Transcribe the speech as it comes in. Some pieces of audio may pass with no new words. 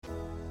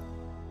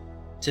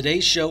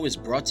Today's show is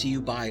brought to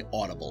you by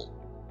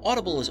Audible.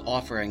 Audible is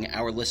offering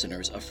our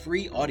listeners a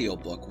free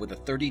audiobook with a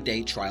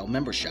 30-day trial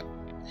membership.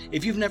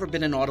 If you've never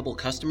been an Audible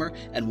customer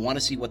and want to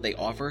see what they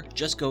offer,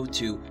 just go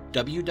to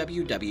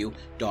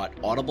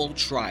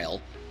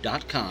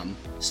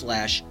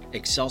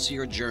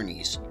www.audibletrial.com/Excelsior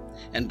Journeys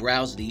and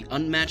browse the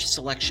unmatched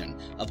selection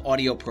of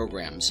audio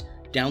programs.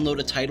 Download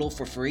a title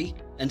for free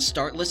and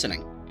start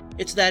listening.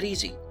 It's that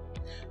easy.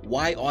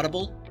 Why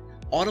Audible?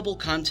 Audible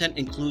content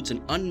includes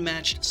an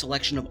unmatched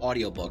selection of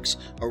audiobooks,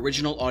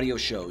 original audio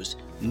shows,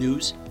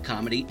 news,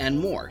 comedy, and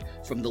more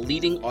from the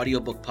leading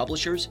audiobook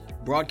publishers,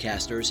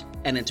 broadcasters,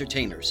 and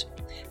entertainers.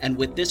 And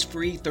with this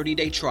free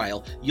 30-day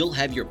trial, you'll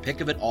have your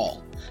pick of it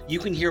all. You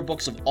can hear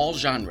books of all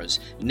genres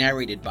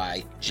narrated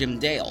by Jim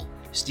Dale,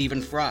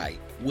 Stephen Fry,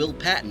 Will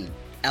Patton,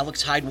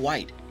 Alex Hyde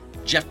White,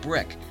 Jeff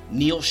Brick,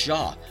 Neil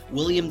Shaw,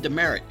 William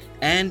Demerit,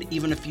 and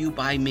even a few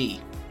by me,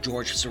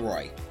 George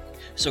Soroy.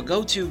 So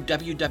go to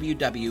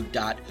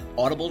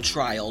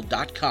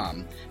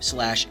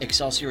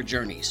www.audibletrial.com/Excelsior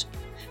Journeys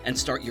and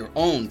start your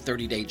own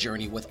 30-day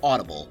journey with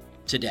Audible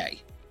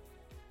today.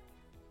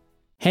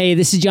 Hey,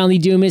 this is John Lee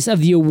Dumas of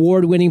the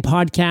award-winning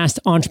podcast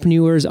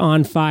Entrepreneurs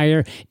on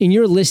Fire, and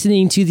you're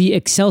listening to the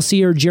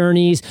Excelsior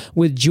Journeys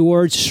with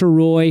George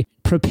Soroy.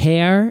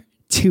 Prepare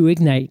to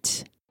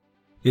ignite.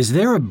 Is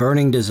there a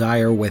burning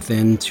desire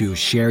within to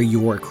share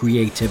your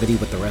creativity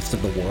with the rest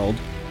of the world?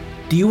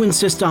 Do you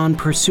insist on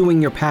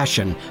pursuing your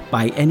passion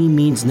by any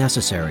means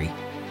necessary?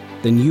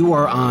 Then you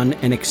are on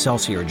an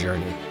Excelsior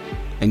journey,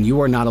 and you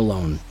are not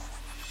alone.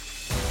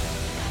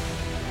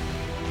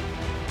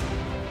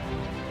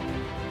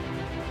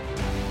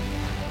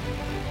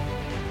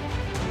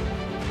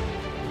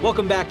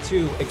 Welcome back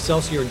to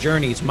Excelsior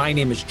Journeys. My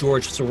name is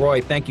George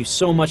Soroy. Thank you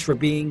so much for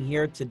being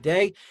here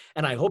today,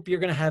 and I hope you're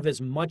going to have as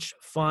much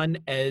fun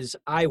as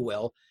I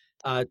will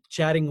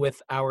chatting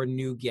with our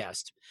new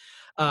guest.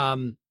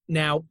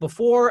 Now,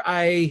 before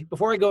I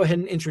go ahead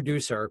and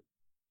introduce her,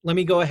 let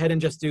me go ahead and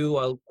just do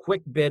a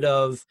quick bit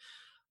of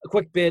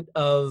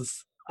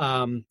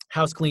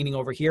house cleaning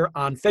over here.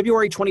 On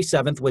February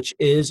 27th, which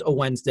is a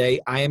Wednesday,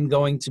 I am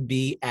going to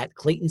be at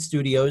Clayton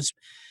Studios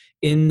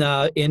in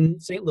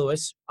St.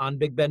 Louis on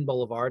Big Bend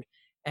Boulevard,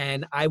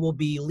 and I will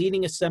be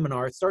leading a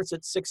seminar. It starts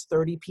at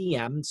 6:30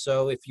 p.m.,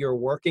 so if you're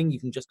working, you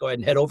can just go ahead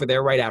and head over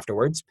there right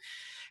afterwards.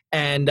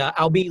 And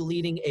I'll be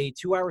leading a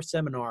 2-hour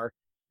seminar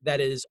that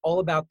is all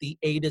about the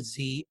A to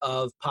Z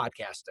of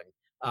podcasting.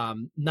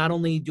 Not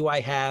only do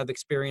I have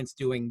experience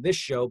doing this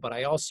show, but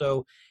I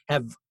also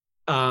have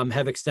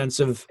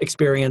extensive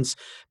experience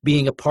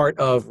being a part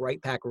of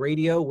Right Pack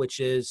Radio,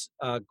 which is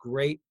a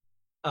great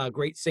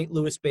St.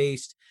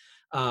 Louis-based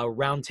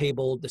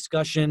roundtable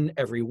discussion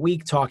every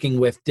week, talking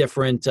with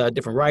different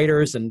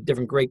writers and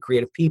different great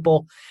creative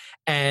people.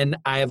 And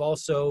I have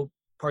also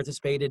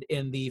participated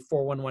in the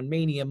 411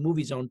 Mania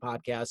Movie Zone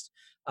podcast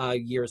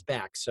years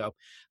back. So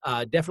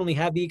definitely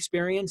have the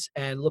experience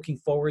and looking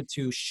forward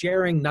to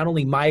sharing not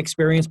only my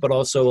experience, but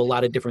also a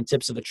lot of different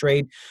tips of the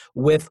trade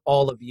with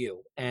all of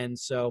you. And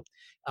so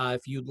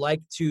if you'd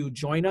like to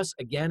join us,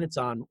 again, it's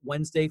on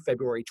Wednesday,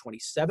 February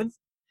 27th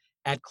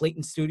at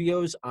Clayton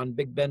Studios on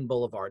Big Bend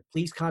Boulevard.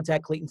 Please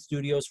contact Clayton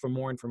Studios for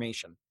more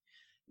information.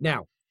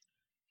 Now,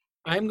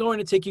 I'm going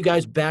to take you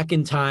guys back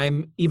in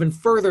time even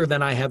further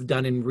than I have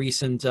done in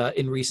recent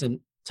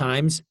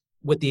times,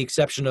 with the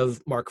exception of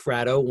Mark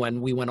Fratto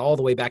when we went all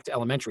the way back to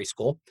elementary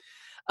school.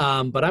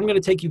 But I'm going to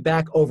take you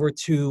back over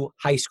to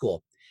high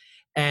school.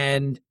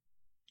 And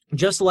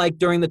just like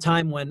during the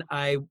time when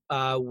I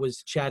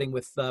was chatting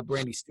with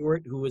Brandy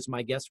Stewart, who was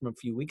my guest from a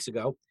few weeks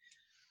ago,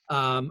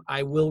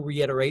 I will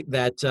reiterate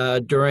that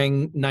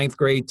during 9th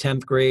grade,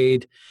 10th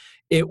grade,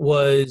 it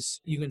was,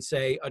 you can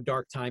say, a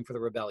dark time for the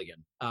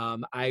rebellion.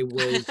 I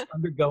was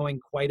undergoing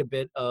quite a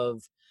bit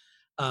of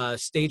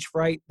stage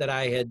fright that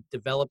I had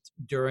developed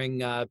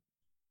during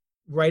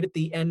right at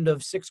the end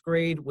of 6th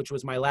grade, which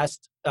was my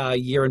last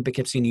year in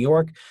Poughkeepsie, New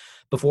York,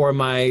 before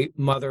my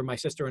mother, my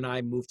sister, and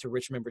I moved to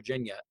Richmond,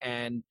 Virginia.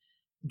 And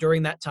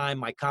during that time,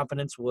 my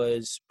confidence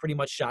was pretty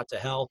much shot to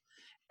hell,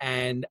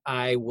 and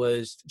I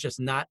was just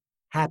not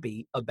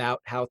happy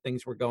about how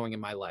things were going in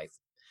my life.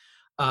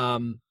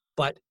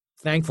 But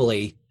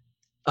thankfully,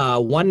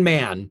 one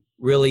man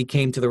really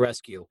came to the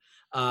rescue.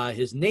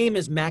 His name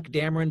is Mac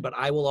Dameron, but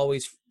I will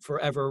always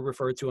forever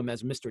refer to him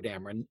as Mr.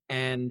 Dameron.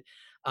 And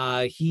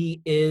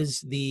he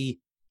is the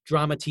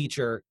drama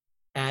teacher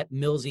at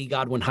Mills E.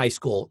 Godwin High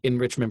School in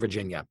Richmond,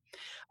 Virginia.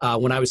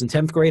 When I was in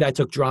 10th grade, I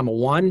took Drama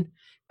 1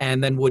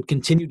 and then would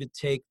continue to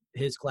take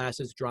his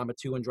classes, Drama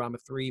 2 and Drama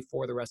 3,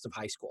 for the rest of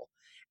high school.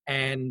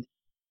 And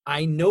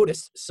I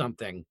noticed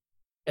something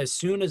as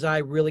soon as I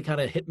really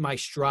kind of hit my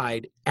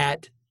stride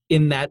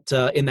in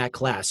that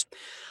class.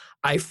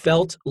 I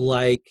felt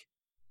like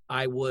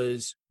I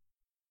was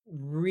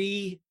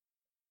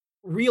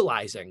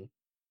realizing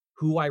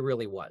who I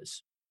really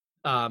was,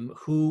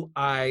 who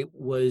I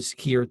was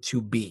here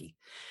to be.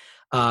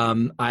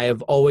 I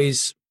have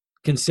always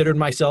considered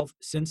myself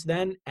since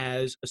then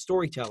as a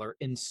storyteller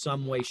in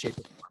some way, shape,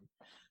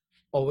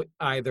 or form,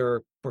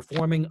 either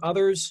performing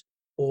others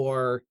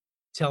or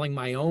telling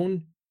my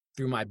own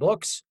through my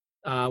books,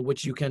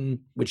 which you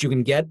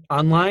can get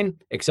online,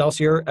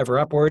 Excelsior, Ever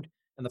Upward,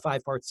 and the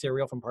 5-part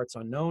serial From Parts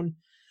Unknown.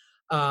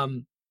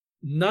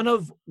 None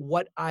of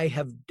what I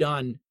have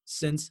done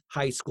since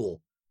high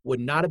school would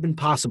not have been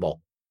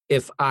possible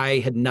if I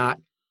had not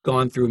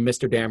gone through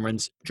Mr.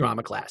 Dameron's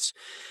drama class.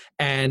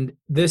 And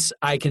this,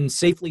 I can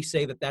safely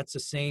say that that's the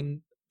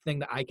same thing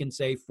that I can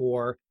say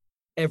for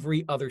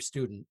every other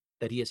student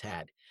that he has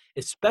had,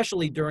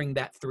 especially during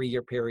that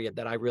 3-year period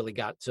that I really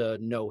got to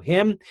know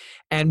him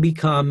and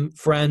become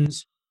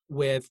friends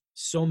with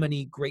so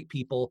many great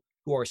people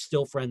who are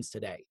still friends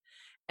today.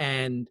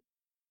 And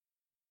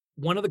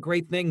one of the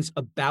great things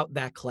about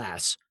that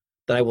class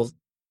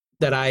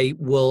that I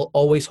will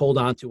always hold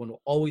on to and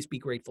will always be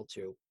grateful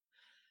to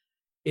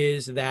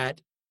is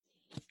that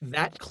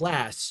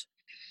class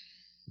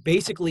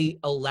basically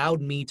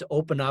allowed me to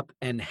open up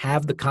and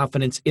have the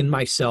confidence in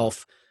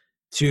myself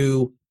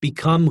to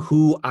become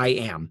who I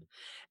am.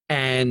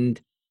 And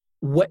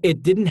what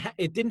it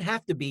didn't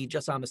have to be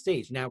just on the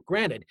stage. Now,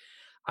 granted,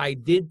 I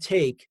did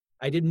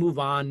move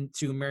on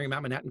to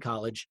Marymount Manhattan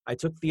College. I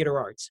took theater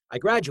arts. I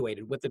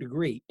graduated with a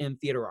degree in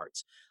theater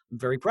arts. I'm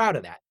very proud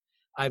of that.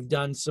 I've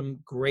done some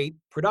great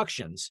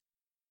productions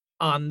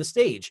on the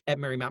stage at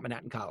Marymount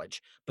Manhattan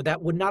College, but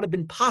that would not have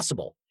been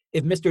possible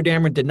if Mr.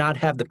 Dameron did not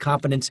have the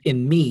confidence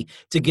in me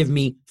to give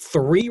me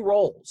 3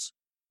 roles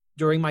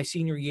during my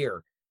senior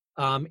year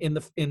in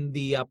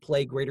the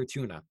play Greater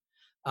Tuna,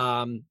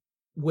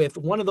 with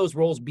one of those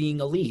roles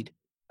being a lead,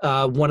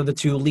 one of the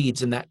 2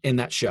 leads in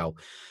that show.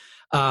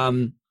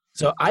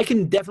 So I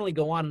can definitely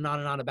go on and on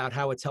and on about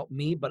how it's helped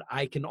me, but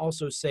I can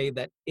also say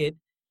that it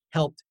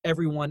helped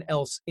everyone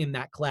else in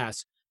that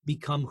class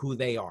become who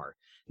they are.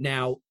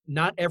 Now,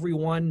 not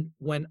everyone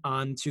went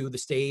on to the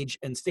stage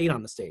and stayed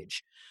on the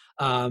stage.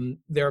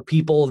 There are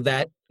people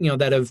that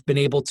have been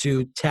able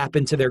to tap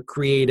into their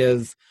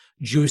creative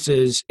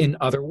juices in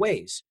other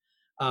ways,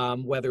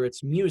 whether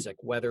it's music,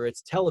 whether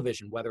it's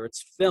television, whether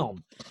it's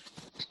film,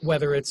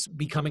 whether it's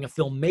becoming a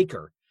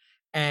filmmaker.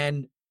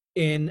 And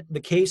in the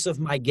case of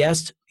my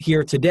guest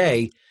here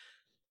today,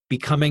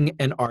 becoming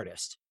an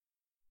artist.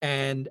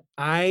 And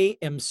I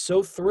am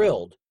so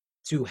thrilled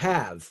to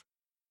have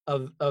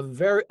a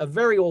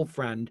very old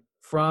friend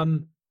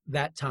from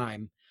that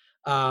time.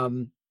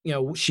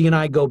 She and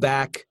I go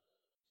back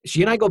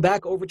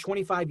over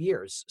 25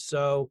 years.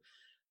 So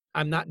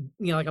I'm not,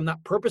 I'm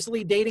not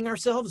purposely dating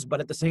ourselves, but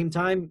at the same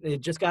time,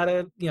 it just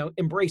gotta,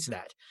 embrace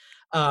that.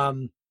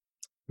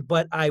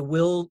 But I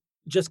will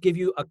just give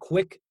you a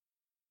quick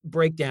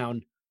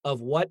breakdown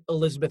of what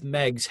Elizabeth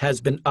Meggs has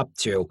been up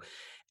to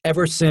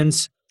ever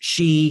since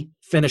she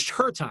finished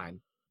her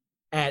time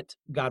at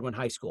Godwin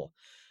High School.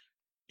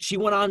 She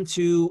went on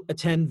to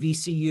attend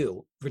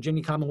VCU,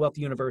 Virginia Commonwealth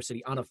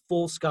University, on a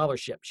full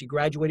scholarship. She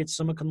graduated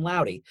summa cum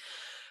laude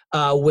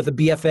with a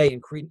BFA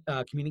in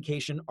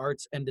Communication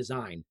Arts and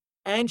Design.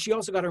 And she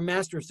also got her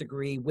master's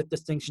degree with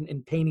distinction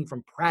in painting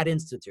from Pratt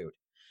Institute.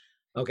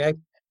 Okay.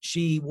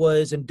 She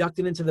was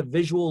inducted into the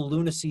Visual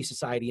Lunacy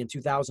Society in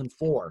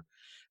 2004.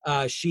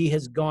 She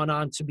has gone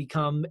on to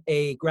become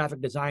a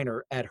graphic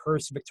designer at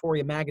Hearst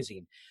Victoria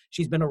Magazine.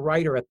 She's been a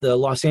writer at the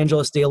Los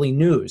Angeles Daily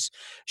News.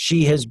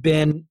 She has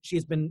been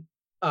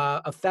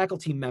a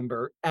faculty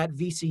member at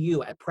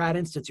VCU, at Pratt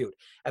Institute,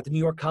 at the New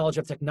York College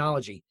of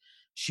Technology.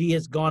 She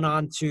has gone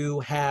on to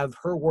have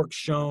her work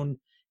shown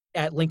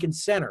at Lincoln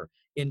Center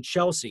in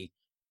Chelsea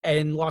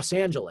and Los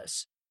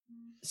Angeles.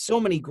 So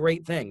many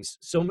great things,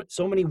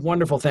 so many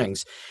wonderful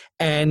things.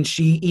 And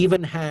she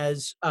even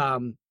has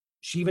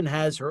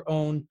her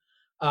own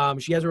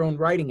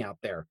writing out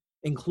there,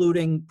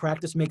 including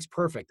Practice Makes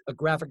Perfect, a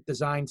graphic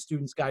design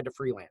student's guide to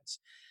freelance.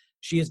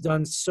 She has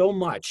done so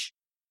much,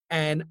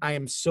 and I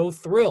am so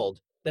thrilled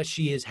that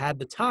she has had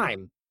the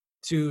time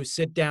to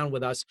sit down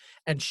with us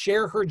and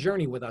share her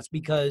journey with us,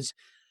 because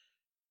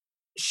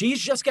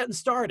she's just getting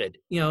started.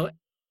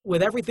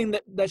 With everything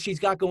that she's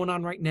got going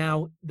on right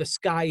now, the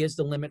sky is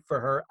the limit for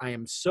her. I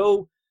am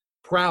so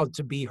proud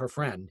to be her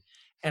friend,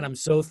 and I'm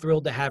so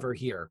thrilled to have her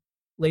here.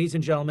 Ladies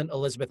and gentlemen,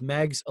 Elizabeth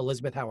Meggs.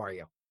 Elizabeth, how are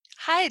you?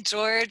 Hi,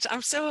 George.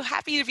 I'm so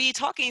happy to be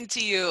talking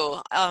to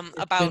you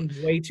about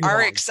way too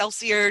our long.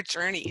 Excelsior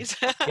journeys.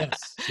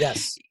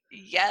 Yes.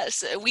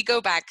 Yes, we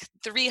go back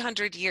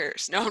 300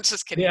 years. No, I'm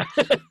just kidding. Yeah.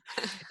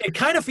 It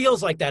kind of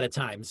feels like that at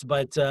times,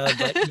 but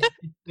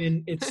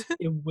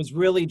it was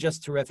really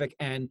just terrific,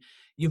 and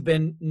you've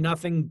been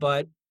nothing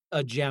but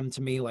a gem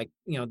to me, like,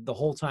 the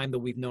whole time that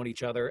we've known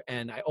each other,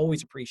 and I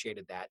always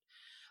appreciated that.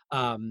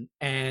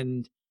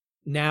 And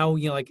now,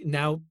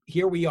 now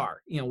here we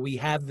are, we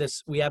have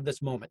this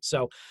moment.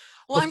 So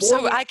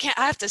I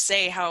have to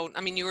say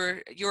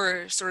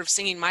you're sort of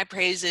singing my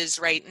praises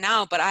right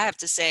now, but I have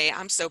to say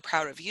I'm so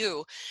proud of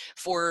you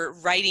for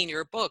writing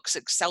your books,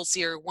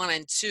 Excelsior 1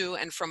 and 2,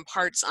 and From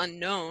Parts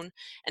Unknown.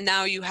 And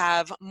now you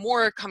have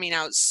more coming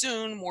out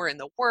soon, more in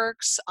the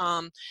works.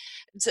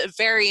 It's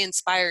very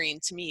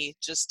inspiring to me,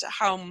 just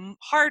how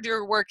hard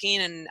you're working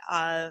and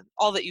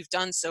all that you've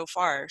done so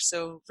far.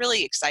 So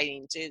really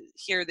exciting to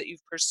hear that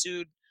you've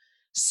pursued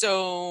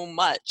so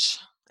much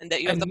and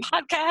that you have the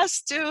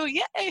podcast too.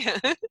 Yay!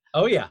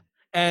 Oh yeah.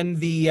 And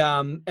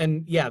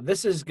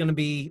this is going to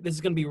be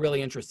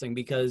really interesting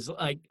because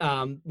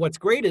what's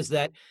great is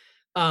that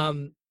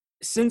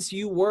since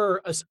you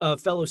were a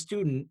fellow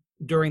student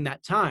during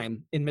that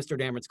time in Mr.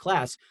 Dameron's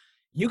class,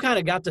 you kind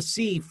of got to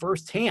see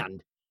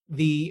firsthand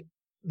the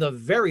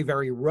very,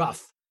 very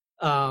rough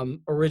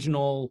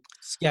original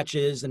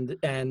sketches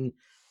and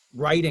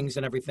writings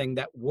and everything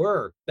that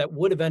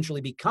would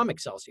eventually become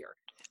Excelsior.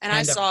 And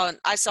I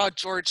saw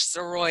George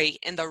Soroy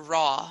in the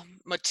raw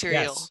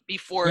material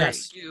before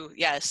you.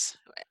 Yes.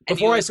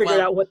 Before I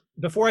figured out what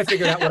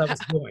I was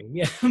doing.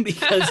 Yeah.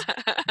 Because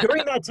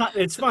during that time,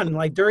 it's fun.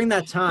 Like during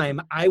that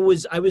time, I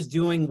was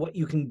doing what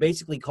you can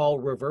basically call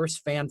reverse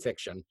fan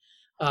fiction.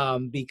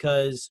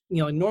 Because,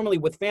 normally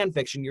with fan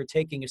fiction, you're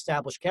taking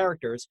established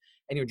characters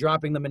and you're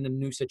dropping them into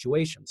new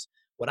situations.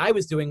 What I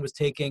was doing was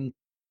taking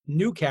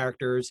new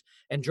characters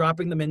and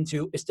dropping them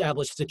into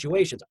established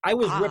situations. I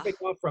was ripping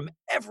off from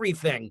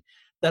everything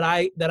that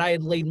I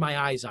had laid my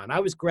eyes on. I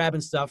was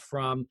grabbing stuff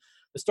from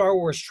the Star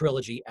Wars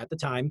trilogy at the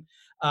time.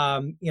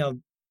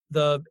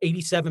 The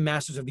 87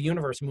 Masters of the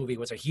Universe movie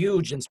was a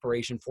huge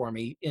inspiration for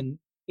me in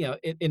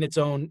its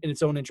own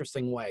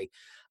interesting way.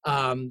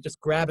 Just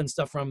grabbing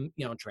stuff from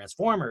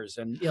Transformers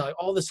and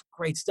all this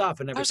great stuff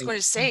and everything. I was going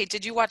to say,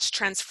 did you watch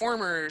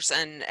Transformers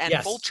and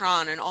yes.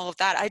 Voltron and all of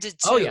that? I did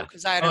too,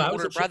 because I had an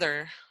older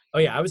brother. Oh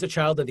yeah, I was a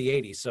child of the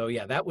 '80s, so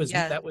yeah, that was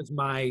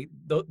my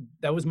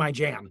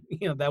jam.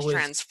 That was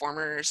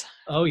Transformers.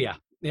 Oh yeah,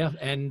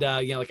 and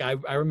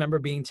I remember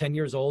being 10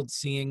 years old,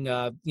 seeing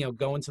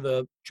going to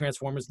the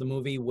Transformers the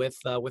movie with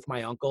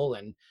my uncle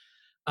and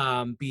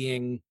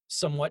being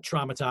somewhat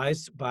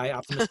traumatized by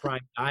Optimus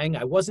Prime dying.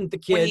 I wasn't the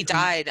kid when he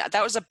died.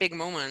 That was a big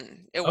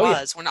moment. It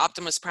was when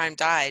Optimus Prime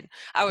died.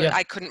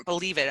 I couldn't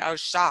believe it. I was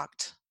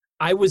shocked.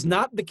 I was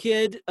not the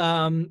kid,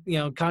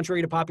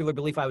 contrary to popular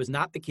belief, I was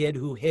not the kid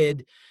who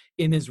hid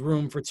in his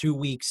room for 2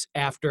 weeks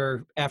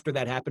after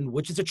that happened,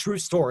 which is a true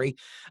story.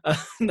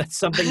 That's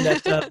something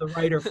that the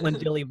writer Flynn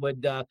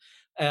Dille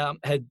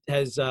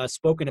has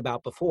spoken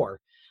about before.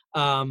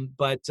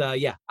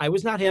 I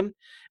was not him.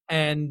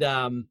 And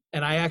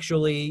I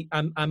actually,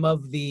 I'm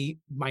of the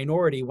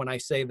minority when I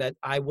say that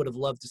I would have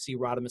loved to see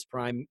Rodimus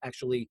Prime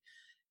actually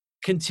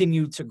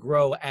continue to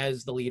grow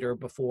as the leader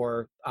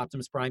before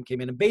Optimus Prime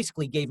came in and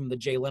basically gave him the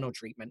Jay Leno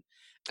treatment,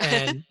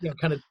 and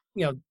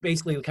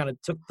basically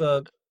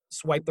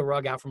swiped the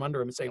rug out from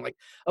under him and saying like,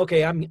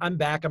 okay, I'm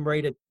back, I'm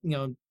ready to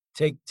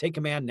take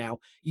command now.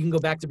 You can go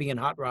back to being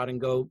Hot Rod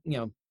and go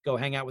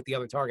hang out with the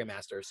other Target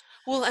Masters.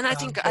 Well, and I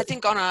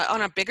think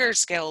on a bigger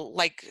scale,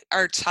 like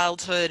our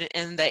childhood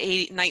in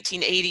the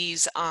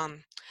 1980s,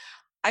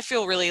 I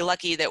feel really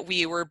lucky that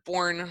we were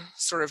born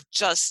sort of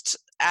just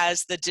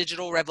as the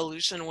digital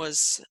revolution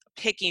was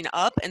picking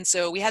up. And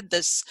so I had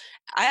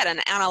an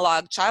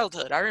analog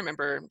childhood. I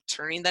remember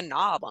turning the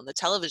knob on the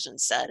television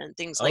set and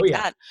things like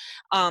that.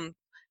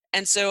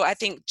 And so I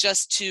think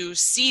just to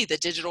see the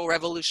digital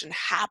revolution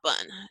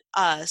happen,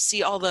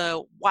 see all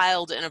the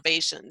wild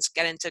innovations,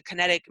 get into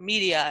kinetic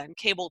media and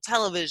cable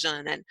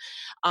television and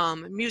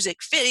music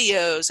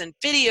videos and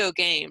video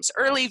games,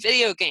 early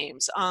video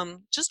games,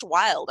 just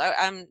wild.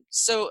 I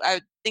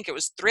think it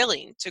was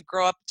thrilling to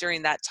grow up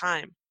during that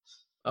time.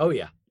 Oh,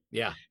 yeah.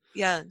 Yeah.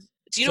 Yeah.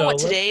 Do you know what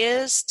today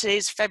is?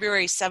 Today's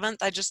February 7th.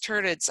 I just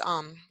heard it's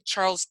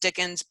Charles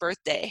Dickens'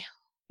 birthday.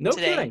 No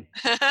kidding.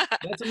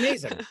 That's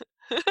amazing.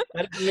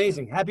 That is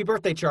amazing. Happy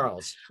birthday,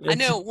 Charles. I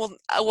know. Well,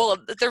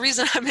 the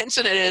reason I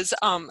mention it is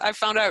I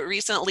found out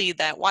recently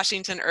that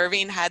Washington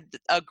Irving had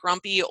a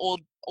grumpy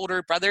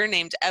older brother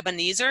named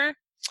Ebenezer.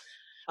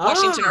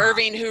 Washington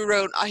Irving, who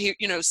wrote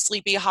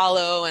Sleepy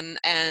Hollow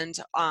and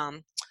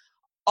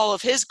all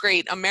of his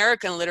great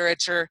American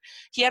literature.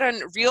 He had a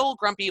real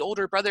grumpy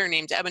older brother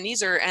named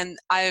Ebenezer, and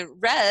I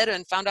read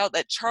and found out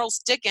that Charles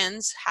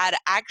Dickens had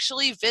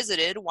actually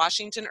visited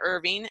Washington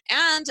Irving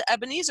and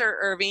Ebenezer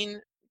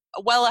Irving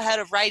well ahead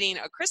of writing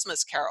A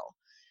Christmas Carol.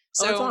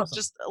 So awesome.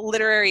 Just a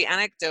literary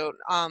anecdote.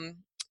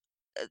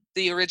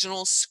 The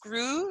original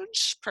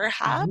Scrooge,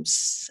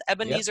 perhaps,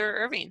 Ebenezer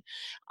Irving.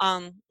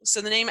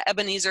 So the name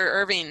Ebenezer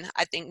Irving,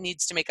 I think,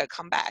 needs to make a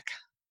comeback.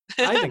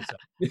 I think so.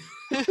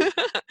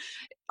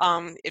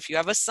 If you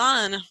have a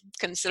son,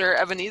 consider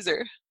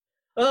Ebenezer.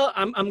 Well,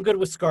 I'm good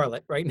with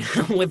Scarlett right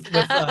now with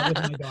my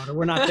daughter.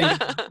 We're not thinking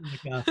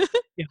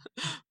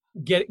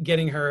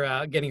getting her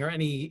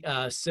any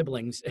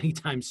siblings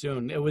anytime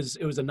soon. It was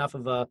enough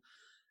of a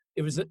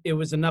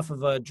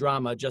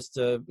drama just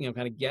to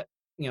kind of get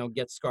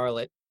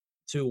Scarlett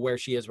to where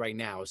she is right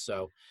now.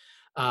 So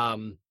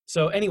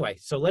anyway,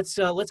 so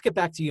let's get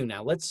back to you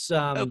now. Let's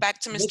back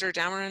to Mr.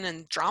 Dameron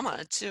and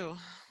drama too.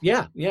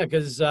 Yeah,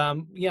 because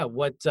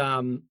what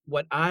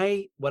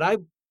I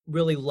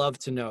really love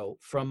to know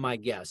from my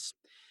guests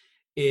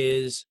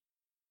is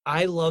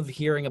I love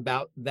hearing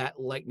about that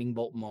lightning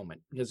bolt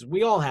moment, because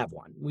we all have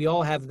one. We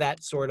all have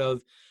that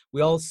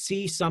we all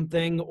see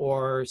something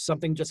or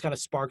something just kind of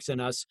sparks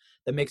in us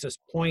that makes us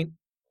point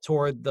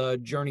toward the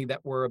journey that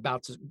we're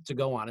about to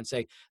go on and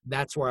say,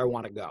 that's where I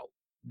want to go.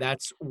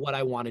 That's what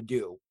I want to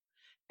do.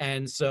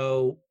 And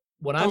so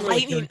what The I'm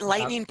really curious about,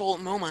 lightning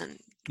bolt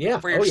moment yeah,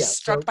 where oh you're yeah.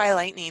 struck So by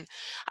lightning.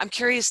 I'm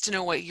curious to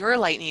know what your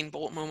lightning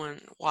bolt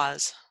moment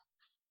was.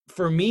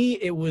 for me,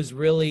 it was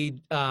really,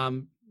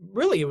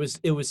 really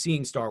it was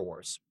seeing Star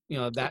Wars. You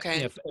know that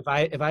Okay. if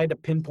I had to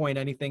pinpoint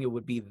anything, it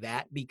would be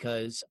that,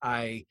 because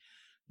I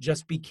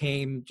just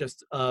became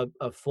just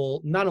a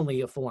full, not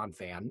only a full on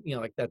fan, you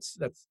know, like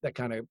that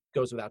kind of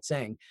goes without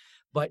saying,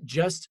 but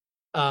just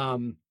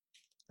um,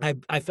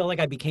 I felt like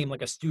I became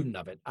like a student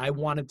of it. I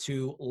wanted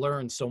to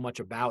learn so much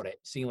about it,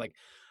 seeing like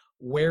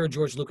where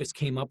George Lucas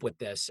came up with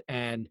this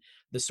and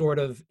the sort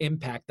of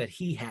impact that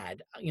he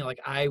had. You know, like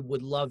I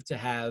would love to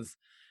have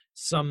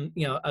some,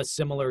 you know, a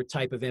similar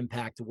type of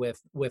impact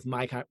with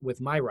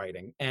my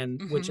writing,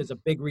 and which Hmm. is a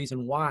big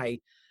reason why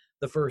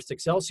the first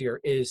Excelsior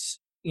is,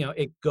 you know,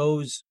 it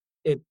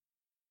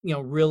you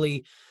know,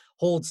 really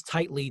holds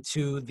tightly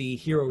to the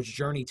hero's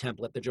journey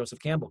template that Joseph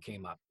Campbell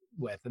came up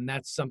with, and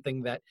that's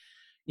something that,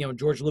 you know,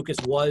 George Lucas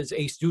was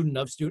a student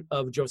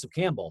of Joseph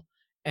Campbell,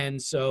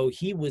 and so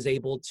he was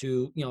able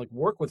to, you know, like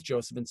work with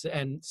Joseph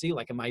and see,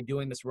 like, am I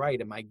doing this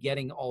right? Am I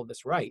getting all of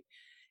this right?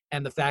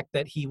 And the fact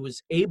that he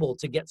was able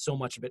to get so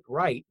much of it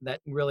right,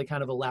 that really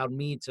kind of allowed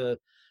me to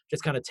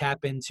just kind of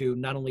tap into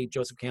not only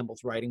Joseph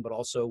Campbell's writing, but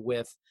also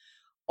with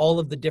all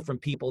of the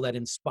different people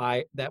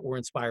that were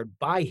inspired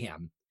by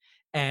him.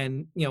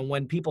 And, you know,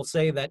 when people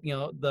say that, you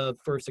know, the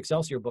first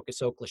Excelsior book is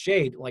so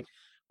cliched, like,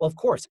 well, of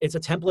course, it's a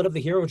template of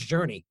the hero's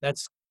journey.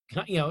 That's,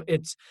 you know,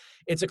 it's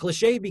a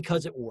cliche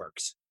because it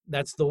works.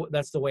 That's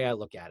the way I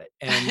look at it.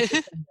 And it's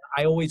something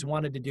that I always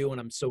wanted to do, and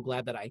I'm so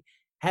glad that I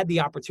had the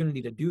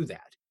opportunity to do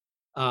that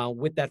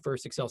with that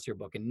first Excelsior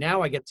book. And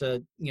now I get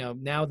to, you know,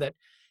 now that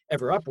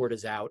Ever Upward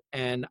is out,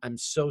 and I'm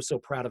so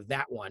proud of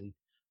that one.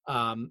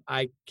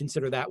 I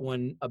consider that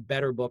one a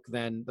better book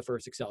than the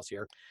first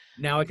Excelsior.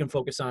 Now I can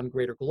focus on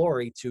Greater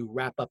Glory to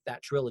wrap up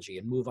that trilogy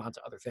and move on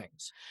to other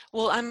things.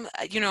 Well, I'm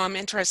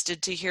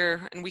interested to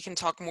hear, and we can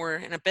talk more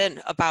in a bit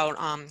about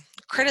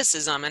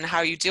criticism and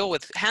how you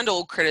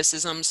handle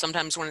criticism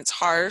sometimes when it's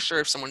harsh, or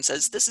if someone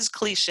says this is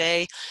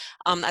cliche.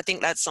 I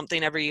think that's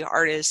something every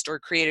artist or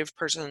creative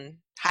person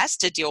has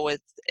to deal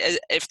with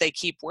if they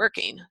keep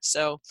working.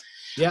 So,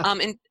 Yeah.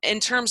 in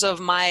terms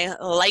of my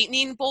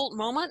lightning bolt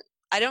moment,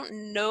 I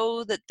don't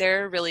know that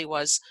there really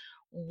was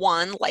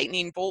one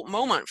lightning bolt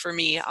moment for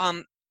me.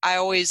 I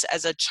always,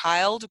 as a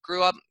child,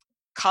 grew up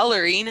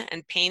coloring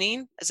and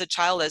painting as a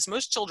child, as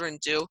most children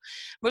do.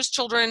 Most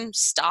children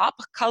stop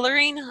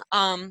coloring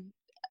at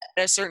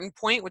a certain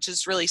point, which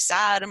is really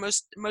sad. And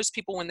most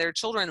people, when they're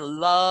children,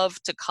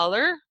 love to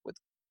color,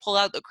 pull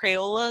out the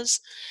Crayolas.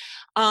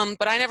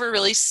 But I never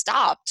really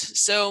stopped.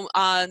 So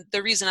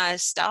the reason I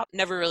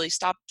never really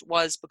stopped,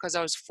 was because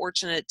I was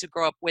fortunate to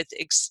grow up with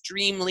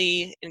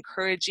extremely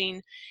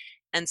encouraging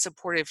and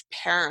supportive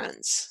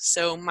parents.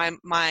 So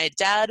my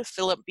dad,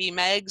 Philip B.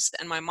 Meggs,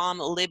 and my mom,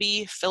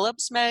 Libby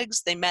Phillips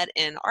Meggs, they met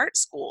in art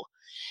school.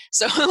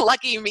 So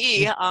lucky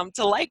me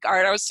to like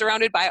art. I was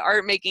surrounded by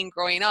art making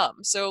growing up.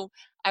 So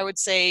I would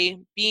say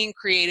being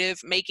creative,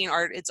 making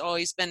art, it's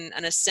always been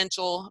an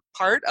essential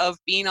part of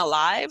being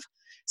alive.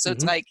 So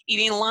it's Hmm. like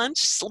eating lunch,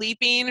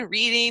 sleeping,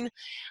 reading.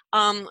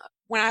 Um,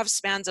 when I have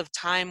spans of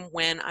time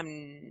when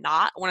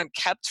when I'm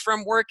kept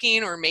from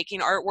working or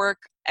making artwork,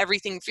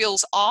 everything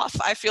feels off.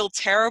 I feel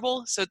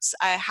terrible. So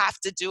I have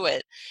to do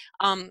it.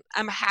 I'm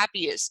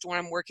happiest when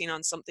I'm working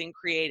on something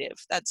creative.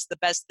 That's the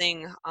best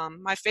thing.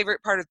 My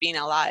favorite part of being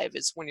alive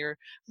is when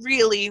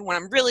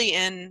I'm really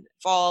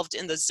involved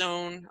in the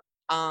zone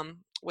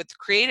with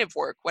creative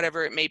work,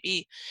 whatever it may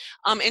be.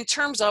 In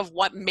terms of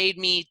what made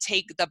me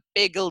take the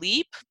big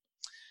leap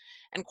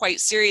and quite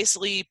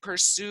seriously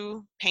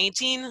pursue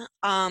painting,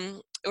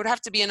 it would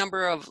have to be a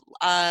number of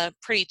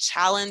pretty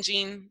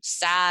challenging,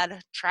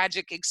 sad,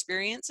 tragic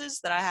experiences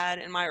that I had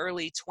in my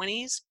early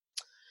 20s.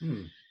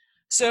 Hmm.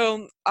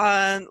 So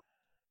I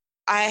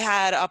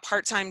had a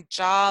part-time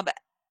job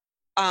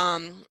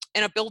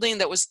in a building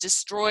that was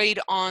destroyed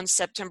on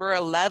September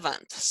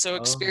 11th. So Oh,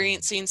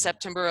 experiencing yeah.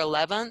 September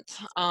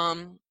 11th,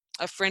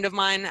 a friend of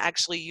mine,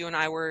 actually, you and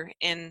I were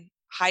in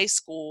high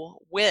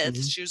school with,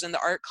 Hmm. she was in the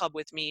art club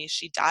with me.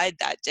 She died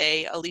that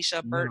day,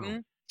 Alicia No,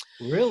 Burton.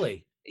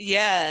 really?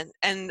 Yeah,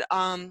 and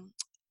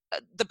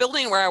the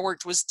building where I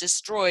worked was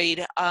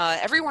destroyed.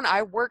 Everyone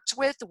I worked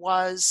with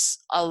was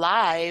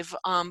alive,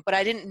 but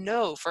I didn't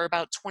know for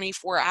about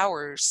 24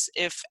 hours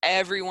if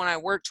everyone I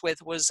worked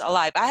with was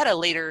alive. I had a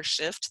later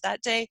shift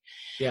that day.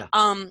 Yeah.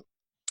 Um,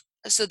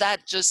 so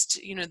that just,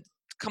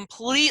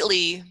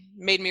 completely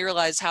made me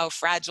realize how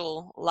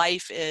fragile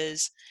life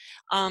is.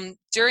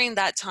 During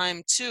that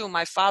time, too,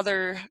 my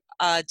father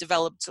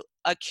developed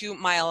acute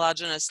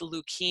myelogenous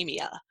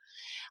leukemia.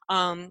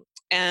 Um,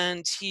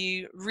 and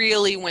he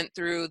really went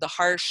through the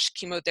harsh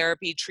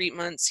chemotherapy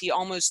treatments. He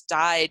almost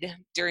died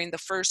during the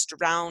first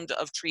round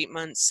of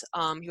treatments.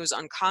 He was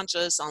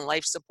unconscious on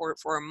life support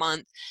for a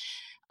month.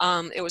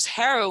 It was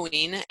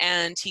harrowing,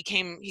 and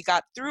he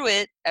got through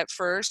it at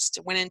first,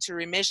 went into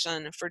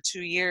remission for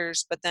 2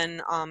 years, but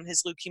then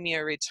his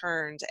leukemia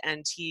returned,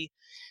 and he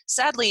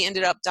sadly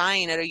ended up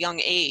dying at a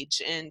young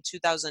age in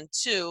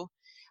 2002.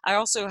 I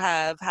also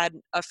have had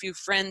a few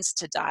friends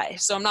to die,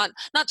 so I'm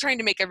not trying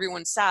to make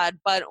everyone sad,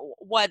 but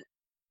what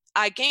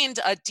I gained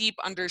a deep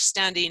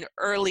understanding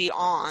early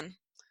on,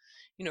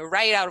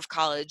 right out of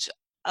college,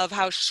 of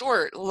how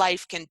short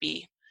life can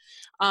be.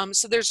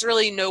 So there's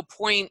really no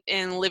point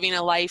in living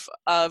a life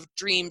of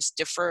dreams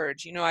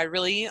deferred. I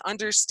really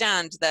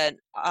understand that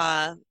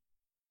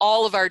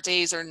all of our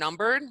days are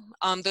numbered.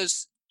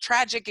 Those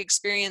tragic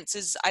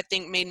experiences, I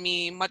think, made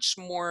me much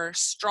more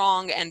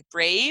strong and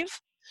brave.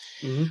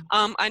 Mhm.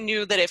 I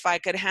knew that if I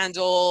could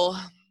handle,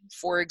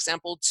 for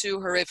example, 2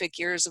 horrific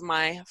years of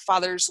my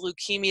father's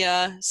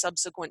leukemia,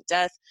 subsequent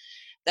death,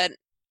 that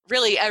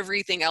really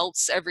everything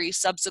else, every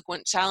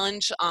subsequent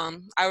challenge,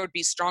 I would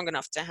be strong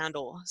enough to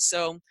handle.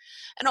 So,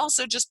 and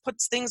also just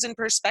puts things in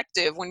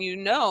perspective when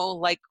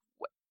like,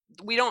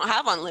 we don't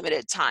have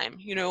unlimited time,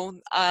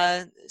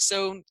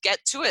 so get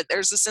to it.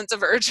 There's a sense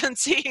of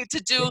urgency to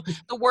do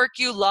the work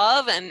you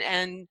love,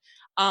 and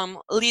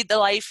lead the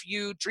life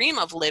you dream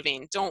of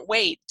living. Don't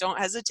wait, don't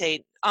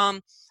hesitate.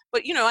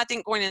 But I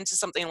think going into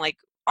something like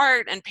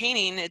art and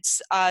painting,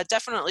 it's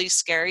definitely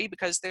scary,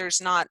 because there's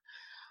not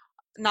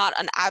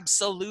an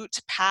absolute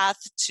path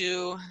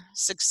to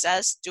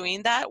success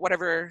doing that,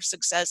 whatever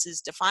success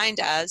is defined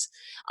as.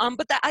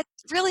 But that, I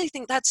really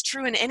think that's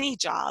true in any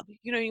job.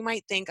 You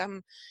might think,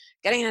 I'm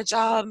getting a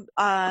job,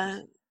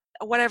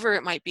 whatever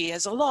it might be,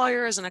 as a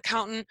lawyer, as an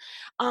accountant.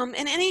 In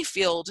any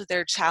field, there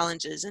are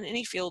challenges. In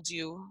any field,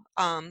 you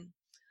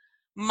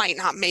might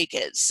not make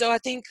it. So I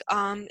think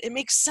it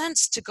makes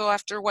sense to go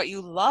after what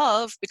you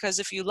love, because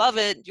if you love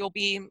it, you'll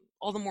be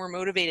all the more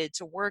motivated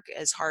to work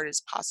as hard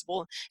as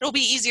possible. It'll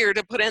be easier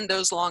to put in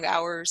those long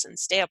hours and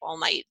stay up all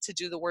night to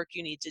do the work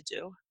you need to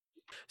do.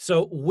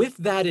 So with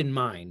that in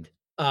mind,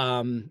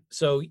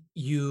 so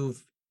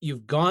you've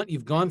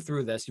gone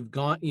through this. You've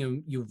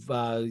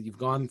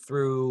gone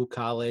through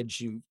college.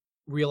 You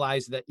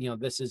realize that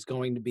this is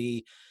going to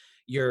be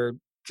your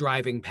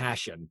driving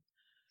passion.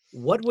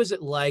 What was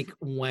it like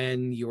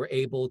when you were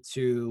able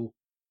to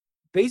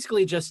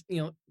basically just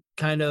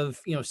kind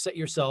of set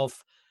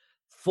yourself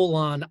full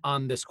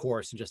on this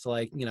course, and just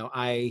like,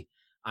 I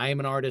am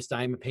an artist,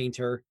 I am a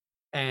painter,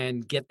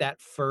 and get that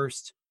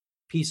first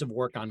piece of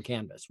work on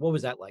canvas? What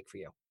was that like for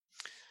you?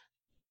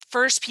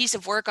 First piece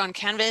of work on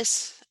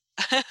canvas.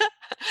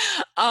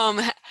 um,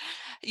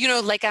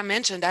 like I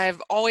mentioned,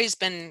 I've always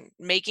been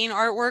making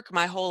artwork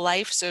my whole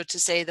life. So to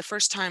say the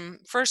first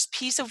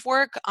piece of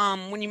work,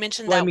 when you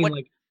mentioned Well, I that, mean, what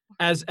like,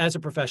 as a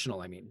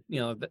professional, I mean,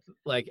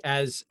 like,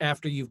 as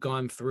after you've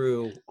gone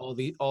through all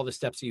the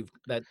steps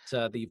that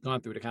you've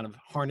gone through to kind of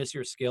harness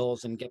your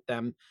skills and get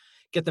them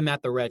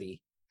at the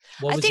ready.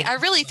 What was it? I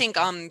really think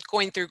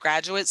going through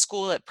graduate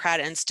school at Pratt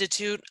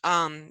Institute,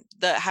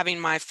 the having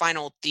my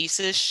final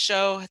thesis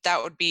show,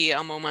 that would be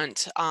a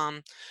moment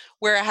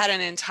where I had an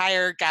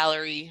entire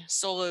gallery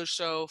solo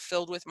show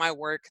filled with my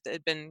work that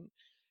had been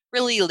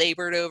really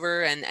labored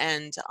over,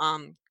 and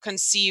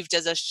conceived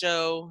as a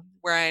show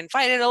where I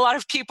invited a lot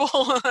of people.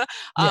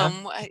 Yeah.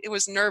 It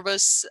was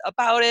nervous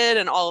about it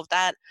and all of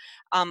that.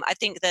 I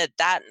think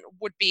that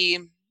would be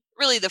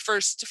really the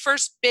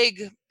first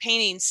big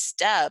painting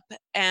step.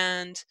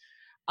 And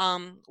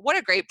what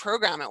a great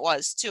program it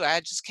was too. I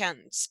just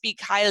can't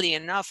speak highly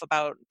enough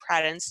about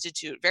Pratt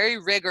Institute. Very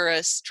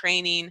rigorous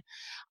training.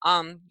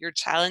 You're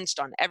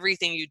challenged on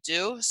everything you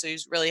do, so you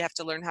really have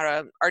to learn how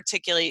to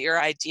articulate your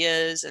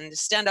ideas and to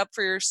stand up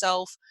for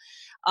yourself,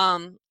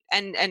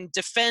 and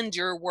defend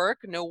your work.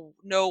 Know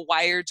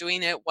why you're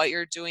doing it, what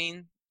you're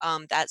doing,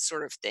 that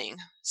sort of thing.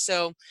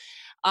 So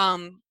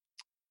um,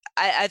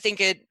 I think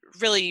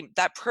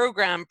that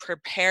program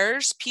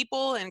prepares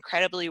people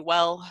incredibly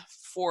well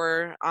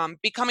for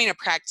becoming a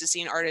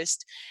practicing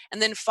artist.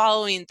 And then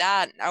following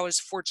that, I was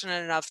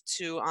fortunate enough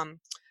to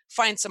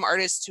find some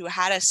artists who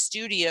had a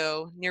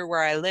studio near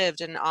where I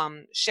lived, and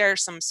share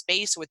some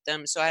space with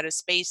them. So I had a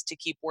space to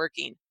keep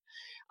working.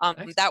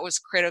 Excellent. That was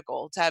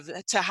critical to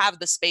have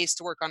the space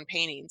to work on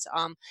paintings.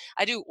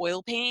 I do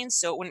oil paintings,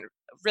 so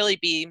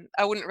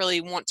I wouldn't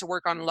really want to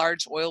work on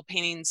large oil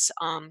paintings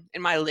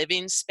in my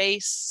living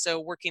space. So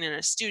working in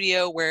a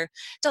studio where it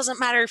doesn't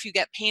matter if you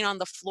get paint on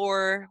the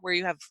floor, where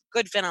you have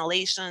good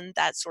ventilation,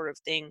 that sort of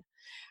thing.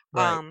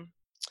 Right. Um,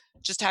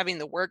 just having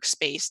the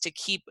workspace to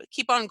keep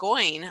on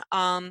going.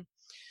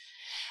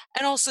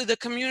 And also the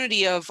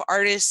community of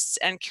artists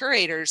and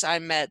curators I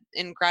met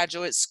in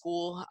graduate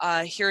school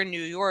here in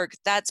New York,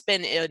 that's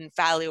been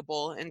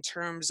invaluable in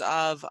terms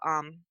of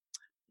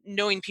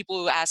knowing people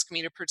who ask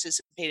me to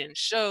participate in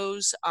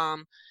shows,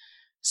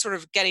 sort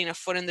of getting a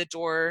foot in the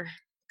door,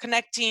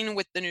 connecting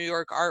with the New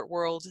York art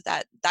world,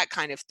 that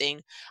kind of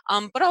thing.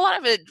 But a lot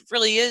of it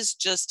really is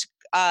just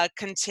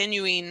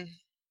continuing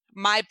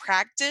my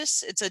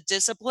practice. It's a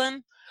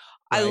discipline.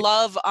 I Right.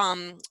 love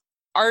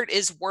art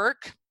is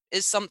work,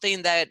 is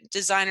something that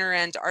designer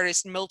and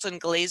artist Milton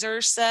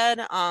Glaser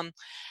said.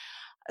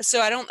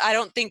 So I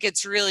don't think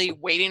it's really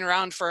waiting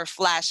around for a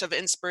flash of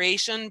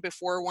inspiration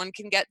before one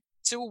can get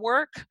to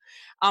work.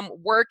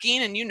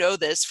 Working, and you know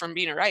this from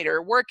being a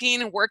writer,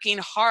 working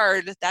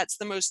hard, that's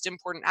the most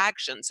important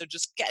action. So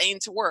just getting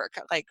to work,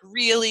 like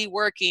really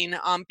working,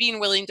 being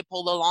willing to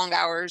pull the long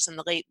hours and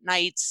the late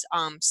nights,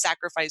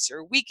 sacrifice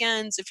your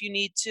weekends if you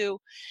need to,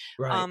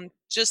 Right.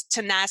 just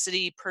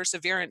tenacity,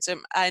 perseverance.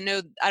 And I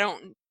know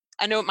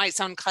it might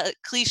sound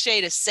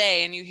cliche to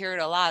say, and you hear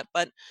it a lot,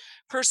 but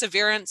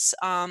perseverance,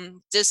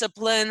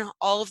 discipline,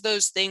 all of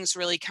those things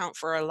really count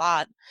for a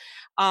lot.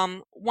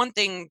 One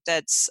thing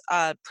that's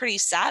pretty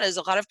sad is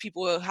a lot of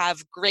people who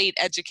have great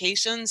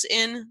educations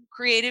in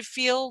creative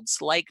fields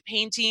like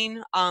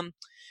painting.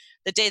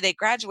 The day they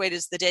graduate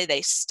is the day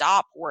they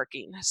stop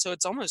working. So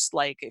it's almost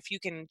like if you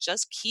can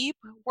just keep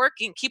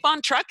working, keep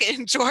on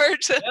trucking,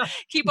 George, Yeah.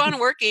 keep on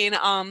working.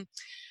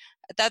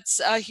 That's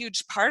a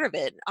huge part of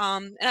it.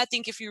 And I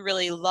think if you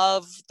really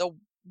love the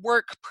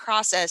work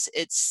process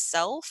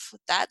itself,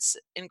 that's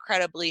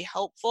incredibly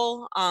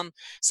helpful.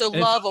 So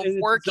And it's, love of and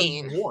it's its own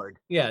working, reward.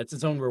 Yeah, it's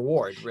its own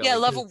reward, yeah,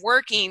 really. love 'Cause- of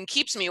working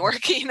keeps me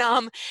working.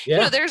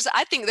 yeah,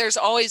 I think there's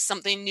always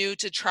something new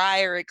to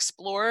try or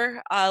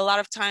explore. A lot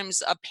of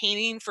times a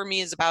painting for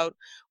me is about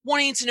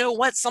wanting to know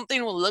what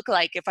something will look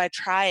like if I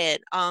try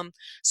it.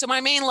 So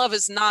my main love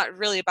is not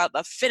really about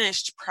the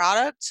finished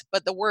product,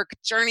 but the work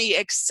journey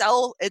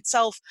excel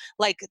itself,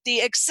 like the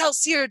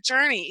Excelsior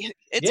journey.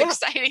 It's yeah,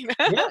 exciting.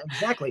 yeah,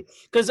 exactly.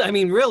 Because I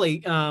mean, really,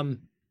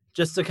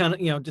 just to kind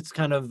of just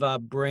kind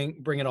of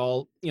bring it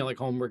all like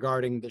home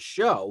regarding the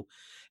show,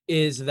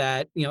 is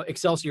that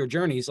Excelsior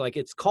Journeys, like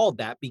it's called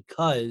that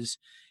because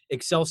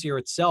Excelsior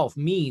itself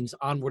means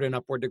onward and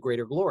upward to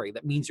greater glory.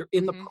 That means you're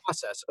in the Hmm.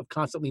 process of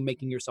constantly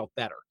making yourself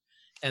better,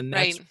 and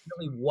that's Right.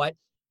 really what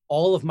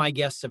all of my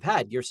guests have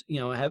had.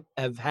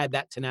 Have had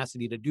that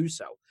tenacity to do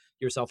so,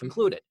 yourself Mhm.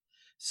 included.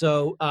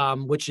 So,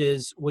 which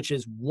is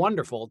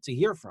wonderful to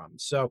hear from.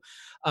 So,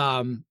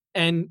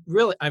 and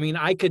really, I mean,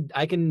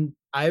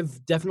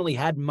 I've definitely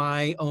had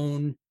my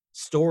own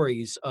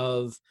stories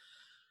of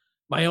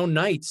my own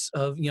nights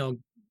of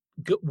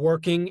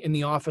working in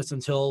the office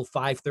until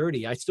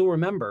 5:30. I still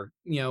remember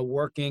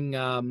working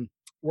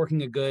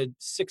a good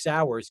 6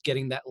 hours,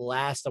 getting that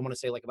last, I want to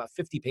say, like about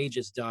 50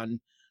 pages done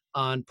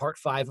on part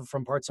 5 of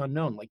From Parts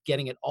Unknown, like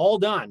getting it all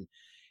done.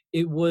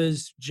 It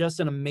was just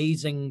an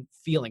amazing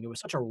feeling. It was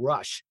such a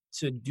rush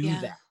to do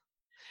Yeah. that.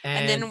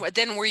 And And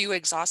then were you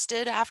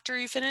exhausted after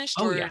you finished,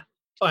 oh yeah.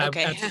 or Oh,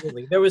 okay?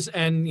 absolutely. There was,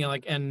 and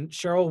and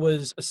Cheryl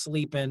was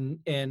asleep in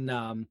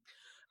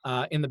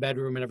the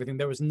bedroom and everything.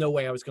 There was no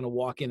way I was going to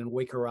walk in and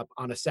wake her up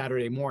on a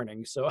Saturday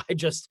morning. So I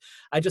just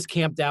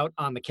camped out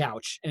on the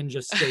couch and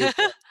just stayed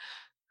there.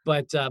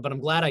 But I'm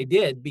glad I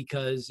did,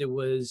 because it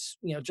was,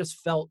 just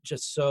felt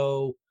just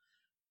so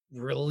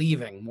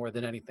relieving more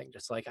than anything.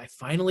 Just like I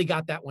finally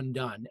got that one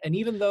done. And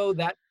even though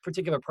that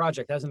particular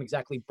project hasn't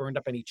exactly burned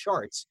up any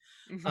charts,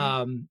 Hmm.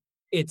 um,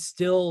 it's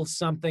still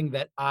something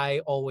that I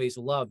always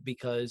love,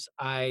 because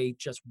I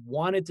just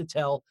wanted to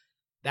tell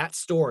that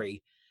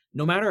story,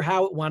 no matter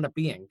how it wound up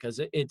being, because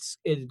it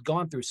had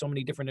gone through so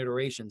many different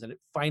iterations, and it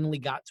finally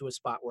got to a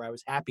spot where I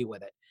was happy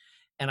with it,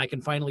 and I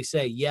can finally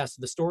say, yes,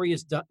 the story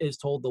is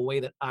told the way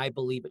that I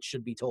believe it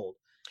should be told.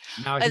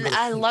 Now I can And go to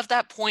I sleep. love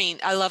that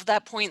point. I love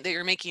that point that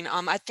you're making.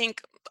 I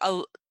think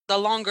the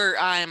longer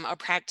I'm a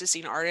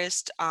practicing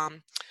artist,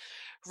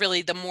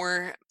 really, the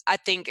more I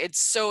think it's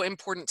so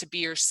important to be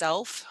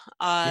yourself.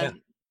 Yeah.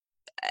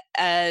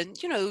 And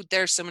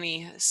there's so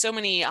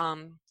many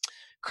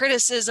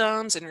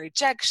criticisms and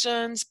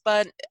rejections,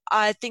 but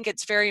I think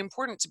it's very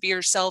important to be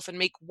yourself and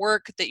make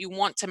work that you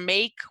want to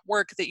make,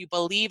 work that you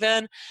believe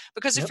in.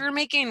 Because if Yep. you're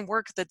making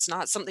work that's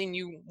not something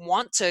you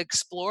want to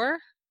explore,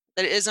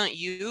 that isn't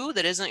you,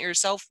 that isn't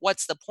yourself,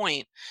 what's the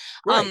point?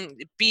 Right.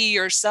 Be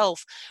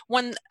yourself.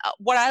 What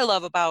I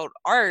love about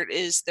art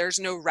is there's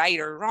no right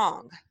or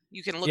wrong.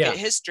 You can look Yeah. at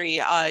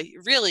history.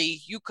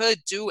 Really, you could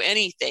do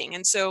anything,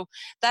 and so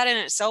that in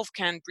itself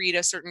can breed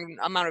a certain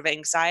amount of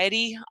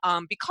anxiety,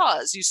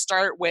 because you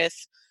start with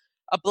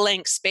a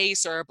blank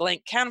space or a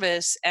blank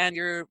canvas, and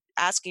you're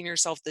asking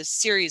yourself this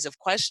series of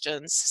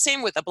questions.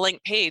 Same with a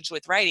blank page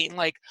with writing,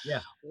 like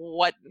Yeah.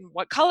 what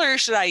color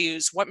should I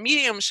use, what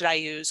medium should I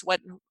use,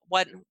 what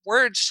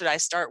words should I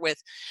start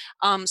with.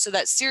 So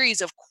that series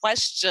of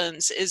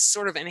questions is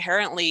sort of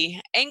inherently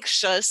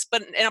anxious,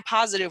 but in a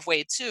positive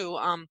way too.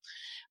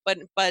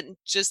 But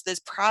just this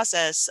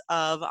process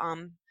of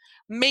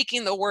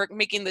making the work,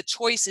 making the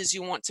choices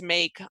you want to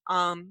make,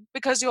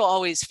 because you'll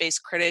always face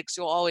critics,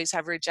 you'll always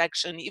have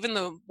rejection. Even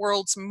the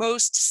world's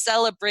most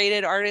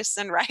celebrated artists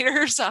and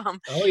writers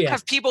Oh yeah.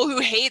 have people who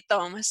hate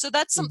them. So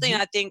that's something Mhm.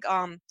 I think,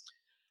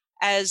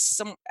 as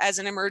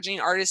an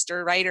emerging artist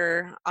or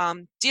writer,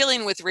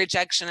 dealing with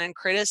rejection and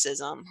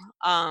criticism,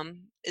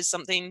 is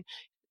something,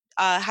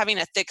 having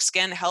a thick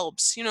skin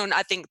helps. And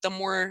I think the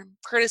more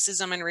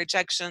criticism and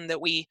rejection that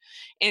we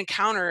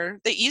encounter,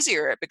 the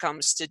easier it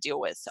becomes to deal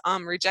with.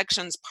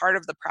 Rejection's part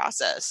of the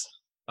process.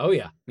 Oh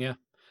yeah. Yeah.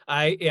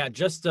 I yeah,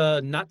 just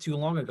not too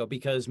long ago,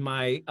 because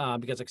my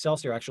because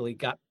Excelsior actually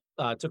got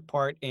took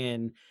part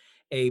in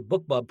a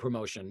BookBub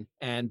promotion,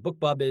 and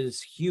BookBub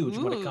is huge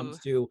when it Ooh. comes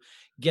to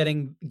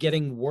getting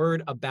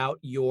word about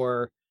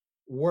your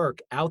work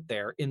out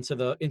there into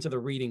the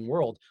reading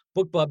world.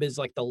 BookBub is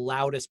like the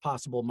loudest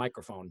possible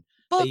microphone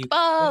that you can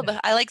BookBub. have.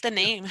 I like the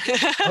name.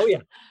 Oh yeah,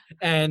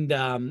 and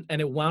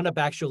it wound up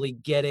actually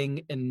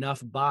getting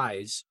enough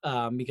buys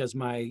because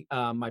my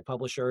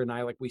publisher and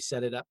I, like, we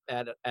set it up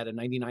at a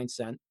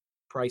 99-cent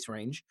price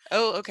range,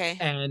 Oh, okay.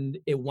 and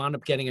it wound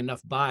up getting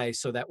enough buys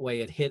so that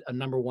way it hit a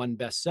 #1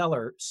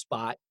 bestseller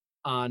spot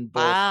on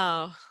both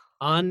Wow.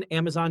 on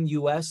Amazon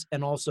US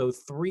and also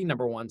 3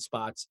 #1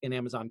 spots in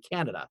Amazon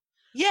Canada.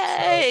 So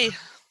Yay.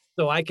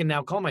 so I can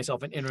now call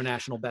myself an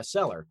international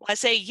bestseller. I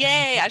say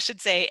yay. I should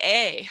say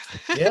A.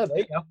 Yeah, there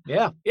you go.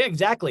 Yeah,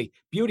 exactly.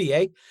 Beauty,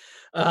 eh?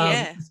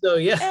 Yeah. So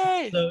yeah,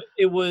 Yay. so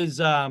it was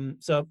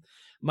so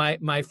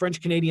my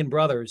French Canadian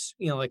brothers,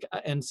 like,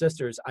 and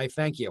sisters, I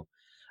thank you.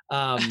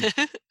 Um,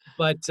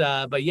 but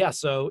yeah,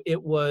 so it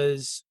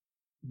was,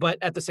 but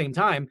at the same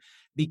time,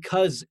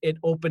 because it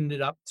opened it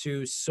up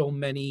to so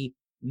many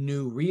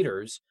new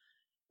readers,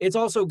 it's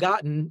also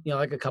gotten,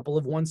 like, a couple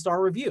of 1-star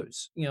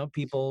reviews.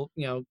 People,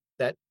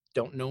 that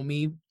don't know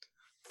me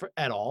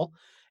at all,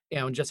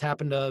 and just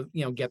happened to,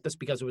 get this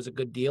because it was a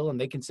good deal,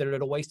 and they considered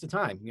it a waste of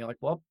time. Like,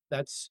 well,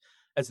 that's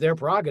their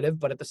prerogative,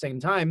 but at the same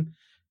time,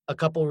 a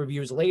couple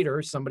reviews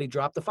later, somebody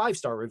dropped a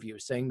 5-star review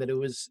saying that it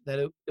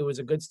was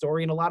a good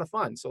story and a lot of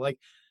fun. So, like,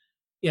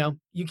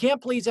 you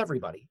can't please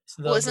everybody.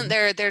 So Well, isn't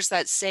there's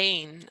that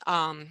saying,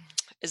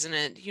 isn't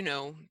it, it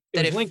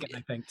that was if Lincoln,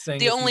 I think, saying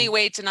the if only you,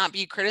 way to not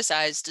be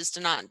criticized is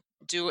to not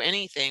do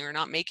anything or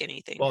not make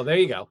anything. well, there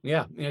you go.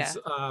 Yeah, Yeah. it's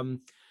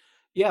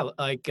yeah,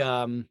 like,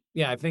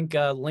 yeah, I think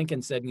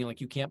Lincoln said,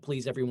 like, you can't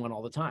please everyone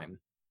all the time,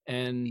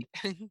 and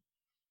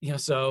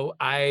so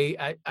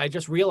I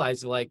just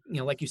realized, like,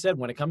 like you said,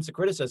 when it comes to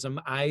criticism,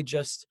 I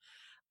just,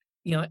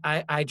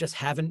 I just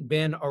haven't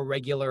been a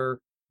regular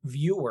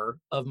viewer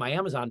of my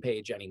Amazon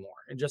page anymore.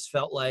 It just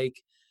felt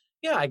like,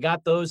 yeah, I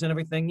got those and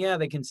everything. Yeah,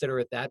 they consider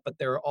it that, but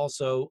there are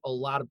also a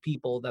lot of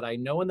people that I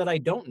know and that I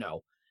don't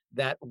know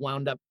that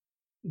wound up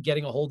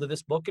getting a hold of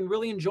this book and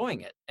really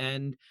enjoying it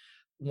and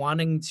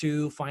wanting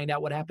to find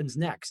out what happens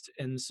next.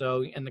 And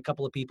so, and the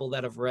couple of people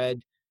that have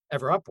read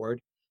Ever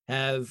Upward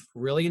have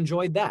really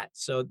enjoyed that.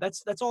 So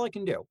that's all I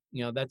can do.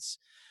 That's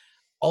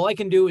all I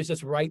can do is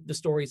just write the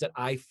stories that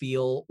I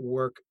feel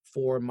work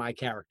for my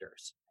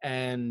characters.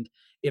 And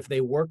if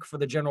they work for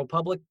the general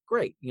public,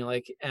 great.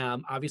 Like,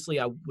 obviously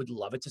I would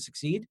love it to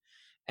succeed.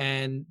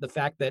 And the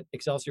fact that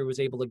Excelsior was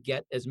able to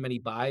get as many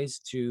buys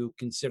to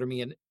consider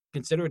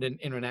it an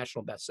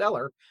international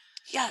bestseller,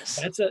 Yes.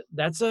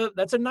 that's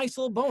a nice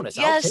little bonus.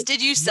 I'll Yes. take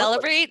Did you no question.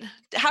 celebrate?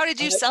 How did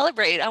you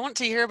celebrate? I want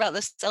to hear about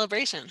this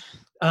celebration.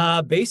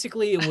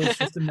 Basically, it was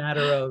just a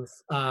matter of,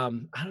 I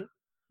don't,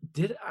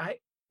 did I?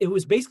 It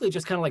was basically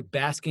just kind of like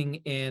basking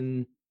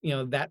in,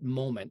 that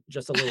moment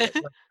just a little bit.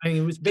 Like, I mean,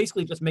 it was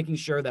basically just making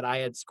sure that I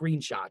had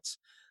screenshots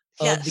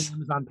of the Yes.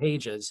 Amazon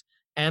pages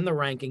and the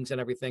rankings and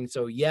everything.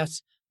 So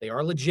yes, they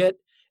are legit,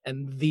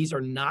 and these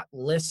are not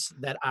lists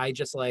that I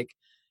just, like,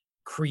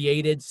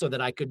 created so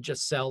that I could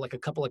just sell, like, a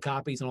couple of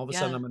copies and all of a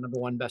sudden Yeah. I'm a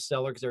 #1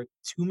 bestseller, because there are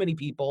too many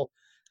people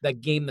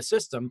that game the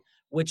system,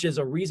 which is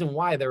a reason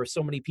why there are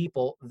so many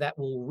people that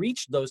will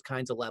reach those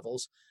kinds of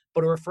levels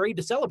but are afraid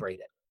to celebrate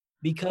it,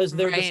 because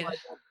they're just Right. like,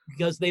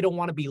 because they don't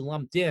want to be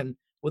lumped in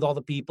with all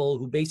the people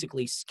who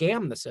basically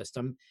scam the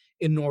system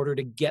in order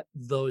to get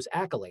those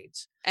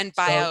accolades. And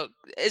buy So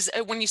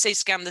out when you say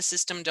scam the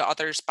system, do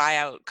others buy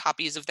out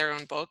copies of their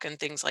own book and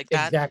things like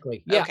that?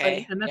 exactly. Yeah, and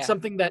Okay. and that's Yeah.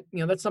 something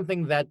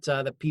that,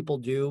 that people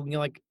do,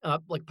 like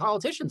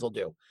politicians will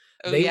do.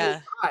 Oh, They will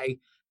yeah. buy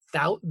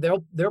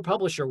their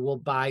publisher will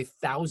buy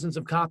thousands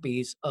of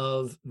copies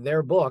of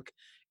their book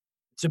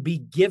to be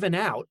given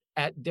out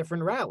at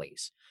different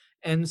rallies.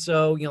 And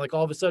so, like,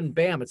 all of a sudden,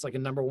 bam, it's like a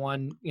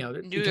 #1, it New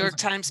becomes York like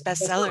Times a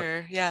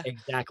bestseller. bestseller. Yeah.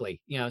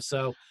 Exactly.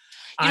 So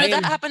I That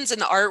am, happens in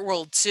the art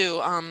world too.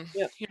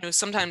 yeah,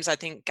 Sometimes I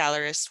think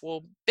gallerists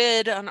will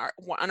bid an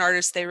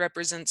artist they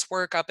represent's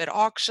work up at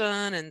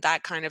auction and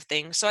that kind of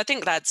thing. So I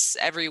think that's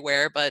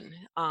everywhere, but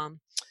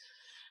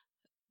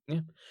yeah.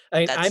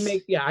 I that's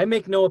make, I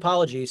make no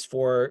apologies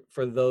for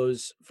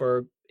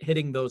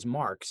hitting those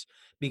marks,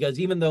 because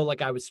even though,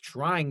 like, I was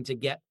trying to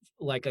get,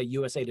 like, a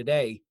USA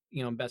Today,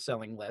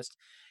 best-selling list,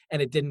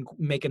 and it didn't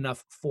make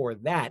enough for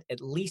that,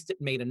 at least it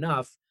made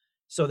enough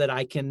so that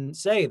I can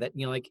say that,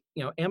 like,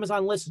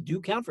 Amazon lists do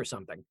count for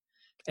something.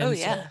 oh And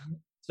yeah.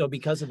 so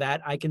because of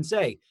that, I can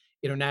say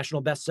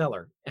international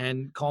bestseller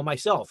and call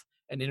myself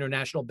an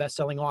international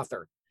best-selling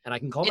author. And I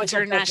can call myself that till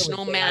the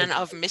International day I man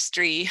die. of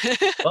mystery.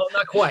 Well,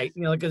 not quite,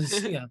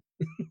 because,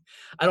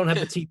 I don't have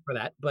the teeth for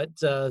that, but,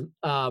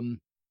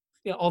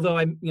 although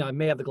I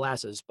may have the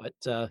glasses, but,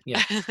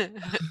 yeah,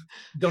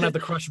 don't have the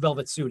crushed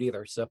velvet suit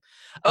either. So,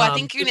 Oh, so I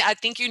think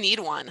you need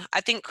one. I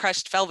think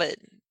crushed velvet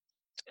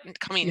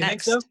coming you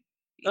think so? next.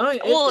 Oh,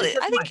 Well, it just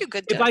I think might. you're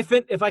good If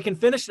to. if I can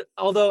finish,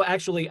 although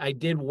actually I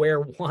did wear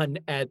one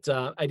at,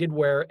 I did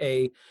wear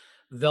a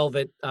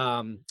velvet,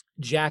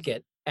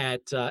 jacket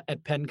at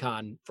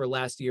PennCon for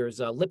last year's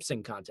lip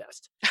sync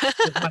contest.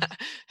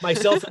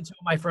 Myself and two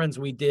of my friends,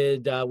 we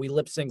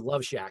lip sync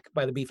Love Shack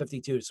by the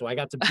B-52. So I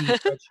got to beat Fred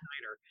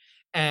Schneider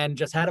and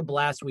just had a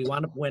blast. We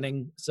wound up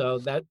winning. So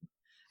that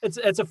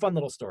it's a fun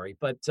little story.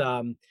 But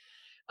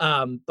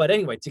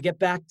anyway, to get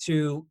back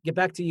to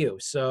you.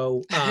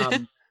 So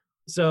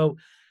so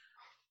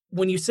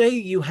when you say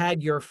you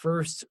had your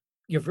first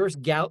your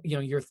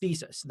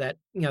thesis, that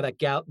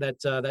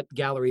that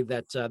gallery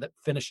that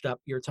finished up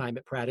your time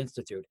at Pratt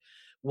Institute,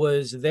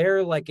 was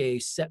there like a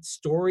set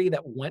story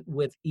that went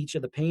with each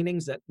of the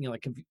paintings that,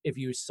 like if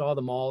you saw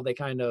them all, they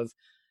kind of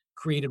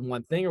created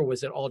one thing, or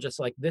was it all just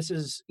like, this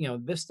is,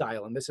 this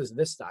style, and this is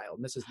this style,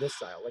 and this is this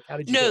style? Like, how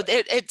did you do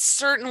it? It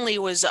certainly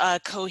was a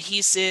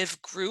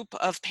cohesive group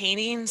of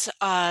paintings.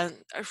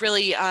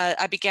 Really,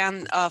 I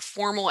began a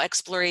formal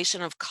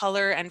exploration of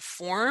color and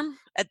form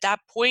at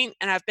that point,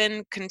 and I've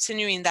been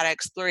continuing that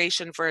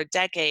exploration for a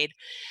decade.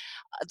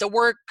 The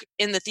work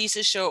in the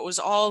thesis show, it was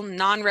all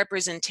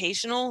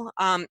non-representational,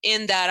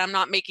 in that I'm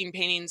not making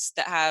paintings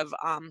that have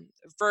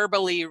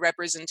verbally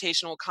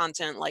representational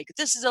content, like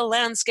this is a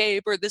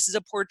landscape or this is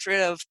a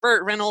portrait of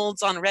Burt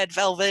Reynolds on red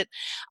velvet.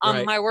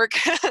 Right. My work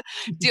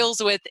deals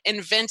with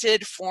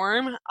invented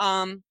form.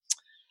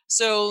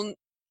 So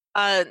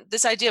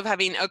this idea of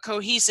having a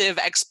cohesive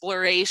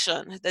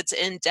exploration that's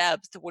in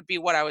depth would be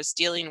what I was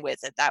dealing with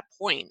at that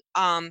point.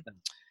 And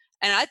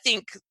I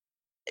think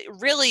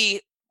really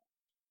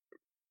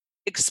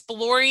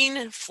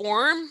exploring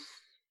form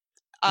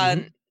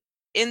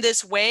in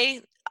this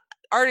way,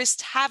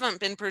 artists haven't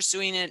been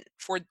pursuing it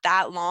for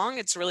that long.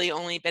 It's really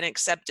only been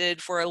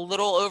accepted for a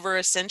little over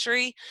a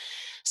century.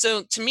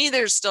 So to me,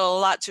 there's still a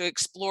lot to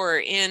explore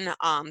in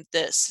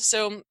this.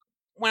 So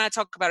when I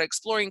talk about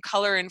exploring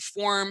color and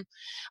form,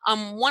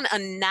 one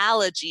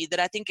analogy that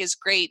I think is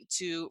great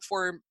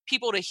for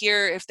people to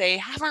hear if they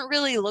haven't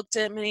really looked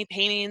at many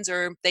paintings,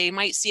 or they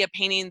might see a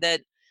painting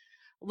that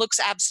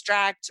looks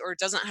abstract or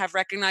doesn't have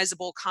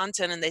recognizable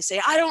content, and they say,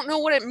 I don't know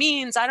what it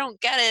means, I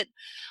don't get it.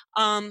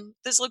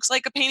 This looks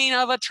like a painting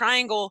of a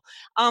triangle.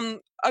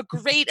 A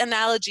great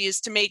analogy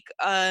is to make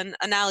an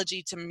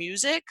analogy to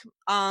music.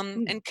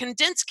 And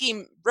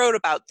Kandinsky wrote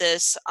about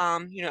this,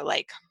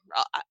 like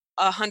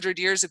 100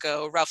 years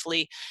ago,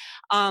 roughly,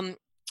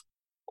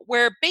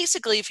 where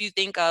basically if you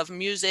think of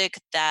music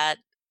that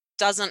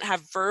doesn't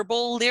have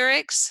verbal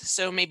lyrics,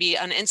 so maybe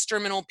an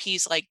instrumental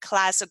piece like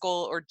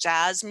classical or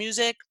jazz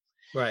music,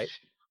 right,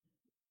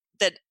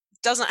 that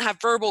doesn't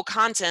have verbal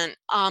content,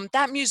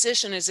 that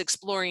musician is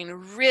exploring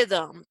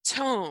rhythm,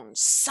 tones,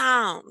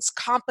 sounds,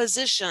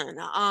 composition,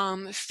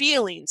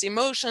 feelings,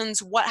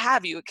 emotions, what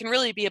have you. It can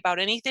really be about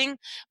anything,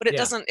 but it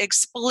doesn't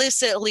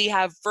explicitly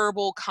have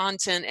verbal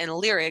content and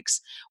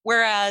lyrics.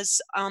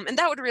 Whereas, and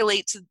that would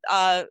relate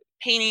to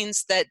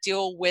paintings that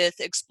deal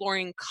with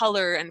exploring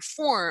color and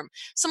form.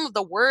 Some of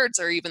the words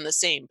are even the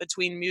same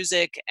between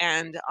music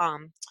and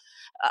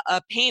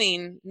a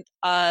painting,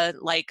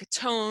 like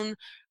tone,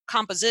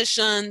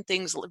 composition,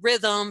 things,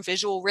 rhythm,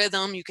 visual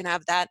rhythm, you can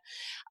have that.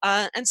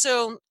 And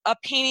so a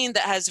painting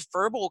that has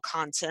verbal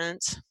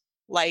content,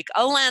 like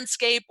a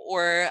landscape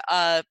or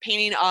a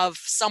painting of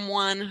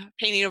someone,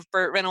 painting of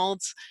Burt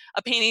Reynolds,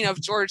 a painting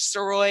of George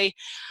Soroy,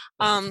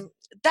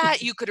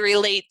 that you could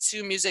relate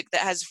to music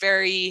that has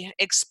very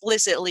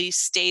explicitly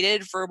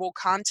stated verbal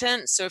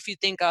content. So if you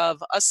think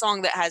of a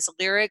song that has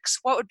lyrics,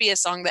 what would be a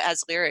song that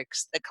has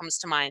lyrics that comes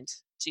to mind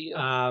to you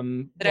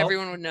that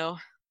everyone would know?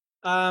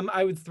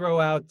 I would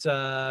throw out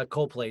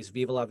Coldplay's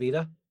Viva La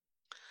Vida.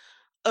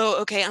 Oh,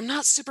 okay. I'm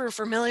not super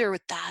familiar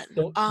with that.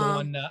 The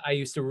one, I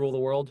Used to Rule the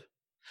World.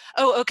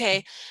 Oh,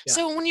 okay. Yeah.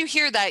 So when you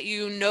hear that,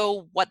 you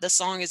know what the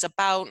song is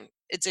about.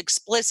 It's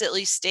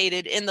explicitly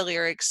stated in the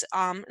lyrics.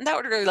 And that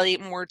would relate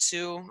more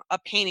to a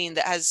painting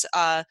that has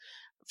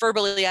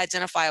verbally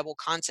identifiable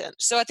content.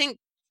 So I think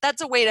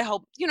that's a way to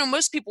help,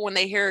 most people when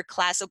they hear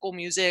classical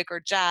music or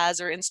jazz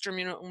or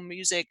instrumental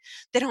music,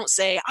 they don't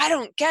say, I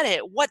don't get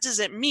it. What does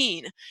it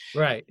mean?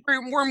 Right.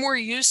 We're more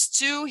used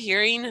to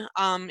hearing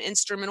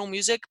instrumental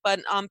music, but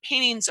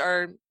paintings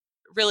are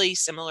really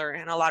similar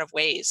in a lot of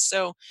ways.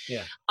 So,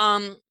 yeah.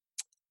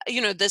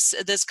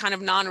 This kind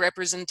of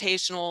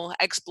non-representational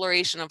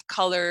exploration of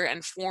color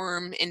and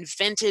form,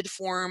 invented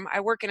form. I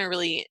work in a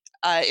really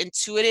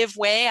intuitive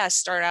way. I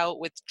start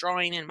out with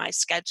drawing in my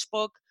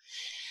sketchbook,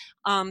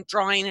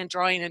 drawing and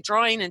drawing and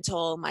drawing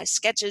until my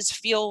sketches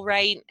feel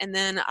right. And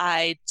then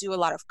I do a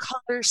lot of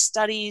color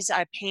studies.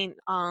 I paint,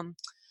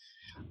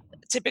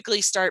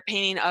 typically start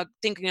painting,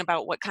 thinking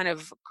about what kind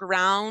of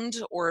ground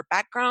or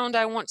background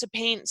I want to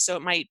paint. So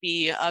it might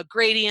be a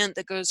gradient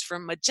that goes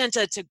from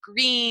magenta to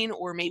green,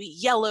 or maybe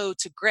yellow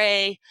to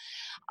gray.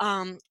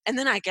 And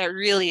then I get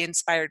really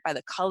inspired by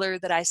the color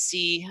that I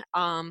see,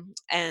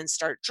 and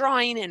start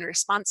drawing in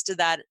response to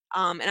that.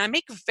 And I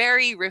make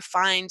very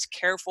refined,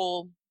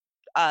 careful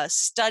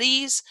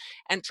studies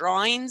and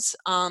drawings.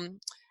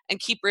 and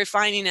keep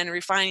refining and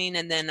refining,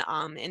 and then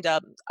end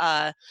up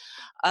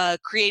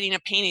creating a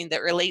painting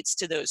that relates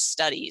to those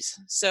studies.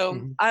 So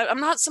Mhm.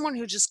 I'm not someone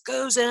who just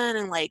goes in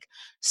and like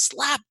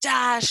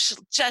slapdash,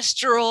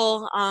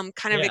 gestural,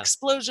 kind of Yeah.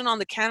 explosion on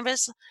the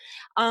canvas.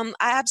 I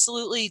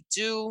absolutely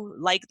do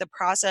like the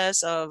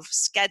process of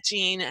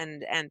sketching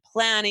and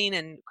planning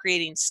and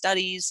creating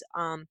studies.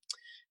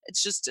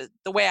 It's just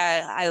the way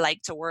I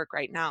like to work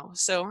right now.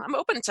 So I'm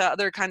open to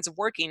other kinds of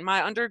working.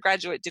 My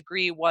undergraduate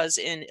degree was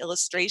in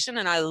illustration,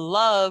 and I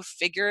love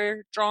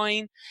figure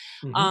drawing.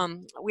 Mhm.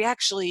 We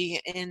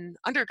actually in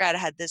undergrad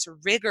had this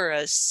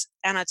rigorous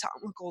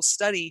anatomical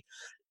study,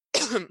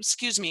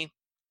 excuse me,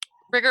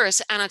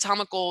 rigorous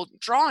anatomical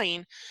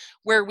drawing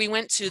where we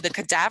went to the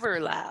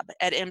cadaver lab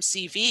at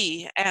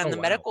MCV, and Oh, the wow.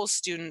 medical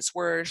students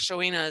were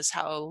showing us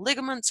how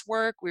ligaments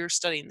work. We were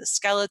studying the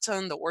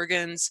skeleton, the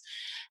organs,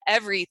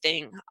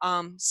 everything.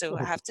 So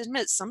I Oh, have to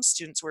admit, some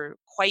students were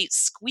quite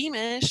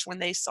squeamish when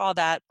they saw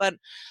that. But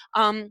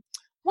um,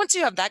 once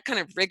you have that kind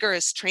of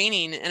rigorous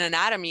training in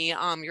anatomy,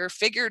 your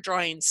figure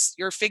drawings,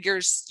 your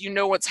figures, you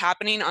know what's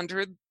happening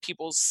under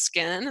people's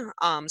skin.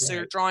 So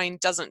your right. drawing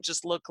doesn't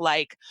just look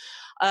like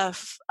a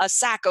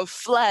sack of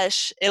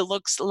flesh. It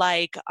looks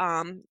like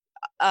a,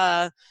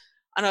 a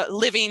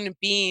living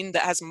being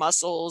that has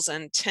muscles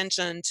and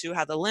tension to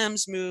how the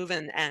limbs move,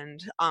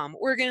 and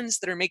organs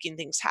that are making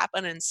things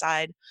happen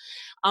inside.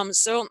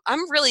 So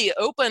I'm really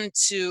open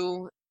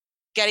to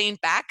getting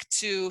back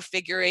to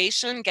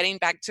figuration, getting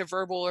back to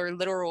verbal or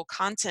literal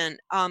content.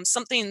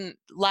 Something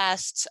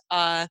last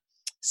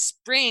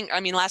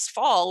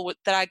fall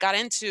that I got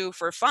into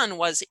for fun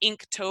was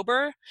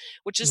Inktober,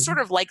 which is sort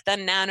Mhm. of like the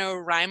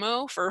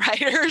NaNoWriMo for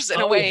writers in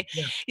a Oh, yeah, way.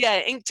 yeah.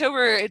 Yeah,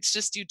 Inktober, it's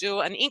just you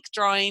do an ink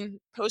drawing,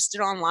 post it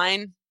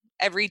online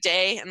every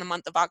day in the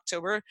month of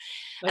October.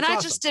 And That's I awesome.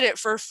 just did it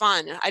for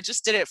fun. I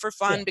just did it for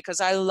Yeah. fun because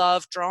I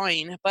love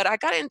drawing. But I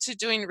got into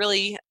doing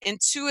really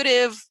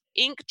intuitive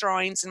ink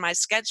drawings in my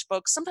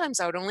sketchbook. Sometimes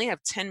I would only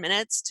have 10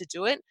 minutes to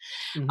do it.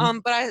 Mhm.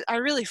 But I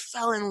really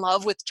fell in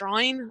love with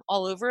drawing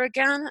all over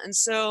again. And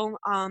so,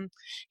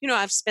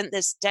 I've spent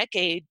this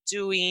decade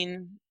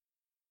doing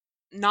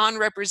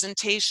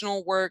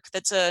non-representational work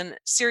that's a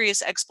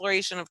serious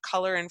exploration of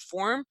color and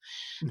form.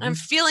 And I'm Mhm.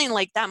 feeling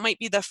like that might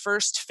be the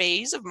first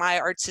phase of my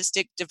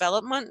artistic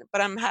development,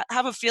 but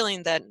have a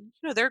feeling that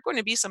there are going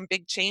to be some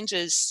big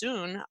changes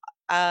soon,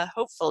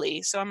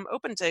 hopefully. So I'm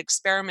open to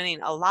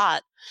experimenting a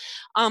lot.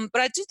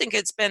 But I do think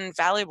it's been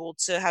valuable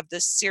to have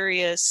this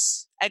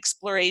serious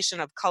exploration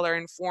of color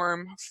and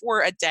form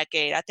for a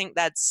decade. I think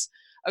that's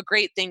a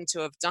great thing to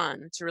have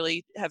done, to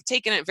really have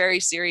taken it very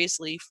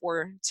seriously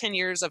for 10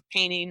 years of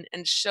painting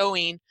and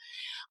showing.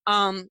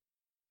 Um,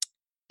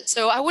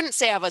 so I wouldn't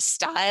say I have a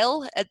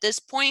style at this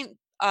point,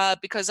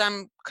 because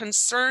I'm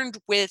concerned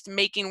with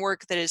making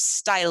work that is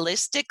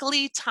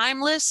stylistically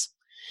timeless.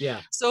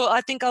 Yeah. So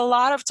I think a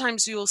lot of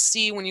times you'll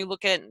see, when you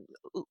look at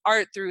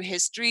art through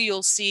history,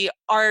 you'll see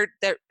art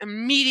that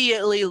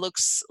immediately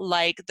looks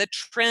like the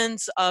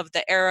trends of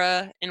the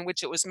era in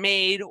which it was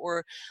made,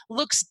 or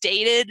looks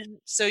dated.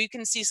 So you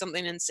can see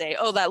something and say,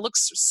 oh, that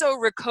looks so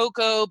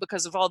Rococo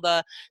because of all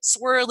the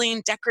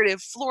swirling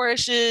decorative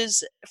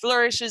flourishes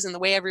and the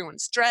way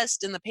everyone's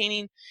dressed in the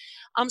painting.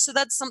 So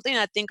that's something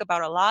I think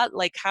about a lot.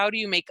 Like, how do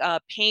you make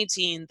a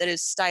painting that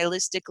is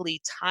stylistically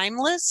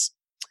timeless?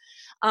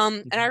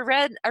 And Mhm. I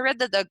read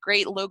that the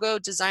great logo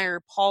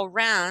designer Paul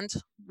Rand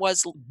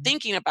was Mhm.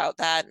 thinking about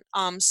that.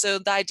 So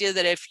the idea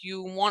that if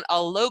you want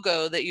a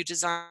logo that you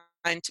design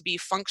to be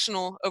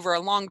functional over a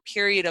long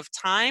period of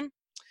time,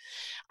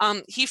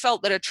 he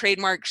felt that a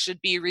trademark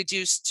should be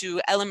reduced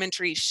to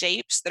elementary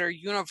shapes that are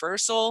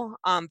universal,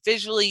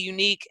 visually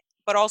unique,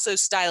 but also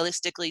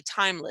stylistically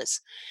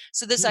timeless.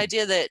 So this Hmm.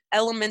 idea that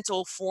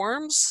elemental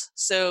forms,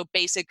 so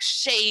basic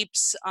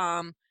shapes,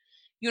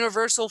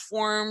 universal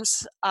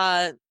forms,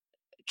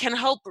 can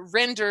help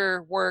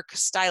render work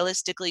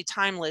stylistically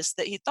timeless.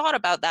 That he thought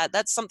about that.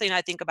 That's something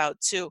I think about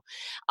too.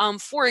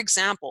 For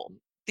example,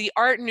 the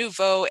Art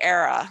Nouveau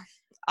era.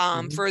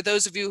 Mhm. For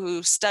those of you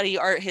who study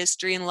art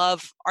history and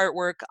love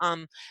artwork,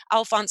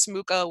 Alphonse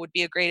Mucha would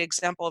be a great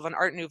example of an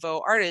Art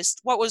Nouveau artist.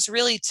 What was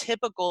really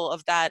typical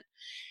of that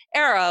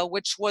era,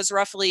 which was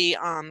roughly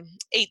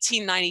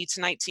 1890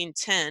 to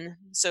 1910,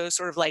 so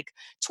sort of like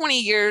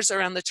 20 years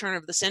around the turn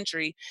of the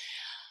century,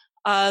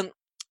 um,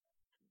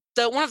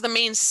 one of the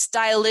main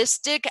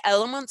stylistic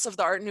elements of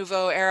the Art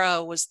Nouveau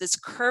era was this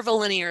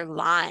curvilinear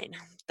line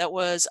that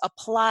was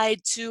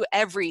applied to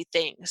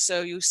everything.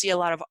 So you see a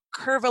lot of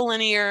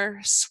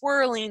curvilinear,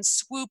 swirling,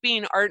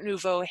 swooping Art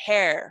Nouveau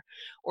hair,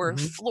 or Mhm.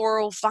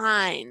 floral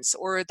vines,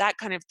 or that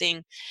kind of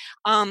thing.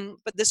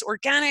 But this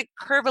organic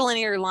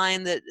curvilinear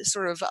line that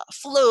sort of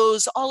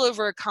flows all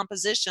over a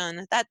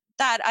composition, that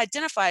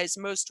identifies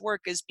most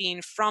work as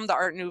being from the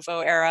Art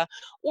Nouveau era,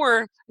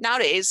 or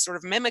nowadays sort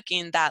of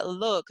mimicking that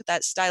look,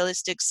 that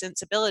stylistic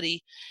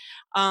sensibility.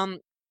 Um,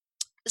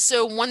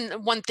 so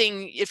one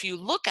thing, if you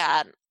look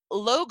at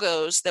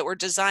logos that were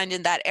designed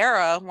in that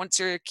era, once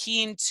you're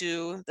keen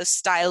to the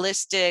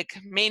stylistic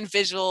main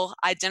visual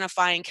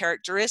identifying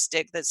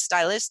characteristic that's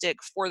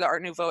stylistic for the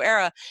Art Nouveau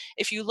era,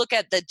 if you look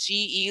at the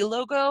GE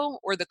logo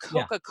or the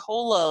Yeah.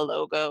 Coca-Cola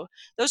logo,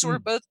 those were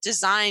both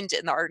designed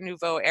in the Art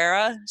Nouveau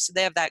era. So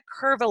they have that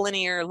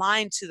curvilinear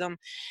line to them.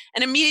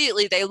 And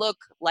immediately they look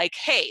like,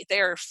 hey,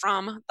 they're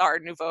from the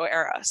Art Nouveau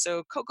era.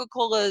 So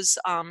Coca-Cola's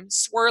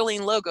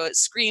swirling logo, it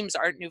screams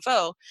Art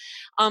Nouveau.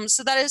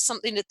 So that is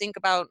something to think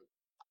about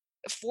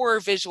for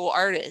visual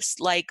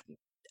artists. Like,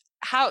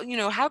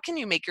 how can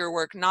you make your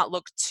work not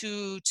look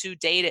too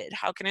dated?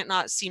 How can it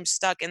not seem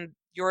stuck in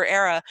your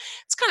era?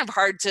 It's kind of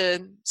hard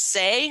to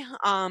say,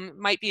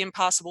 might be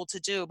impossible to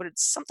do, but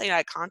it's something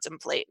I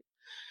contemplate.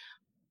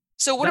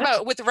 So what That's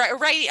about with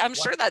writing? I'm wow.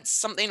 sure that's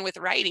something with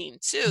writing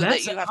too that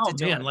That's you have to oh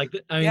deal man, with. like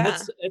I mean, Yeah.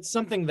 it's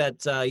something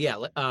that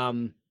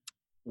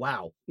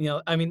wow.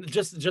 I mean,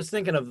 just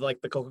thinking of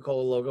like the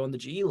Coca-Cola logo and the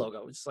GE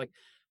logo, it's like,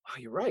 oh,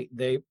 you're right.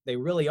 They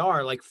really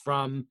are like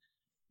from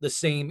the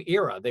same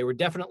era. They were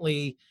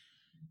definitely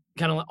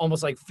kind of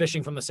almost like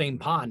fishing from the same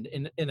pond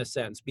in a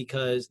sense,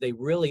 because they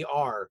really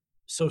are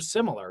so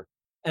similar.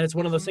 And it's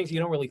one of those Mhm. things you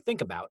don't really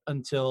think about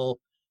until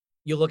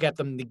you look at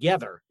them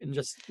together and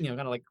just,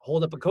 kind of like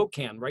hold up a Coke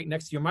can right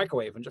next to your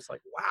microwave and just like,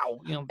 wow,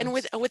 And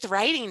that's with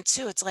writing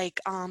too, it's like,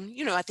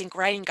 I think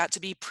writing got to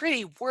be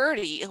pretty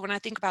wordy. When I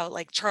think about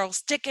like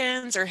Charles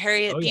Dickens or oh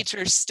Harriet yeah.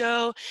 Beecher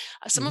Stowe,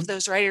 some of Mhm.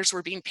 those writers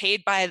were being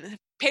paid by the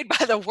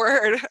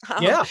word,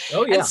 Yeah.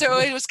 Oh and yeah. so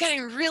it was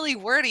getting really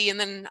wordy.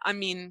 And then, I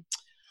mean,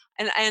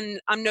 and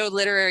I'm no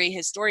literary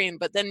historian,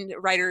 but then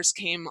writers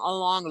came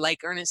along like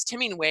Ernest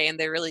Hemingway, and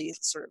they really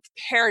sort of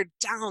pared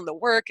down the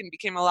work and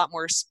became a lot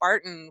more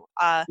Spartan.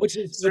 Sort Which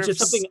of, is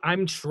something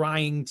I'm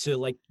trying to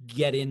like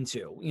get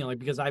into, like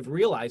because I've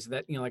realized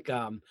that,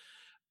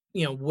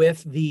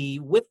 with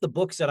the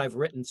books that I've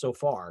written so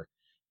far,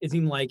 it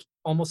seemed like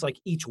almost like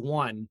each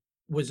one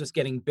was just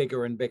getting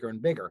bigger and bigger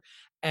and bigger.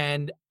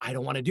 And I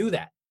don't want to do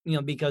that,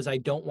 because I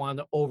don't want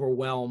to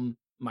overwhelm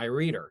my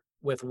reader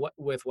with what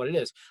it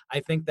is.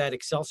 I think that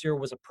Excelsior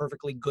was a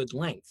perfectly good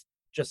length.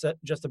 Just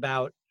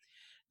about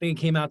I think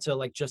it came out to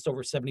like just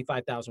over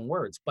 75,000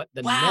 words.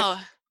 wow,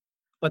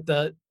 But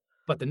the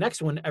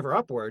next one, Ever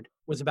Upward,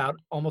 was about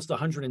almost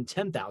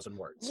 110,000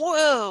 words.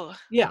 whoa,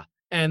 Yeah,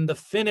 and the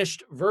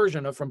finished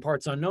version of From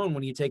Parts Unknown,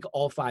 when you take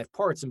all 5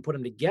 parts and put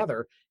them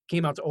together,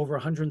 came out to over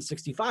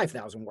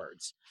 165,000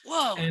 words.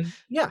 whoa, And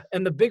yeah,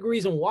 and the big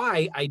reason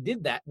why I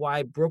did that, why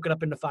I broke it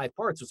up into 5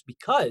 parts, was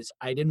because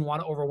I didn't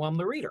want to overwhelm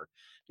the reader.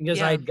 Because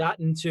yeah. I'd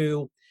gotten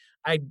to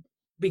I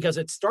because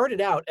it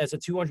started out as a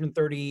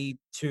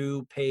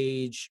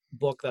 232-page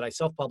book that I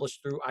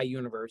self-published through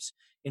iUniverse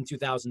in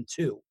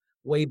 2002,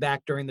 way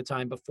back during the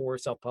time before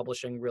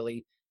self-publishing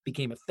really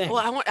became a Well, thing.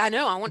 I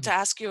want to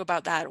ask you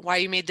about that, why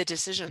you made the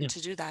decision Yeah. to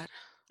do that.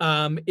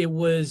 It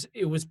was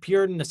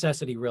pure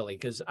necessity, really,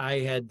 because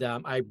I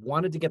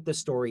wanted to get this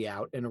story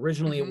out, and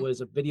originally it Mhm,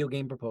 was a video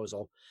game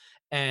proposal,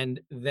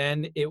 and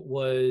then it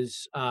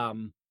was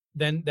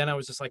then I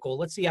was just like, well,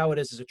 let's see how it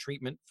is as a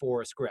treatment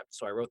for a script.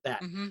 So I wrote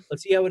that. mhm,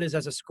 Let's see how it is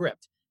as a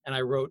script, and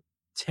I wrote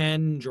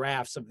 10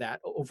 drafts of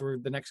that over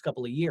the next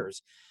couple of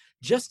years,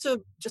 just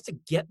to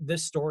get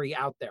this story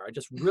out there. I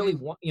just really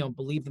mhm,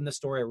 believed in this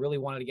story. I really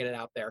wanted to get it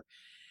out there,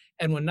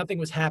 and when nothing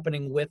was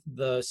happening with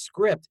the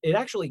script, it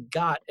actually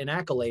got an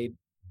accolade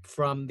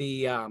from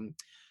the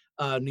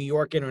New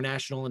York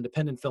International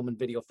Independent Film and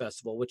Video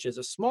Festival, which is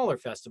a smaller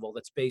festival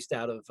that's based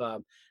out of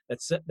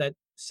that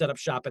set up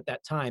shop at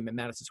that time in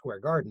Madison Square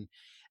Garden.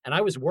 And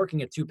I was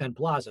working at Two Penn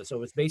Plaza, so it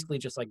was basically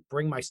just like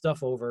bring my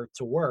stuff over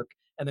to work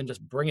and then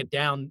just bring it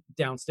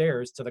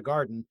downstairs to the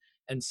garden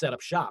and set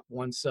up shop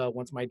once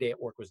my day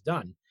at work was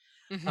done.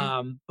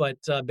 mhm. But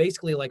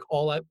basically, like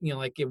all I,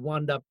 like it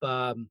wound up.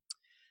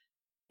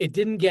 It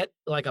didn't get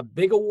like a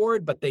big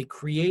award, but they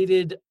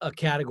created a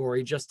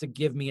category just to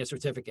give me a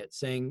certificate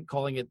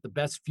calling it the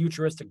best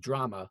futuristic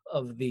drama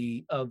of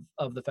the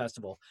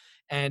festival.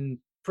 And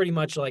pretty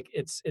much like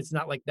it's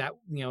not like that,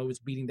 it was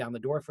beating down the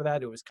door for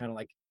that. It was kind of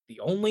like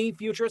the only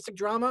futuristic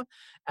drama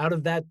out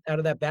of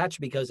that batch,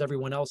 because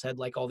everyone else had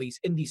like all these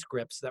indie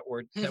scripts that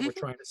were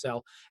trying to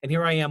sell. And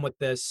here I am with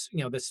this,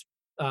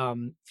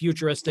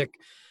 futuristic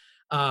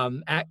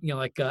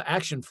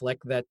action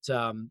flick that's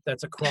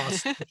a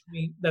cross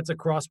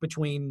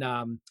between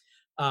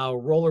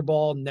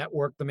Rollerball,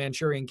 Network, The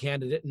Manchurian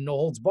Candidate, and No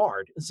Holds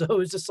Barred. So it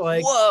was just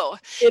like Whoa.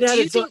 it Do had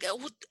you its own. think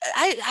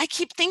I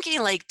keep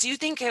thinking, like, do you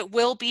think it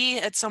will be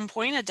at some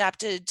point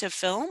adapted to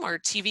film or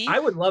TV?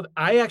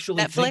 I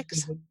actually think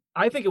Netflix?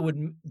 I think it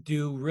would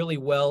do really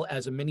well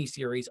as a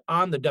miniseries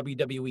on the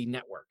WWE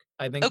network.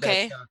 I think that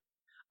Okay.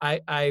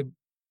 I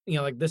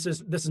like this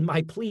is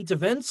my plea to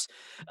Vince,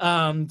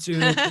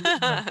 to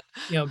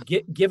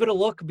give it a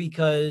look,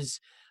 because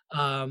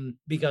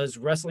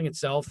wrestling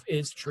itself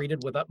is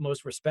treated with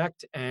utmost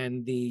respect,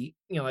 and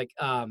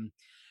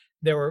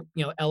there were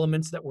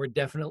elements that were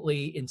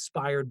definitely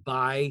inspired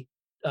by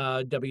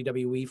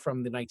WWE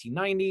from the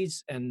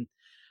 1990s, and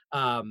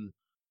um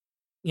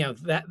you know,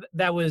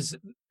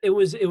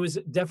 it was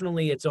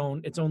definitely its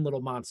own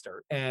little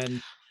monster.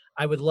 And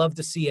I would love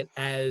to see it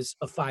as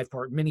a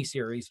 5-part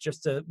miniseries,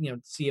 just to,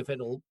 see if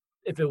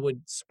it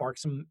would spark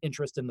some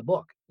interest in the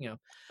book.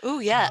 Oh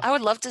yeah, Uh, I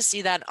would love to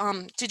see that.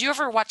 Did you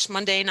ever watch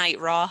Monday Night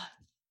Raw?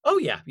 oh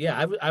yeah,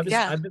 yeah.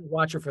 Yeah. I've been a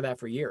watcher for that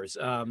for years.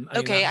 I mean,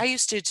 Okay, I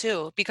used to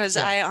too, because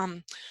yeah.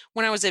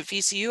 when I was at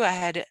VCU, I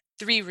had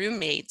 3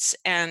 roommates,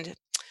 and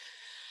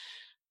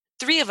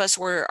 3 of us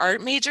were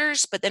art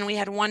majors, but then we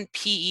had 1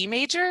 PE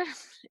major.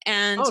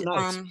 And Oh,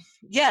 nice.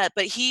 yeah,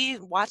 but he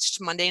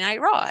watched Monday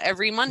Night Raw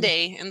every Mm.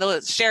 Monday in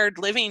the shared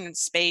living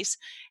space.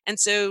 And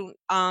so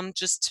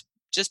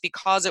just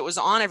because it was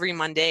on every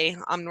Monday,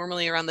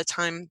 normally around the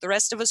time the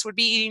rest of us would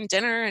be eating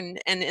dinner and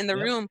in the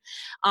Yep. room,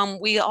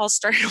 we all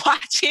started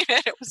watching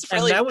it. It was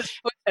And really, I that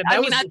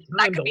mean, was that the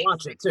that time could to be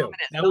watch a it sitcom too.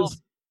 in itself.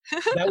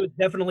 That was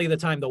definitely the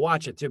time to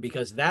watch it too,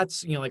 because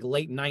that's, like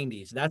late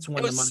 '90s. That's It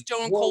when the was Money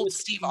Stone War Cold was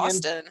Steve kicking in.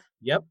 Austin.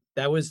 Yep,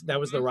 that was the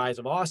Mhm. rise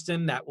of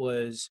Austin. That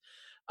was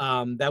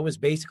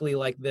basically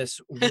like this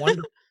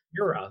wonderful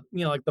era.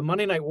 Like the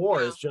Monday Night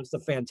War Yeah. is just a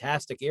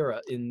fantastic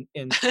era in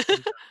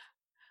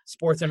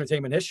sports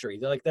entertainment history.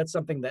 Like that's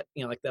something that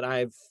like that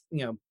I've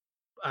you know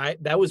I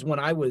that was when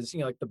I was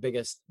like the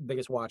biggest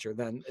watcher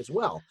then as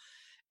well,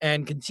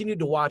 and continued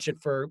to watch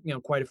it for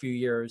quite a few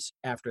years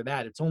after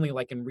that. It's only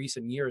like in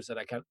recent years that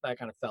I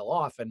kind of fell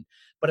off,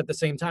 but at the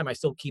same time I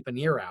still keep an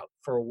ear out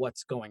for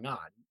what's going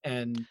on.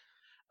 And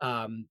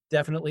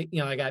definitely,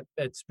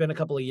 it's been a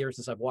couple of years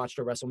since I've watched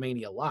a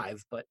WrestleMania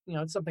live, but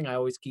it's something I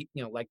always keep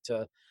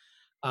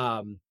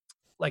um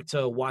like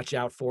to watch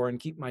out for and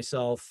keep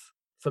myself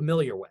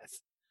familiar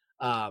with.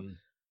 um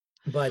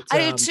but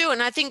I do too,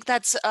 and I think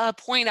that's a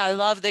point I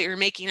love that you're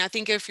making. I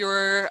think if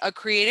you're a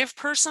creative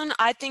person,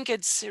 I think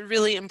it's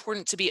really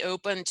important to be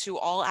open to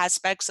all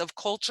aspects of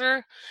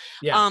culture.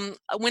 yeah.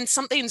 When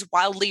something's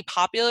wildly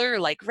popular,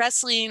 like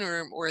wrestling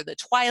or the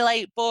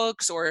Twilight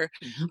books or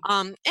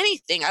Mhm.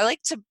 anything, I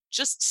like to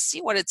just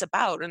see what it's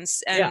about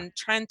Yeah. and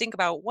try and think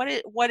about what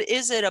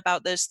is it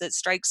about this that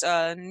strikes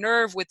a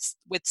nerve with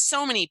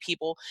so many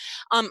people.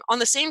 On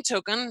the same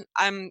token,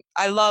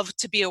 I love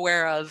to be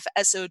aware of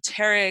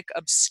esoteric,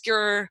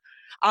 obscure,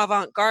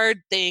 avant-garde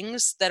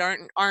things that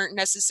aren't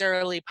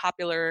necessarily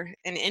popular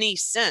in any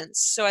sense.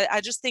 So I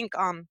just think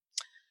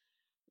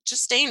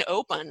just staying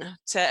open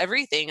to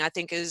everything, I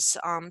think, is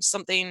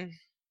something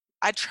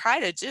I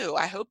try to do.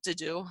 I hope to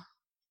do.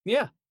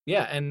 Yeah,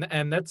 yeah,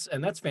 and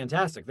that's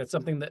fantastic. That's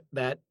something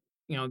that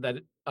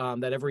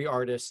every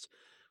artist,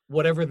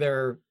 whatever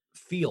their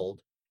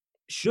field,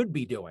 should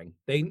be doing.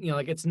 They,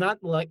 like it's not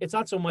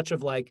so much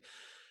of like,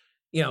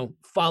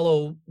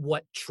 follow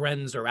what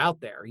trends are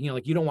out there.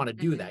 Like you don't want to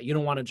do Hmm. that. You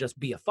don't want to just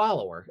be a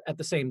follower. At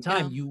the same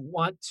time, Yeah. you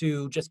want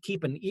to just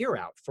keep an ear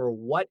out for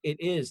what it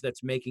is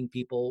that's making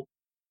people,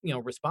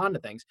 respond to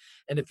things.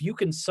 And if you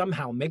can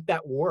somehow make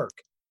that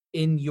work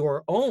in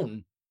your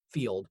own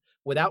field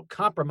without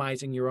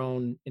compromising your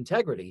own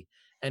integrity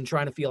and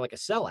trying to feel like a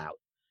sellout,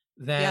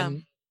 Yeah.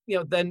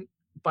 then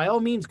by all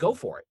means go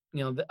for it.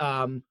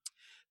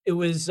 It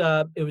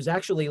was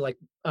actually like,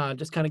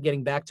 just kind of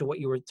getting back to what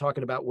you were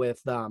talking about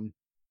with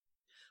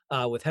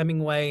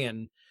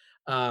Hemingway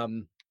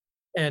um,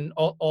 and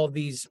all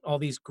these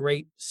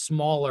great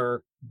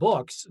smaller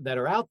books that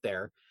are out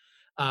there,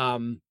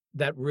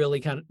 that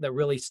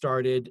really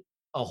started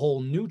a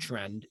whole new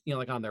trend,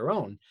 like on their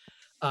own.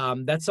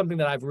 That's something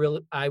that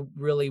I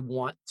really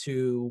want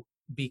to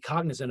be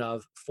cognizant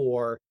of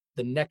for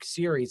the next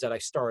series that I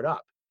start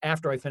up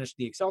after I finish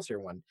the Excelsior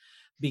one,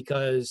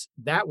 because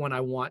that one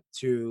I want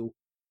to.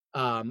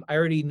 I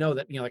already know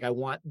that like I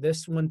want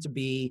this one to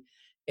be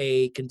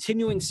a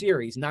continuing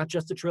series, not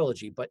just a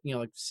trilogy, but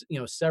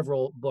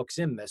several books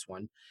in this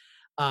one.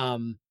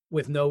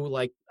 With no,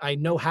 like, I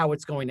know how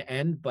it's going to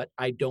end, but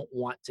I don't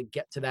want to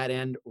get to that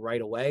end right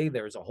away.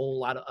 There's a whole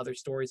lot of other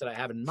stories that I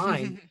have in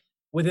mind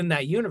within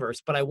that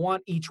universe, but I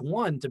want each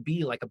one to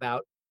be like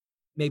about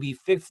maybe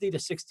 50 to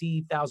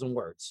 60,000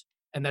 words,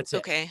 and that's it.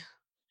 Okay.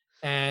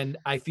 And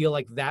I feel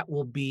like that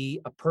will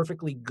be a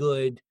perfectly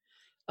good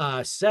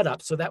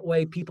setup, so that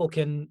way people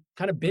can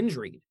kind of binge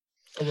read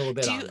a little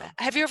bit on them.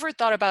 Have you ever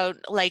thought about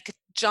like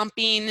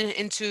jumping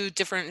into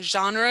different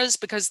genres?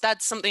 Because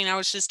that's something I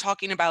was just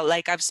talking about.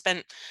 Like I've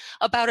spent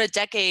about a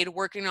decade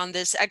working on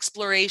this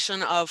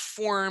exploration of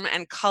form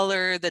and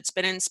color that's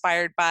been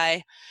inspired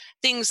by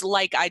things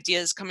like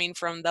ideas coming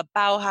from the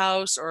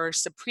Bauhaus or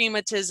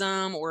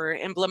Suprematism or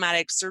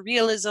emblematic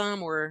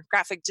surrealism or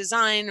graphic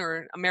design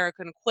or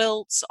American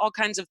quilts, all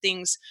kinds of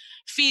things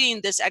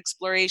feeding this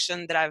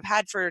exploration that I've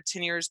had for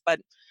 10 years. But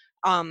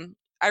um,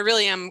 I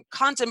really am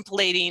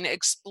contemplating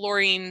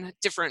exploring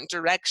different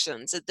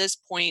directions at this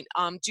point.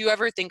 Do you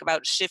ever think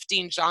about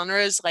shifting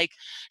genres, like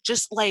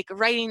just like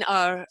writing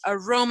a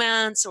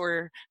romance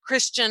or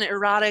Christian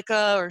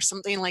erotica or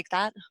something like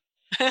that?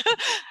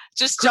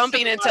 Just Christian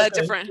jumping into a erotica is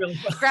different really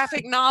fun.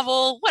 graphic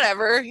novel,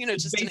 whatever,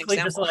 It's just an basically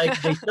just example.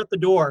 like they shut the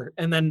door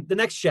and then the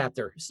next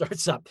chapter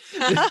starts up.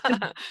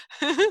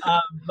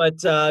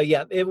 But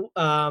yeah,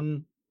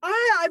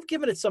 I've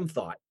given it some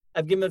thought.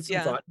 I've given it some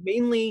Yeah. thought,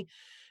 mainly,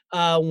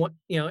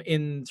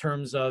 in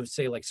terms of,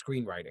 say, like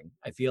screenwriting.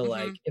 I feel Hmm.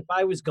 like if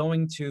I was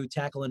going to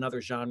tackle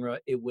another genre,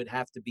 it would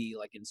have to be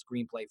like in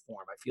screenplay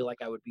form. I feel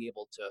like I would be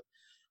able to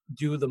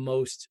do the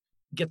most,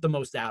 get the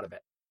most out of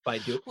it by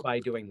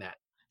doing that.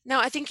 Now,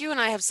 I think you and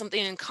I have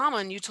something in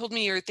common. You told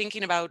me you're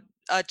thinking about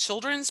a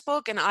children's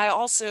book, and I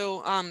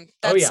also Oh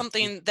that's yeah.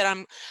 something that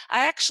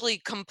I actually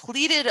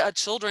completed a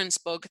children's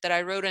book that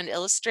I wrote and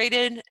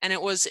illustrated, and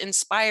it was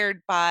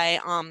inspired by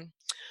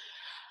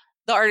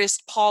the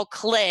artist Paul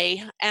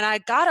Klee, and I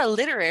got a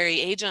literary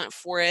agent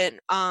for it,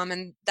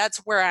 and that's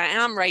where I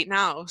am right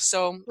now.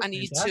 So Oh, I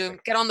need to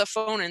fantastic. get on the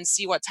phone and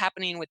see what's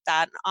happening with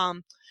that.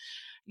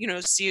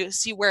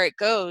 See where it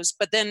goes.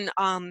 But then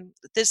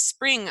this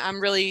spring,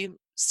 I'm really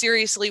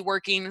seriously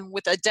working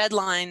with a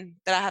deadline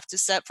that I have to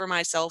set for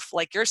myself,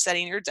 like you're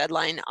setting your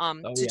deadline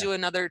Oh to yeah. do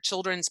another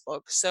children's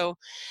book. So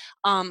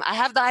I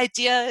have the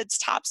idea. It's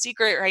top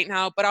secret right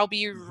now, but I'll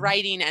be Mhm.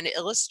 writing and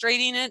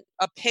illustrating it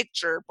a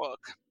picture book.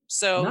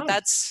 So Nice.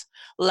 that's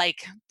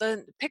like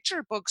the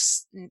picture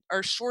books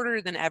are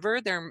shorter than ever.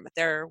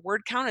 Their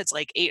word count, it's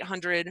like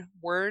 800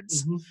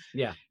 words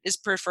Yeah. is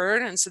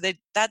preferred, and so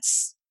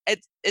that's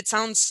it. It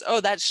sounds,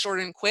 oh, that's short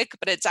and quick,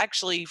 but it's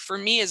actually, for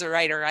me as a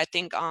writer, I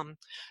think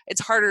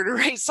it's harder to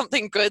write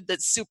something good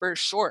that's super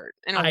short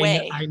in a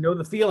way. I know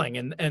the feeling,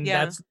 and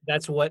Yeah.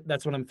 that's what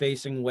I'm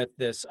facing with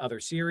this other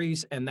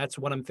series, and that's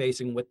what I'm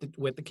facing with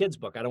the kids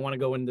book. I don't want to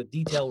go into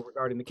detail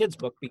regarding the kids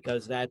book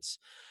because that's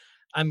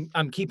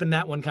I'm keeping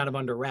that one kind of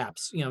under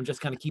wraps.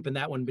 Just kind of keeping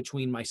that one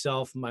between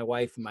myself, my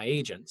wife, and my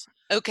agents.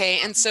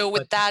 Okay, and so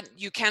with But that,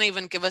 you can't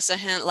even give us a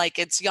hint, like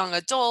it's young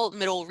adult,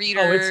 middle oh, it's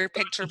reader,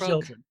 picture book,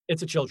 children.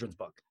 It's a children's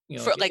book.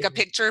 for like a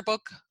picture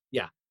book.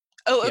 Yeah,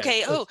 Oh, yeah,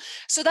 okay. so Oh,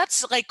 so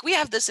that's like we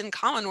have this in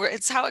common where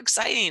it's how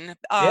exciting.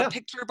 yeah,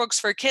 Picture books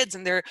for kids,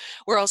 and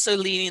we're also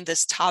leading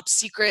this top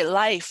secret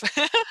life,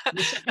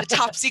 the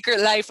top secret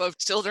life of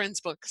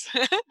children's books.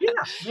 yeah,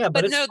 yeah.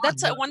 But But it's no, fun.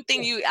 that's one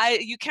thing Yeah.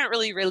 you can't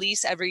really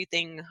release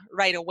everything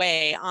right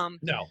away.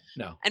 No,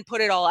 no. And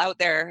put it all out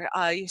there.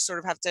 You sort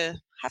of have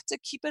to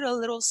keep it a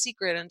little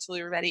secret until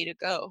you're ready to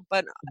go.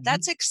 But Mhm.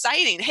 that's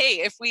exciting. Hey,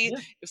 Yeah,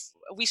 if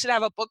we should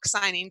have a book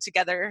signing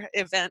together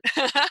event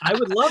I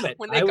would love it.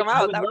 when they come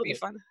I out, would that would love be it.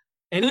 fun.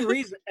 Any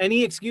reason,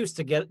 any excuse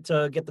to get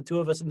the two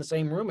of us in the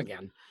same room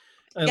again.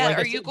 Yeah, Like I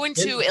are said, you going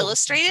kids to is a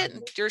illustrate it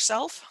lot.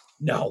 yourself?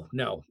 No,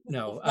 no,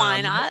 no.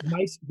 Why not?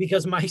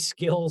 Because my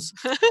skills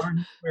are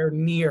nowhere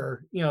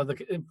near,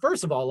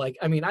 first of all, like,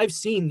 I mean, I've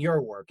seen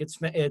your work.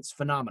 It's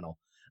phenomenal.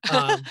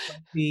 But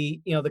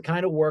the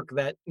kind of work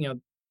that,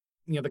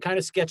 the kind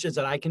of sketches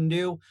that I can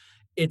do,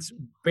 it's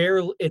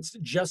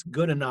just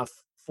good enough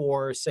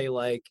for, say,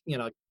 like,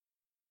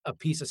 a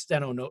piece of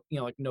steno note,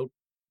 like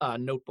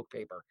notebook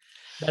paper.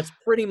 That's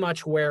pretty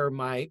much where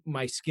my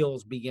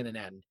skills begin and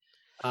end.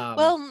 Um,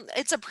 Well,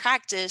 it's a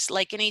practice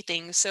like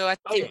anything. So I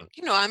oh think,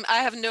 yeah. I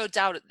have no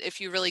doubt if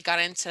you really got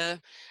into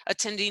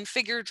attending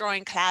figure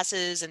drawing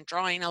classes and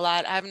drawing a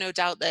lot, I have no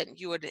doubt that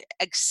you would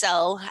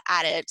excel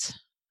at it.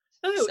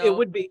 Oh, it So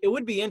would be it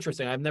would be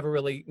interesting. I've never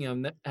really,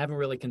 haven't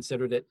really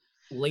considered it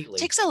lately.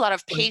 takes a lot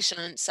of But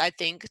patience, I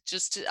think.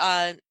 Just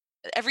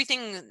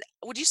everything.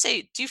 Would you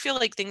say? Do you feel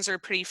like things are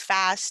pretty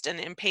fast and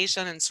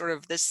impatient and sort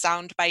of this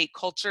soundbite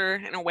culture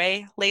in a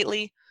way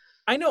lately?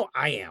 I know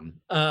I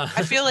am.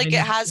 I feel like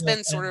it has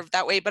been sort And of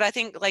that way, but I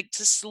think like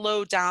to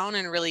slow down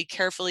and really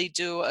carefully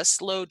do a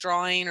slow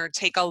drawing or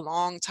take a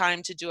long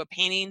time to do a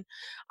painting.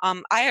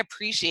 I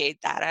appreciate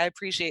that. I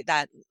appreciate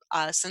that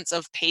sense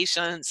of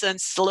patience and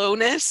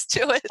slowness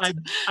to it.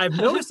 I've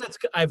noticed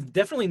I've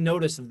definitely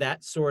noticed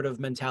that sort of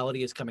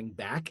mentality is coming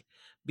back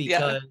Yeah.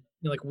 because,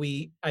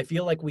 I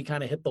feel like we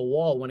kind of hit the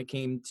wall when it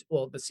came to,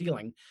 well, the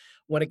ceiling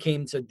when it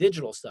came to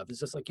digital stuff. It's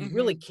just like you Hmm.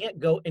 really can't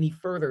go any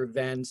further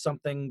than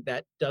something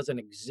that doesn't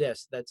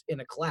exist, that's in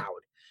a cloud,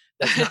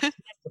 that's not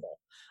tangible.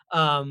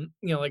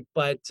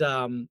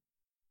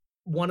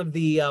 One of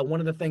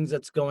the things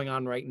that's going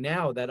on right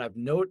now that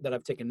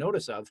I've taken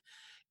notice of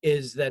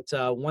is that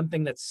one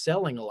thing that's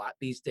selling a lot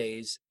these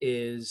days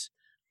is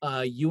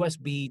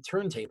USB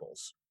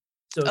turntables.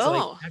 So it's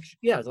like, Oh, actually,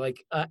 yeah, it's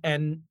like,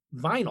 and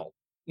vinyl.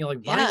 Like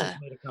vinyl's yeah.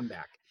 made a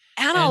comeback,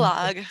 and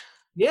Analog.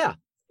 yeah,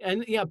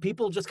 and yeah,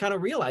 people just kind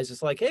of realize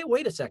it's like, hey,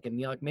 wait a second,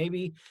 like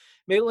maybe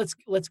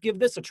let's give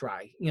this a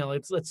try.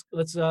 Let's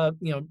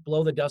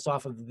blow the dust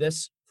off of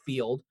this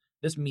field,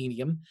 this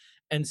medium,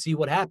 and see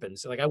what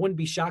happens. Like I wouldn't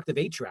be shocked if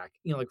 8-track,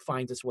 like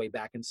finds its way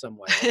back in some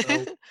way.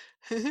 Although,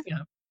 you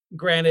know,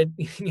 granted,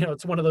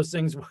 it's one of those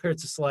things where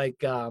it's just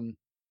like um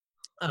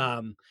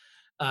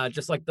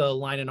just like the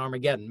line in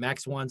Armageddon.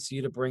 Max wants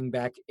you to bring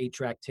back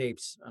 8-track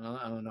tapes.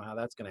 I don't know how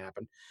that's gonna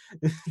happen.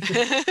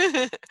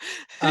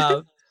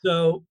 uh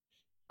so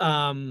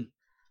um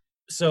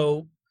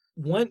so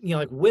one,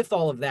 like with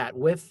all of that,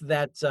 with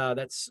that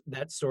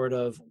sort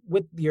of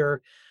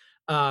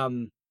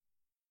um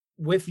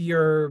with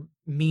your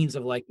means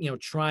of, like,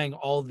 trying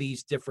all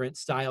these different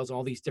styles,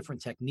 all these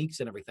different techniques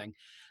and everything,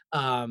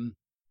 um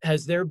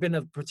has there been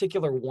a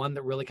particular one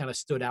that really kind of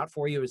stood out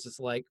for you? Is this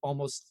like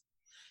almost,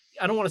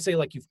 I don't want to say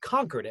like you've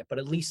conquered it, but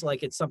at least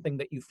like it's something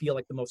that you feel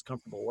like the most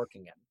comfortable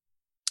working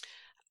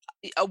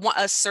in?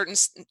 A certain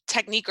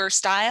technique or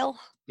style?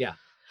 Yeah.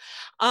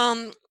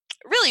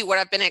 Really what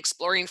I've been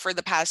exploring for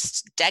the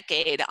past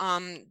decade,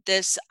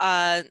 this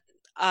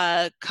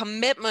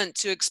commitment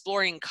to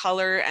exploring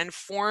color and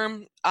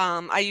form.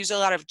 I use a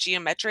lot of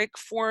geometric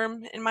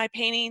form in my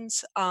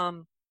paintings.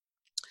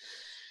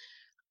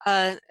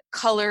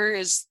 Color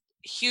is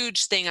a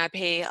huge thing I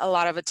pay a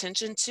lot of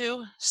attention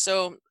to.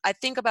 So I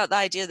think about the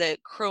idea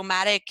that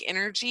chromatic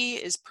energy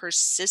is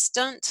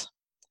persistent.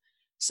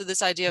 So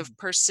this idea of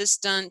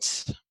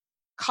persistent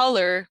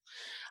color,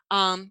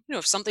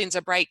 if something's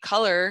a bright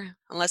color,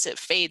 unless it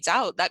fades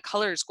out, that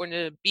color is going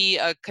to be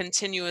a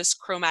continuous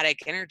chromatic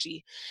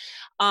energy.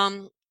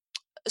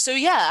 So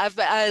yeah,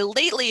 I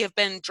lately have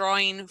been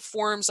drawing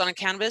forms on a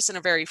canvas in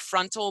a very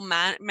frontal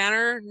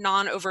manner,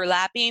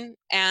 non-overlapping,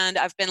 and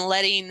I've been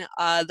letting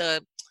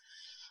the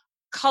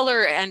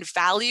color and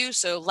value,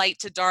 so light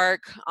to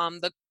dark,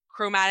 the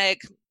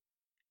chromatic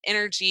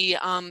energy,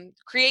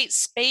 create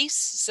space.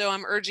 So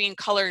I'm urging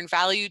color and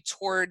value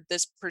toward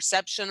this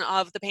perception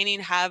of the painting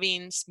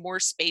having more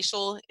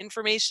spatial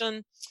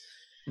information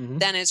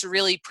than is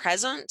really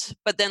present,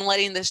 but then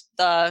letting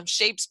the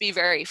shapes be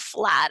very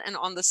flat and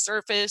on the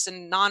surface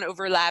and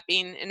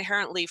non-overlapping,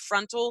 inherently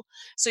frontal.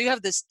 So you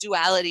have this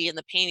duality in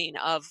the painting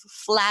of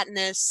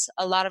flatness.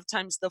 A lot of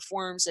times the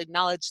forms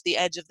acknowledge the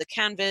edge of the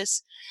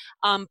canvas,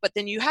 but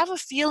then you have a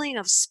feeling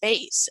of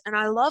space. And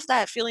I love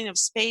that feeling of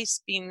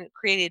space being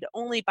created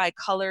only by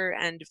color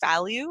and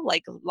value,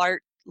 like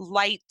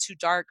light to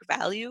dark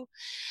value,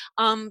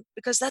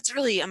 because that's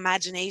really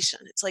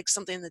imagination. It's like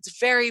something that's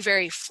very,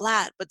 very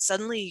flat, but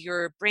suddenly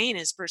your brain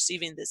is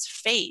perceiving this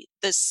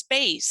this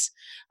space,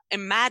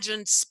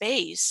 imagined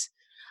space.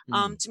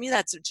 To me,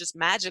 that's just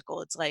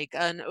magical. It's like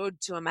an ode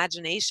to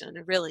imagination,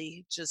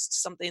 really,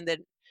 just something that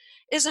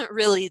isn't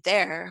really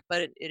there,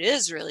 but it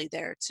is really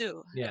there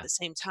too at the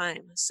same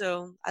time.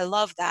 So I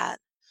love that.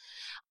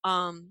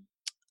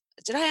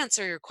 Did I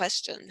answer your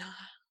question?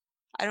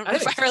 I don't know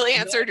if I really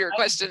answered your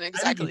question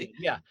exactly.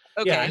 Yeah.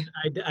 Okay.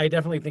 Yeah, I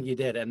definitely think you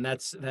did. And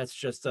that's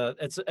just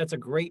that's a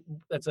great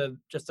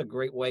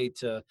way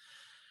to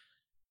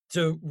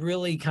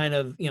really kind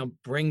of,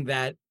 bring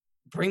that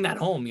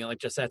home, like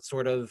just that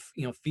sort of,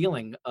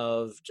 feeling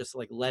of just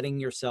like letting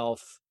your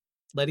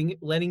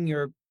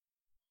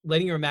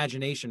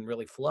imagination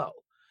really flow.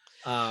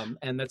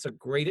 And that's a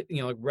great,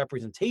 like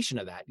representation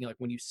of that, like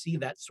when you see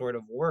that sort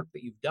of work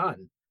that you've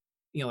done,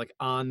 like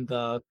on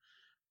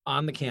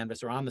the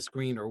canvas or on the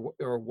screen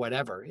or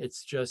whatever.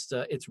 It's just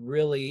it's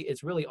really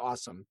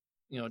awesome,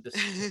 to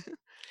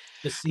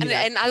see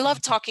that. And I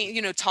love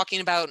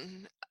talking about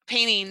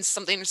painting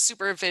something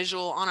super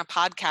visual on a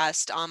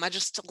podcast. I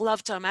just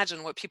love to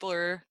imagine what people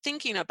are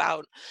thinking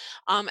about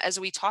as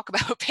we talk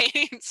about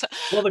paintings.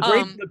 Well,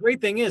 the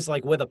great thing is,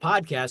 like with a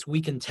podcast, we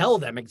can tell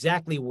them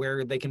exactly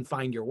where they can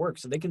find your work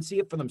so they can see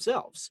it for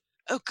themselves.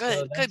 Oh,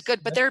 good.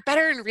 But they're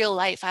better in real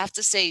life. I have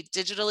to say,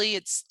 digitally,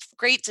 it's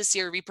great to see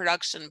a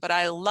reproduction, but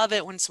I love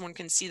it when someone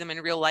can see them in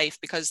real life,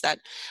 because that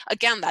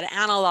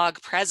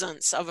analog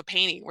presence of a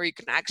painting where you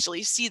can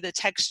actually see the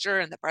texture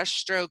and the brush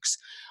strokes,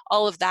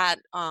 all of that,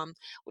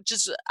 which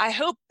is, I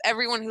hope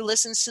everyone who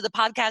listens to the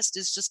podcast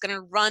is just going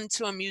to run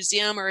to a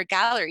museum or a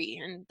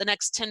gallery in the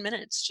next 10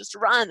 minutes. Just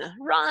run,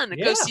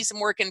 go see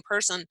some work in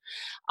person.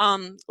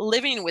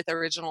 Living with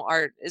original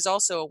art is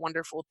also a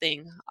wonderful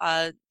thing.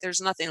 There's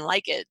nothing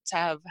like it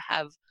to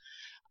have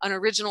an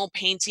original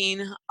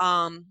painting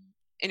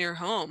in your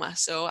home.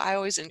 So I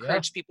always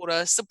encourage people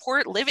to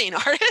support living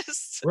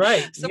artists.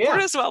 Right.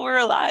 Support us while we're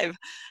alive.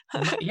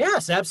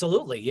 Yes,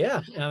 absolutely.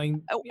 Yeah. I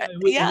mean,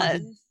 yeah.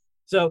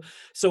 So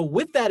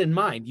with that in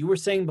mind, you were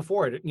saying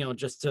before,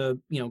 just to,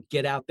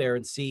 get out there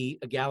and see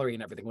a gallery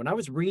and everything. When I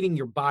was reading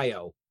your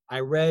bio,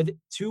 I read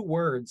two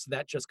words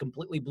that just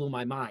completely blew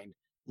my mind: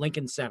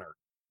 Lincoln Center,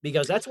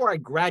 because that's where I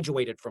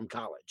graduated from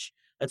college.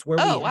 That's where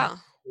we had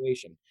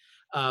graduation.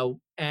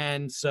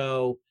 And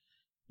so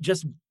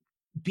just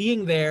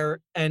being there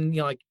and,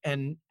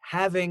 and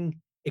having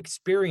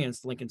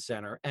experienced Lincoln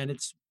Center and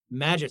its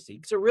majesty,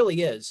 because it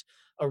really is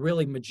a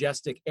really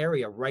majestic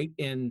area right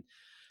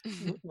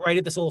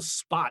at this little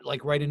spot,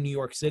 like right in New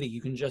York City.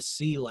 You can just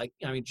see, like,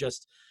 I mean,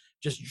 just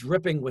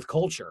dripping with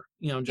culture,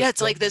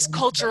 it's like this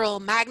cultural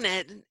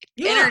magnet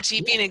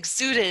energy being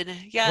exuded.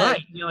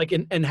 Right. Like,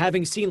 and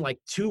having seen like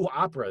two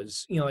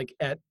operas, like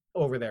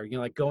over there,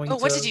 like going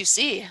what did you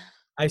see?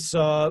 I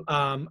saw,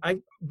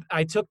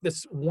 I took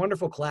this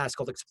wonderful class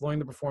called Exploring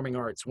the Performing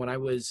Arts when I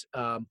was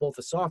both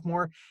a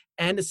sophomore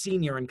and a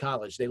senior in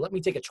college. They let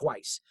me take it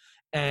twice.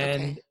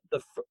 And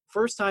the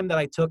first time that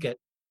I took it,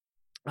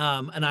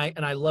 and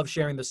I love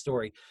sharing this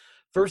story.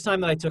 First time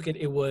that I took it,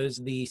 it was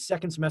the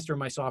second semester of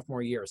my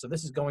sophomore year. So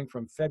this is going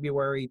from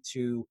February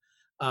to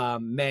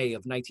May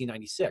of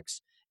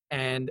 1996.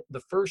 And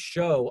the first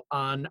show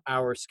on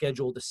our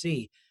schedule to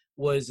see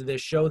was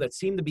this show that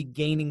seemed to be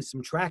gaining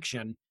some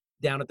traction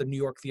down at the New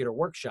York Theater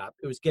Workshop.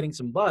 It was getting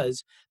some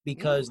buzz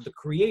because the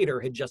creator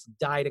had just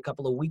died a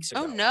couple of weeks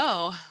ago. Oh,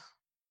 no.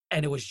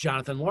 and it was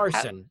Jonathan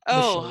Larson.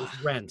 The show was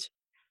Oh, Rent.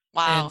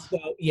 And wow.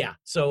 so, yeah,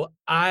 so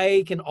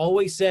I can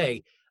always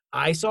say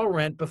I saw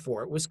Rent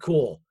before it was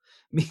cool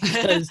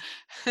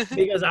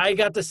because I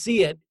got to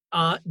see it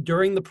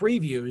during the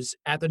previews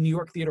at the New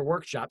York Theater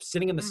Workshop,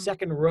 sitting in the Mm.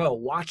 second row,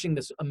 watching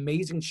this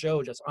amazing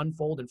show just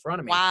unfold in front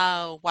of me.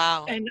 Wow,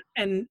 wow, And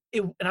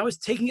I was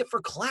taking it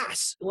for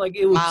class. Like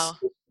it was, wow.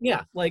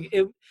 yeah, like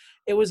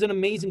it was an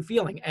amazing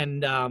feeling.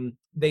 And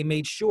they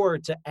made sure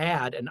to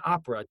add an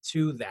opera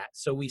to that.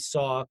 So we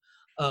saw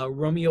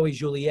Romeo and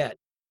Juliet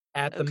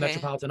at the Okay.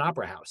 Metropolitan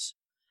Opera House.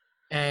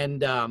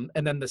 And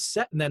then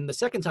the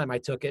second time I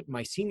took it,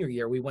 my senior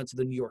year, we went to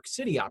the New York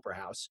City Opera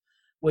House,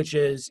 which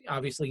is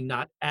obviously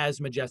not as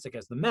majestic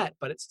as the Met,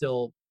 but it's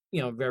still,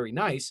 very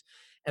nice.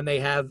 And they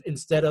have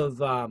instead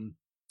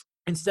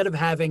of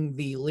having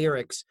the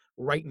lyrics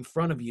right in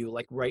front of you,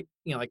 like right,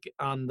 like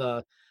on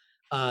the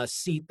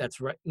seat that's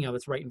right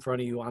in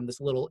front of you on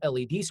this little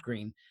LED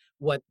screen,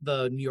 what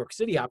the New York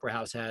City Opera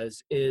House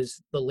has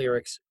is the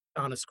lyrics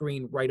on a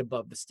screen right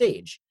above the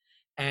stage.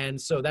 And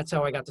so that's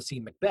how I got to see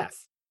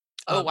Macbeth,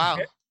 Oh, uh, wow.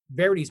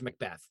 Verdi's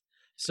Macbeth.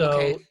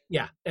 Okay. So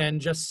yeah, and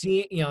just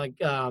seeing,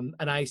 and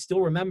I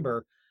still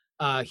remember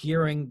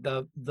hearing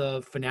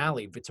the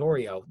finale,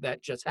 Vittorio,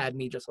 that just had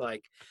me just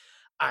like,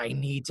 I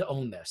need to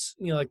own this.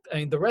 I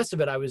mean, the rest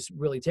of it I was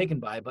really taken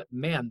by, but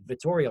man,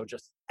 Vittorio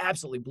just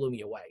absolutely blew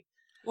me away.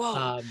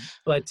 Whoa.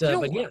 But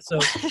yeah, so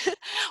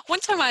One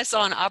time I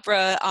saw an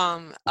opera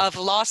of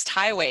Lost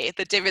Highway,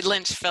 the David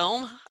Lynch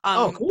film.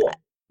 oh, cool,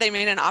 They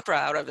made an opera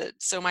out of it.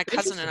 So my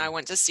cousin and I interesting.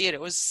 went to see it.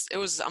 It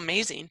was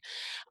amazing.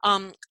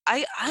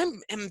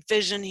 I'm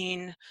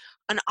envisioning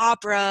an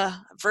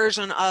opera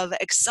version of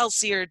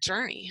Excelsior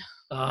Journey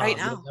right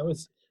Yeah, now. that would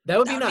be That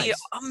would be nice.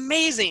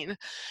 amazing.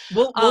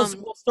 We'll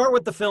Um, start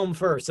with the film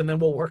first, and then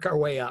we'll work our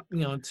way up,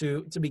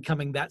 to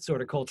becoming that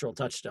sort of cultural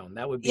touchstone.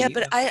 Yeah,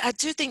 but That, I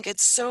do think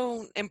it's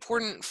so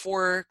important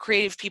for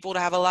creative people to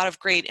have a lot of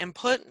great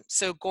input.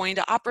 So going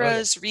to oh yeah,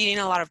 operas, reading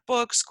a lot of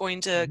books, going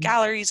to mhm,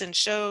 galleries and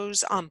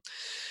shows, yeah,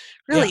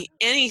 really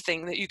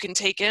anything that you can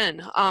take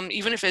in,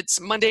 even if it's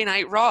Monday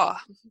Night Raw.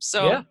 yeah.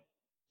 So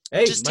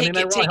Hey, just Monday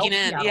Night Raw taking helps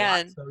me in, out a lot,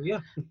 yeah. so yeah.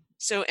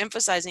 So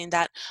emphasizing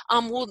that.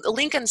 Well,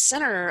 Lincoln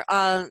Center,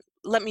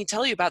 let me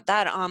tell you about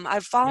that. I've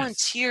Yes.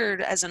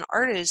 volunteered as an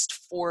artist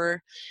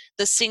for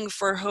the Sing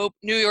for Hope,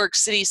 New York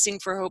City Sing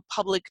for Hope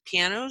Public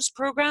Pianos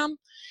program.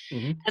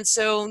 Hmm. And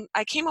so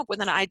I came up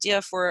with an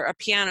idea for a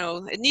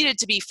piano. It needed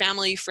to be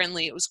family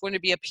friendly. It was going to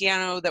be a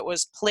piano that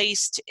was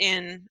placed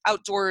in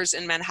outdoors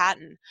in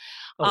Manhattan.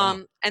 Oh wow.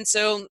 And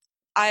so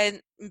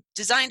I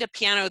designed a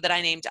piano that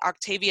I named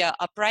Octavia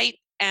Upright,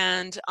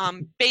 and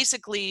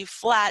basically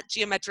flat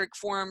geometric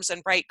forms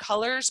and bright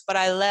colors, but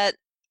I let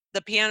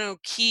the piano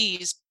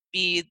keys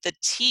be the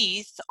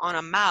teeth on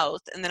a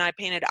mouth, and then I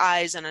painted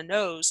eyes and a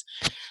nose.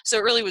 So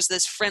it really was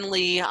this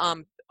friendly,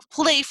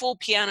 playful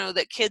piano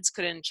that kids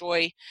could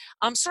enjoy,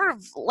 sort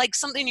of like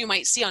something you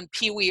might see on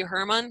Pee Wee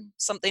Herman,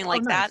 something Oh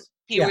like that, nice.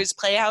 Pee Yeah. Wee's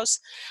Playhouse.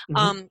 Hmm.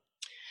 Um,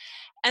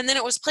 and then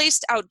it was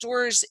placed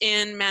outdoors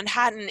in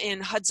Manhattan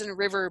in Hudson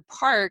River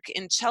Park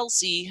in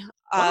Chelsea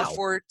Wow.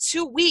 for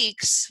 2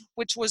 weeks,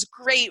 which was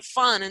great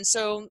fun. And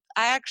so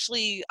I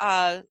actually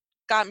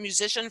got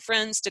musician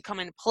friends to come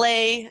and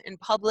play in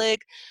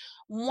public.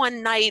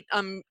 One night,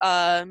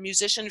 a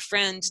musician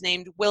friend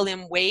named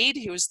William Wade,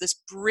 who was this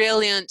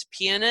brilliant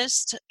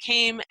pianist,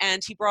 came,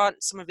 and he brought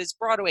some of his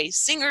Broadway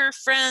singer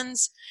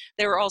friends.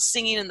 They were all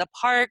singing in the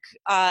park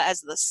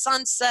as the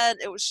sun set.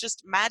 It was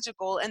just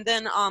magical. And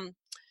then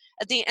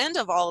at the end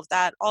of all of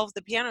that, all of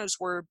the pianos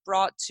were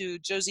brought to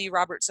Josie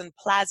Robertson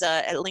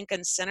Plaza at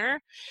Lincoln Center.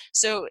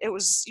 So it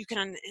was, you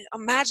can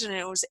imagine,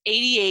 it was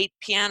 88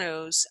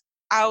 pianos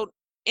out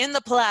in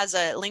the plaza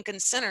at Lincoln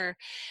Center,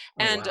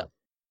 Oh and wow.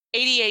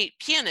 88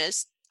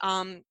 pianists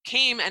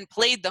came and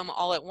played them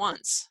all at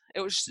once. It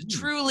was Mm.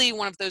 truly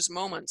one of those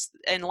moments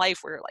in life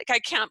where, like, I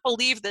can't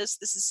believe this.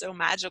 This is so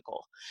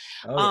magical.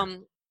 Oh yeah.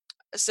 Um,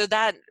 so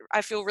that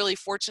I feel really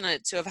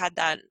fortunate to have had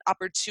that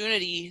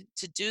opportunity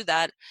to do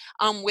that.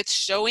 With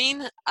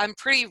showing, I'm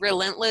pretty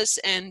relentless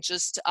in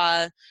just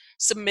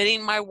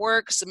submitting my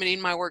work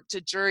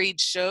to juried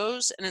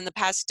shows. And in the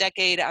past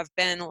decade, I've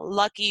been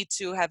lucky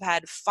to have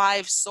had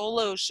 5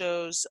 solo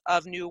shows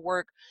of new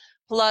work,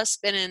 plus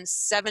been in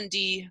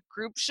 70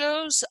 group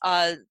shows,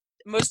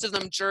 most of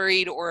them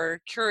juried or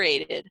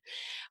curated.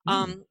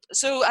 Mm.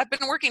 So I've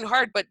been working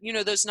hard, but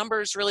those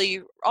numbers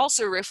really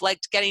also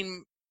reflect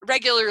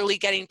regularly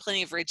getting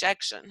plenty of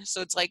rejection.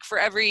 So it's like for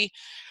every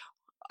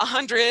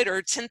 100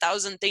 or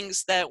 10,000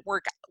 things that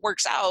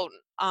works out,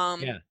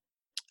 Yeah.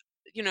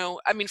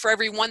 I mean, for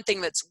every one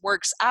thing that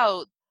works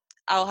out,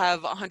 I'll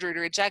have 100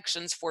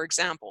 rejections, for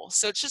example.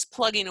 So it's just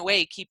plugging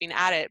away, keeping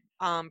at it,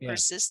 Yeah.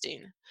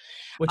 persisting.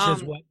 Which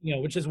is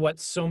Um, what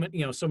so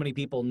many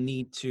people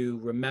need to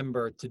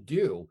remember to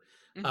do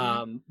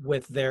mhm,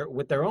 with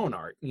their own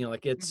art.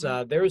 Like it's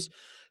mhm, there's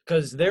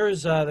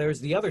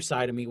the other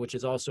side of me, which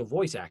is also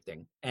voice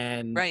acting.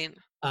 And right.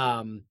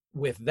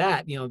 with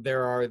that,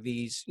 there are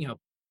these,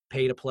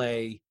 pay to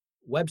play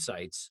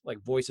websites like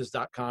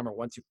voices.com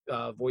or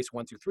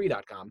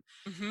voice123.com.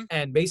 Mm-hmm.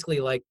 And basically,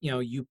 like,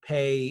 you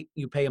pay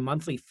a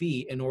monthly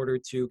fee in order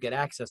to get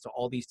access to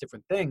all these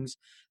different things,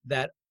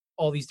 that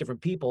all these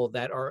different people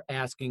that are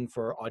asking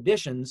for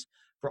auditions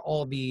for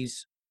all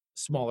these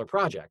smaller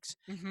projects.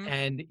 Mm-hmm.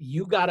 And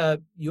you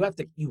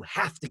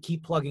have to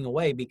keep plugging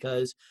away,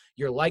 because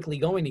you're likely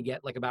going to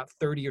get like about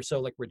 30 or so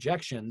like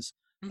rejections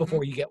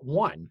before you get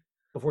one,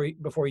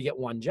 before you get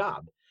one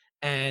job.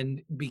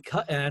 And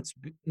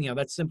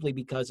that's simply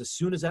because as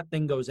soon as that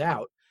thing goes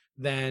out,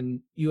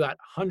 then you got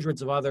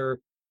hundreds of other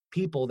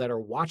people that are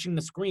watching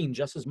the screen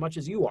just as much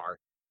as you are,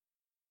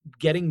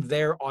 getting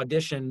their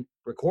audition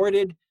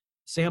recorded,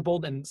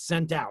 sampled, and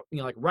sent out,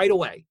 like right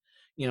away,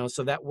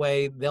 so that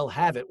way they'll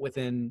have it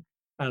within,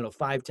 I don't know,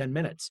 5-10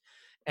 minutes.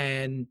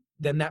 And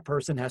then that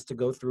person has to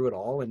go through it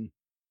all and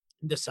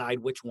decide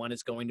which one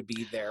is going to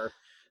be their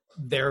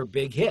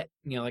big hit,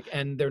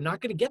 and they're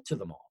not going to get to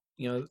them all,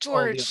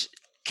 George,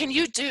 can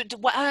you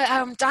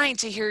I'm dying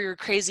to hear your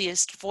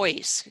craziest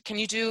voice. Can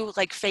you do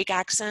like fake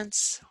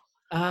accents?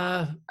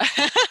 I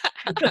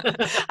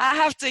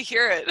have to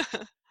hear it.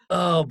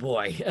 Oh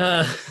boy.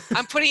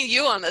 I'm putting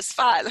you on the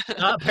spot.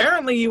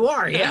 Apparently you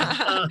are.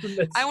 Yeah.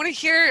 I want to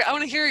hear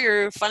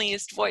your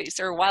funniest voice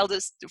or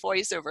wildest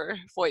voiceover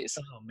voice.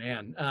 Oh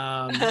man.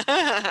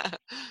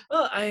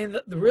 Well,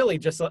 really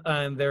just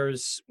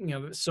there's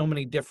so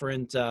many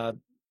different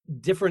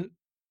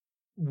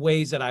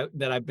ways that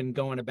I've been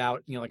going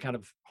about, like kind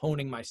of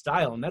honing my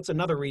style, and that's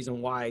another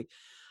reason why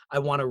I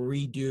want to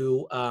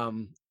redo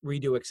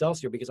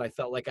Excelsior, because I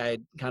felt like I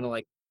had kind of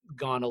like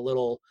gone a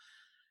little.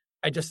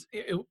 It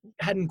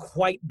hadn't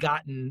quite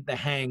gotten the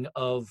hang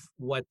of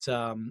what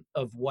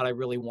I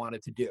really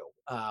wanted to do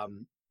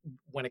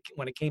when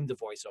it came to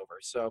voiceover.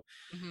 So,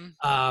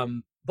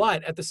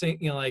 but at the same,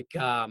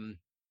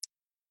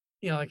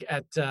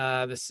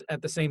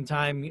 at the same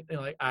time,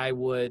 like I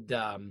would,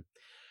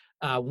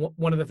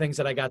 one of the things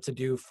that I got to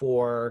do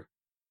for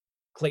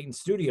Clayton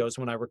Studios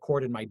when I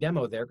recorded my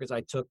demo there, because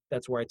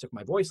that's where I took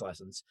my voice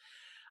lessons.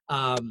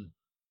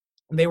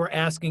 They were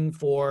asking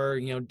for,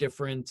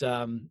 different,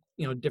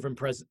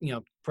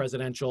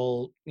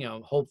 presidential,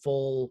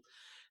 hopeful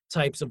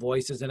types of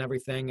voices and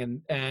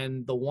everything.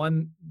 And the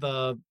one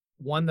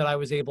that I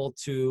was able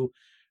to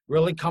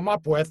really come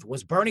up with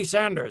was Bernie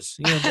Sanders.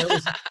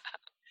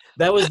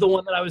 That was the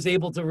one that I was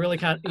able to really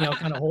kind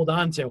of hold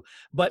on to.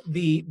 But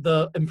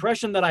the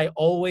impression that I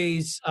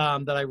always,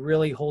 that I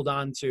really hold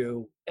on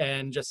to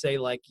and just say,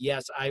 like,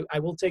 yes, I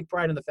will take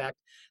pride in the fact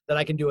that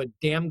I can do a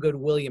damn good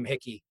William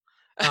Hickey.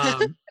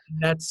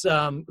 That's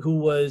who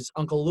was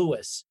Uncle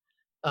Lewis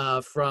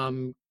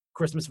from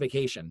Christmas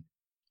Vacation.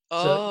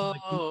 Oh,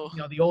 so,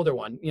 like, the older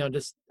one.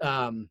 Just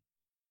the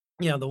one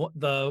with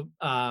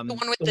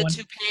the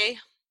toupee.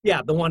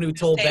 Yeah, the one who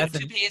told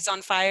Bethany. Toupee's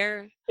on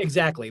fire.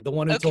 Exactly, the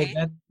one who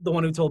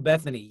told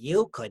Bethany,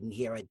 you couldn't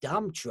hear a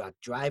dump truck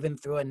driving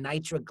through a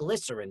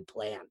nitroglycerin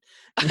plant.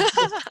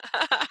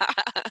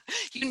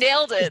 You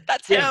nailed it.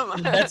 That's him.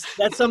 That's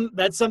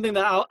something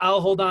that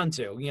I'll hold on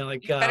to. You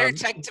better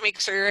check to make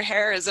sure your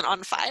hair isn't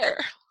on fire.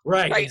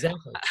 Right.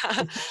 Exactly.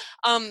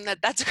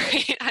 That's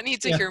great. I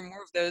need to hear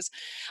more of those.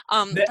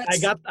 I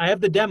have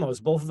the demos,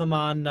 both of them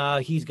on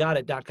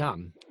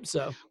he'sgotit.com.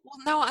 So. Well,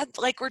 no,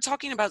 we're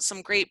talking about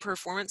some great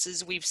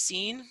performances we've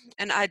seen,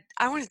 and I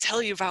want to tell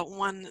you about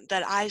one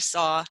that I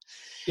saw.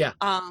 Yeah.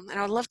 And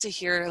I'd love to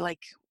hear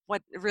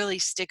what really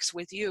sticks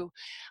with you.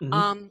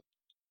 Mm-hmm.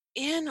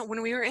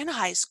 When we were in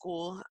high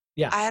school,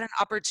 yeah. I had an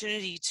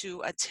opportunity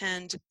to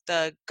attend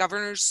the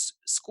Governor's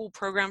School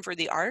Program for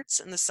the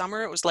Arts in the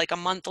summer. It was like a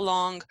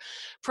month-long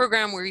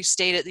program where you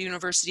stayed at the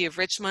University of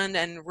Richmond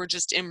and were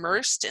just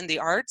immersed in the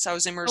arts. I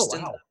was immersed in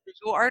the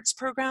visual arts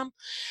program.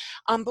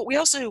 But we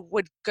also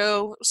would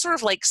go sort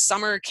of like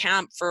summer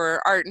camp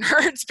for art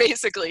nerds,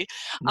 basically.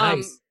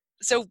 Nice.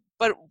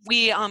 But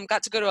we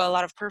got to go to a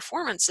lot of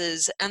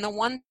performances, and the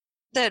one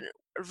that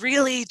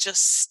really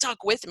just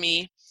stuck with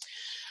me,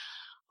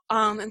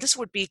 and this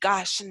would be,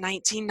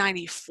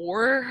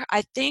 1994,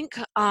 I think.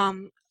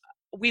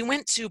 We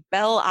went to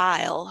Belle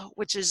Isle,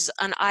 which is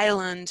an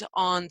island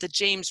on the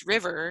James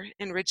River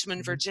in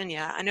Richmond,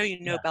 Virginia. I know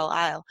you know Belle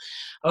Isle.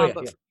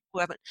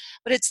 But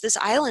it's this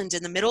island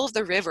in the middle of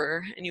the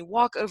river, and you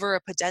walk over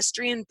a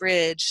pedestrian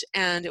bridge,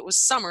 and it was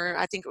summer.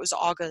 I think it was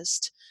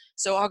August.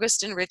 So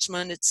August in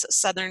Richmond, it's a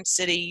southern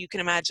city. You can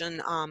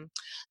imagine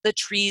the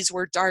trees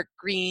were dark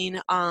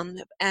green.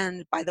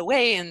 And by the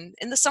way, in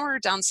the summer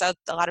down south,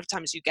 a lot of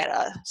times you get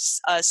a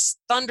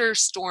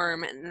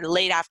thunderstorm in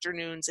late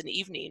afternoons and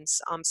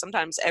evenings,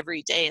 sometimes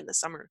every day in the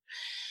summer.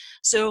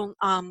 So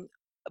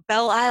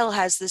Belle Isle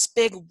has this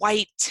big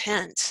white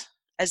tent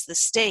as the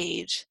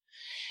stage.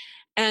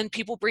 And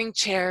people bring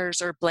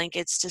chairs or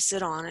blankets to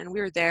sit on, and we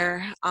were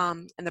there.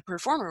 And the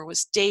performer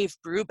was Dave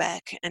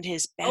Brubeck and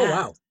his band. Oh,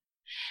 wow.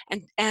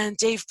 and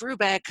Dave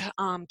Brubeck,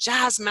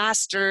 jazz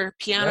master,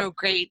 piano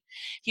great,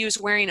 he was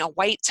wearing a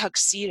white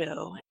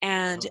tuxedo,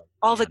 and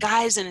all the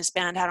guys in his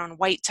band had on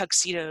white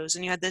tuxedos,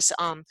 and you had this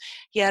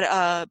he had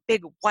a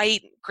big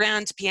white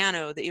grand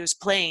piano that he was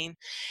playing,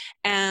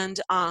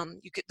 and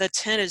the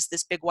tent is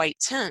this big white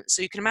tent,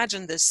 so you can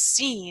imagine this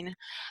scene.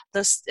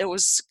 It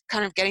was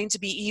kind of getting to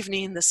be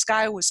evening, the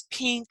sky was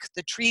pink,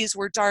 the trees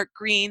were dark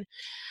green.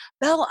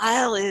 Belle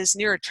Isle is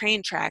near a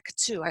train track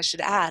too, I should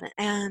add,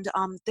 and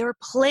they were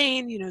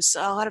playing,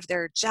 so a lot of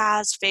their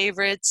jazz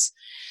favorites,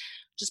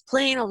 just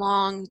playing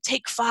along,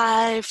 Take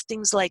Five,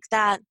 things like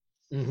that.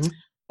 Mm-hmm.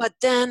 But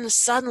then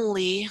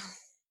suddenly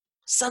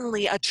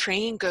a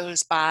train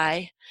goes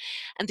by,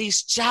 and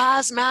these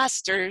jazz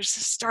masters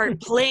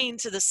start playing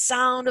to the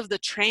sound of the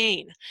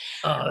train.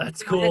 Oh,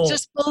 that's cool. And it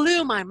just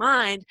blew my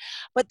mind.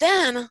 But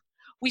then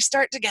we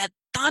start to get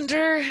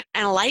thunder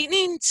and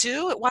lightning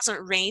too. It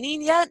wasn't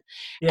raining yet.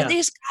 Yeah. And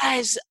these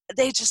guys,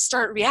 they just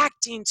start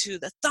reacting to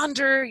the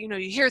thunder. You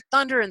hear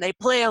thunder and they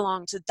play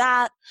along to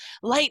that.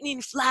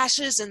 Lightning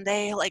flashes and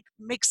they like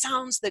make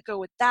sounds that go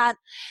with that.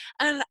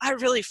 And I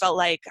really felt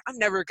like I'm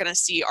never going to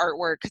see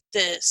artwork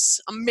this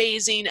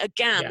amazing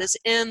again, this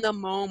in the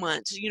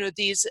moment.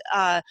 These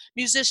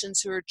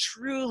musicians who are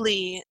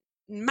truly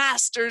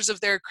masters of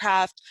their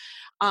craft.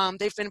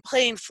 They've been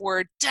playing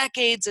for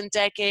decades and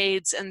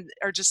decades and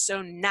are just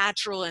so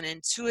natural and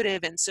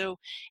intuitive and so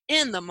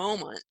in the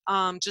moment,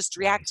 just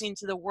reacting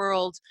to the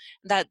world,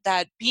 that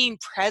being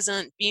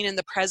present, being in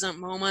the present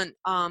moment,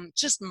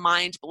 just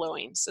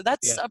mind-blowing. So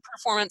that's a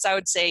performance I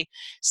would say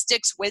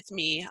sticks with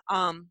me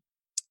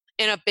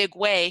in a big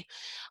way.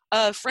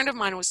 A friend of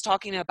mine was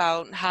talking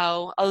about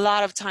how a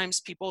lot of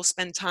times people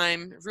spend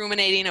time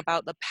ruminating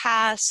about the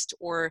past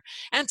or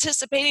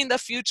anticipating the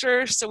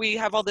future. So we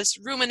have all this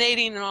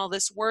ruminating and all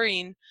this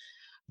worrying.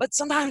 But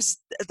sometimes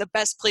the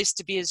best place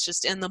to be is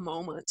just in the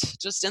moment,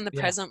 just in the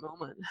present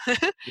moment.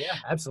 Yeah,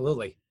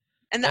 absolutely.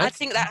 And I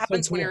think that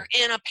happens when you're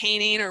in a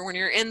painting or when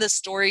you're in the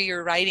story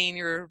you're writing,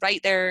 you're right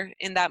there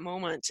in that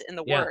moment in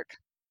the work.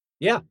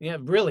 Yeah,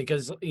 really,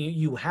 because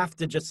you have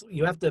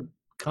to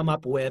come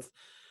up with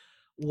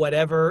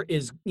whatever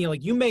is,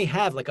 like you may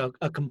have like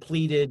a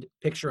completed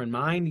picture in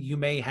mind. You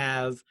may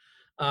have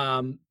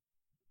a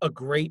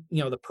great,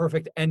 the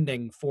perfect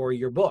ending for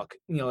your book,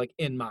 like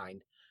in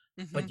mind.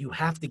 Mm-hmm. But you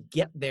have to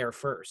get there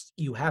first.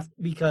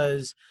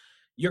 Because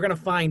you're going to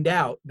find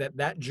out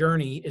that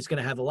journey is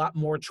going to have a lot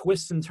more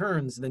twists and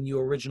turns than you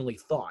originally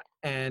thought.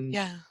 And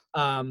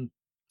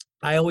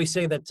I always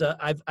say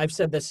that I've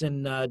said this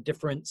in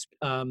different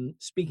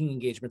speaking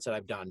engagements that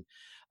I've done.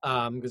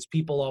 Because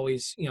people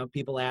always,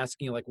 people ask,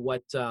 like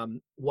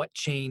what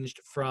changed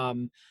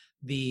from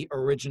the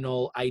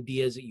original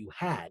ideas that you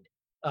had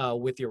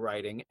with your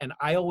writing. And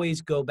I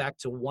always go back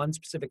to one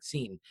specific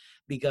scene,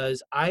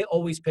 because I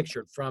always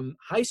pictured from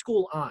high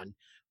school on,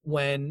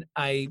 when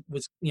I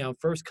was,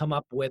 first come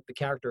up with the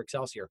character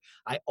Excelsior,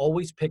 I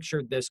always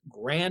pictured this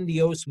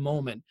grandiose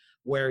moment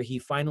where he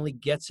finally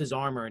gets his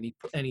armor and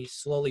he's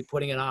slowly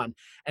putting it on.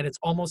 And it's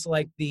almost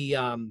like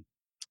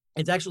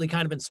it's actually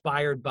kind of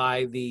inspired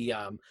by the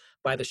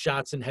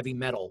shots in Heavy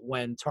Metal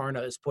when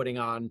Tarna is putting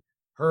on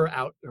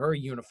her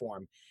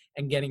uniform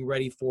and getting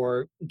ready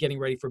for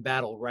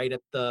battle right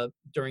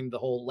during the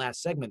whole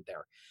last segment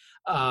there.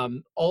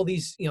 All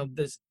these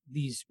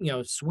these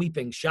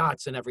sweeping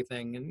shots and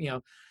everything,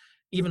 and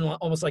even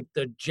almost like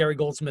the Jerry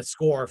Goldsmith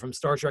score from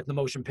Star Trek: The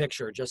Motion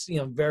Picture, just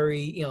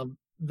very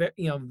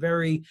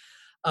very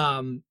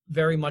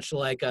much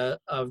like a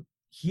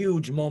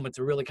huge moment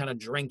to really kind of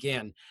drink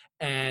in.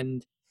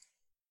 And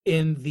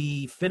in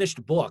the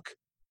finished book,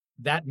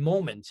 that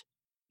moment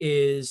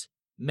is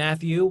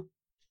Matthew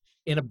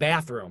in a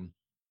bathroom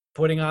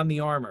putting on the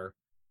armor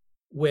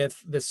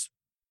with this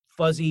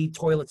fuzzy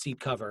toilet seat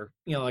cover,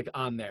 like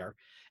on there.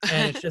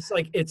 And it's just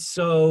like, it's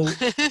so,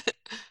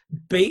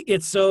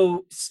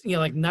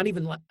 like not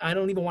even, I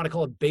don't even want to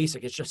call it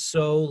basic. It's just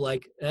so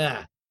like,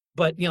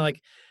 but like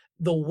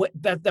the way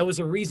that was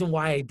a reason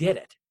why I did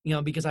it.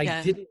 Because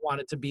I didn't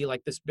want it to be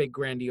like this big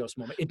grandiose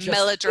moment. It just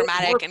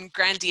melodramatic and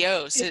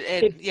grandiose.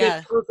 It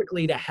fit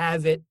perfectly to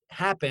have it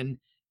happen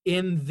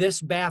in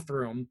this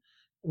bathroom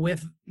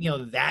with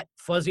that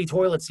fuzzy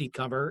toilet seat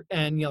cover,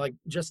 and like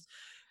just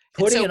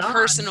putting it on.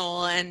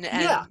 Personal and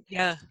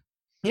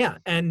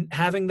and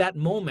having that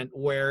moment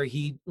where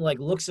he like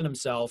looks at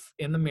himself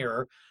in the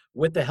mirror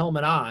with the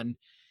helmet on,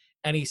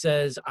 and he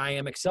says, "I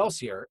am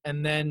Excelsior,"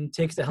 and then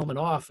takes the helmet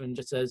off and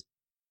just says,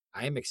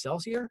 "I am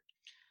Excelsior."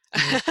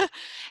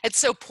 It's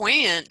so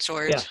poignant,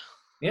 George.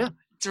 Yeah.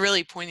 It's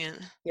really poignant.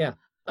 Yeah.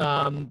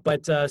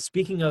 But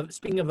speaking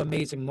of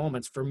amazing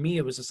moments, for me,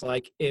 it was just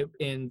like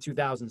in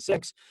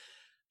 2006,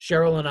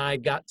 Cheryl and I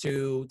got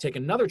to take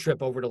another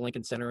trip over to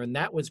Lincoln Center, and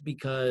that was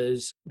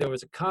because there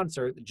was a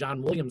concert that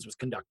John Williams was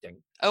conducting.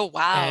 Oh,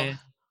 wow.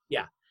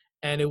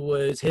 And it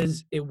was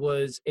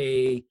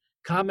a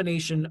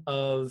combination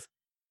of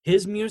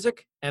his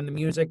music and the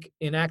music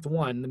in Act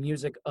One, the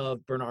music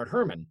of Bernard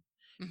Herrmann.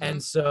 Mm-hmm.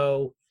 And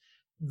so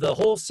the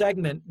whole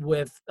segment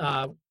with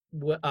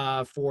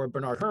for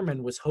Bernard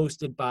Herrmann was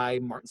hosted by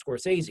Martin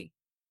Scorsese.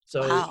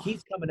 So Wow.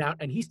 he's coming out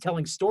and he's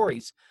telling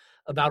stories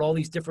about all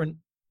these different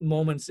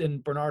moments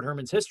in Bernard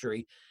Herrmann's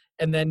history,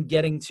 and then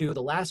getting to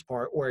the last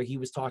part where he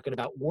was talking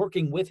about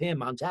working with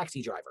him on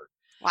Taxi Driver,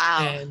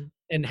 Wow.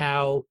 and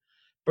how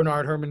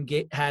Bernard Herrmann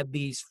had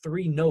these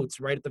 3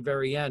 notes right at the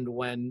very end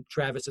when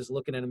Travis is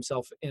looking at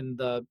himself in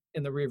the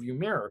rearview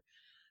mirror,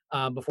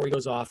 before he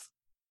goes off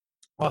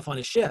on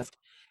his shift,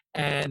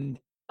 and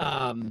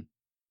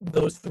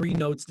those 3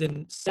 notes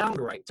didn't sound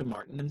right to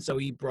Martin, and so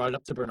he brought it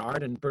up to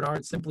Bernard, and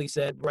Bernard simply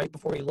said right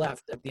before he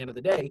left at the end of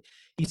the day,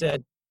 he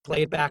said,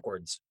 "Play it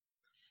backwards,"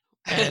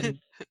 and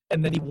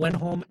then he went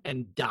home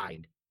and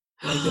died.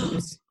 Like it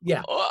was,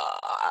 yeah.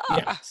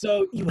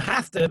 So you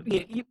have to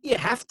you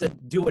have to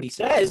do what he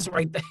says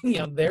right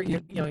then. There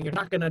you're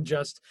not gonna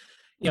just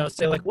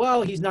say like,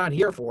 well, he's not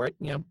here for it.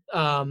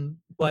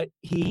 But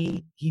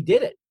he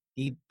did it.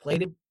 He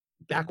played it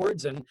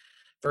backwards, and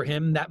for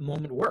him that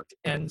moment worked.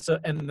 And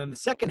then the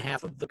second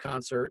half of the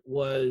concert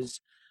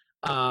was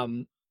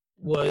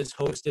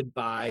hosted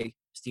by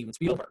Steven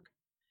Spielberg.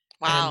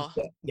 And Wow.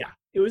 yeah,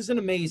 it was an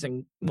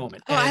amazing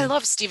moment. Oh, I And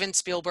love Steven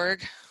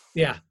Spielberg.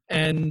 yeah,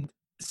 and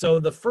so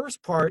the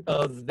first part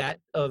of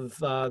that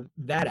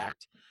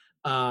act,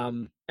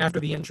 after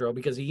the intro,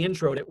 because he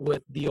introed it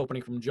with the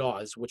opening from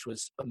Jaws, which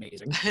was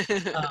amazing.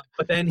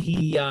 But then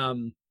he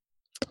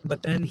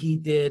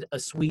did a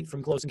suite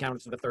from Close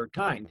Encounters of the Third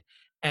Kind,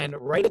 and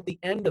right at the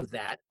end of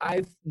that,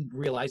 I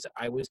realized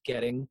I was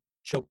getting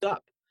choked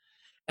up,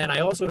 and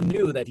I also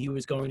knew that he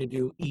was going to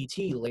do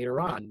E.T.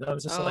 later on. And I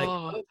was just like,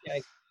 Oh.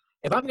 okay,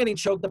 if I'm getting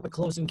choked up at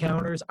Close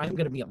Encounters, I'm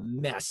going to be a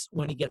mess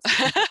when he gets to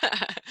E.T.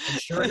 And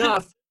sure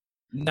enough,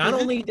 not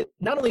only did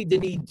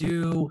he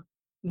do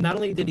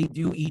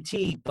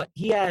ET, but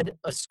he had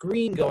a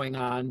screen going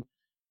on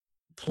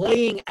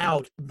playing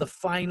out the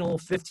final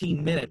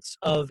 15 minutes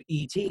of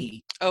ET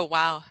Oh,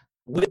 wow.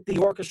 with the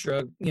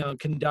orchestra,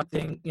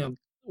 conducting,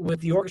 with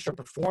the orchestra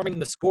performing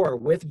the score,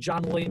 with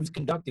John Williams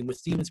conducting, with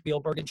Steven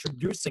Spielberg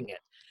introducing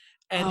it.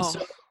 And so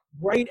Oh.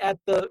 right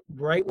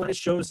when it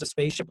shows the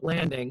spaceship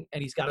landing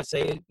and he's got to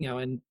say it,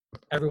 and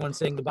everyone's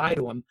saying goodbye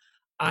to him,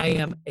 I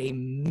am a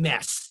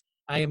mess.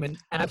 I am an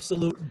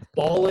absolute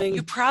bawling.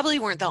 You probably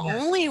weren't the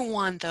mess. only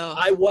one, though.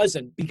 I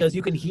wasn't, because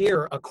you can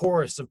hear a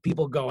chorus of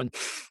people going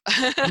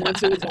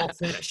once it was all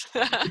finished.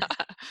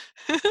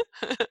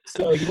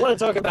 So you want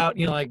to talk about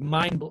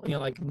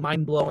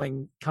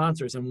mind-blowing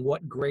concerts and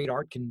what great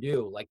art can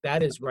do. Like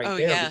that is right Oh,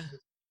 there. yeah.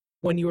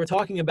 When you were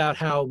talking about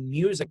how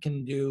music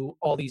can do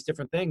all these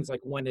different things,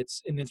 like when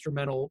it's an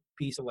instrumental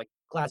piece of like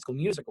classical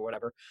music or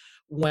whatever,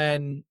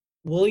 when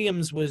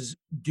Williams was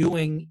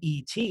doing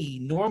E.T.,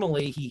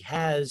 normally he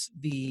has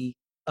a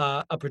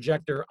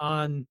projector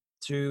on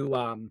to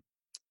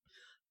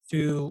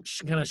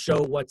kind of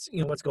show what's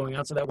going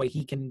on, so that way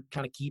he can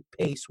kind of keep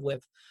pace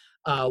with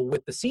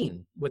the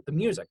scene, with the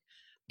music.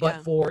 But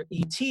Yeah. for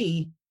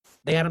E.T.,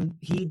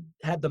 he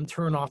had them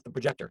turn off the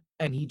projector,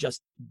 and he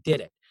just did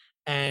it.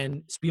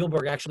 And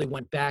Spielberg actually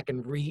went back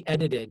and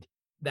re-edited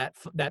that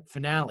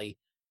finale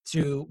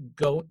to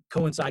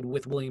coincide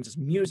with Williams's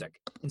music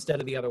instead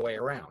of the other way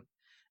around.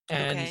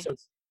 And Okay.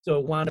 so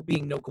it wound up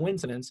being no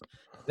coincidence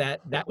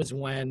that was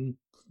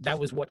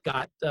what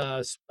got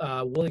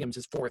Williams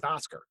his 4th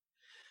Oscar.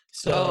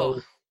 So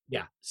Oh.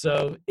 yeah,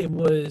 so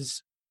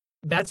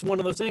that's one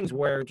of those things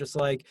where just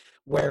like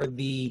where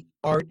the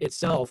art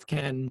itself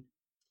can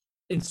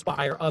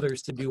inspire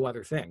others to do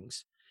other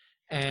things.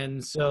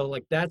 And so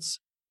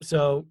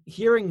so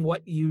hearing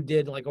what you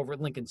did like over at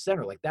Lincoln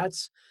Center, like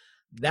that's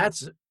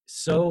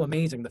so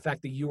amazing. The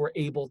fact that you were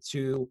able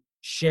to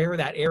share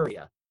that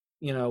area,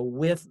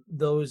 with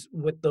those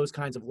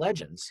kinds of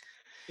legends.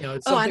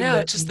 It's Oh, I something know.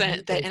 that Just you don't the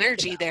really think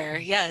energy about. there.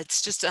 Yeah,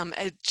 it's just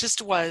it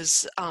just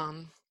was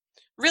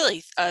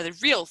really the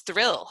real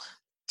thrill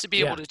to be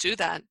able Yeah. to do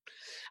that.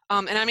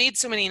 And I made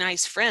so many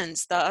nice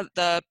friends.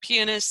 The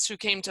pianists who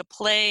came to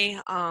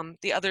play,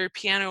 the other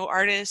piano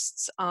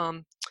artists,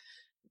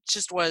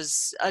 just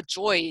was a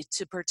joy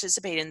to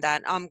participate in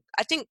that.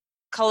 I think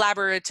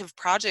collaborative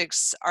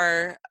projects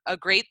are a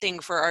great thing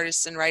for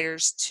artists and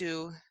writers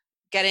to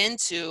get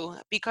into,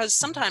 because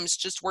sometimes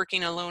just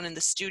working alone in the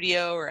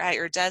studio or at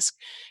your desk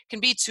can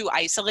be too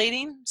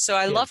isolating. So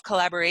I Yeah. love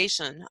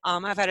collaboration.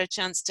 I've had a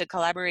chance to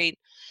collaborate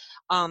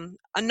a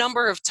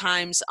number of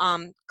times,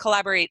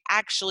 collaborate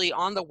actually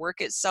on the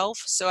work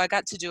itself. So I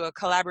got to do a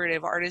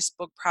collaborative artist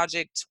book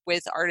project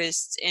with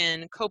artists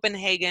in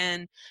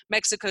Copenhagen,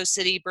 Mexico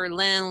City,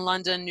 Berlin,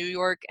 London, New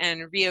York,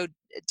 and Rio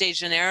de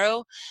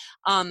Janeiro.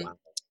 Um,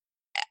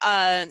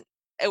 Wow.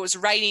 it was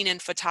writing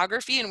and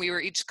photography, and we were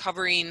each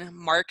covering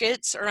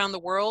markets around the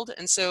world.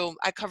 And so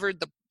I covered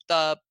the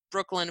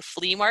Brooklyn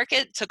flea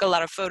market, took a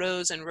lot of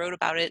photos and wrote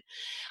about it.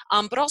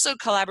 But also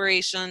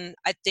collaboration,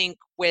 I think,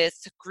 with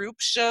group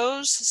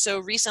shows. So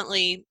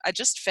recently, I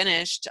just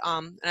finished,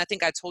 and I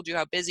think I told you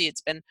how busy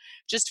it's been,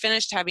 just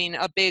finished having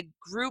a big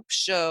group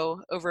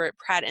show over at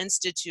Pratt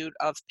Institute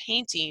of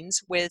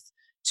paintings with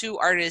 2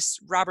 artists,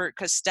 Robert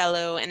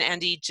Costello and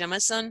Andy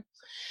Jemison.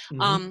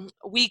 Mm-hmm.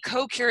 We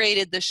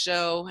co-curated the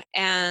show,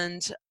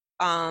 and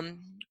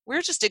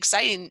we're just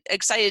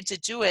excited to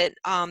do it.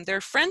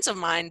 They're friends of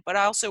mine, but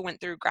I also went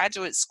through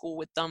graduate school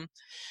with them.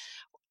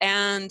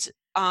 And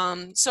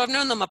so I've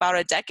known them about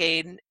a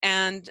decade,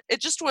 and it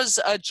just was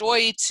a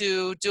joy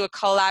to do a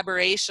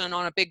collaboration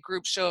on a big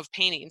group show of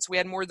paintings. We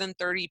had more than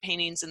 30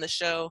 paintings in the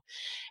show,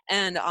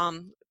 and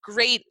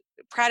great.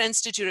 Pratt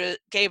Institute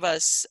gave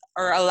us,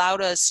 or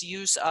allowed us,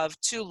 use of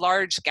 2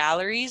 large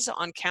galleries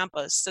on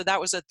campus. So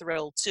that was a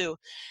thrill too.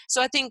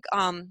 So I think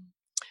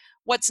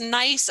what's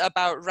nice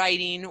about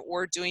writing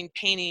or doing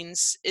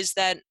paintings is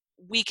that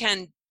we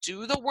can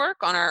do the work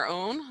on our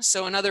own.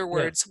 So in other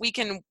words, we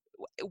can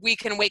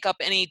wake up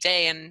any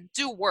day and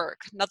do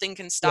work. Nothing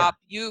can stop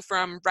you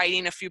from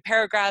writing a few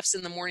paragraphs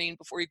in the morning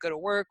before you go to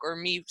work, or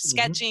me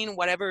sketching,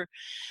 whatever.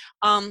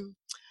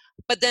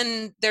 But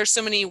then there's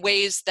so many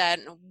ways that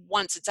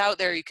once it's out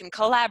there, you can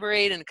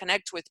collaborate and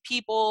connect with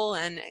people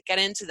and get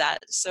into that.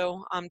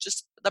 So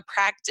just the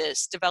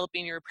practice,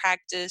 developing your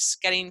practice,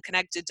 getting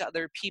connected to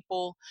other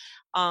people,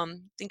 I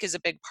think is a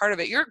big part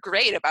of it. You're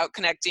great about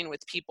connecting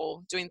with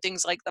people, doing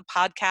things like the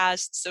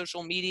podcast,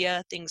 social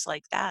media, things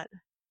like that.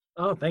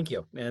 Oh, thank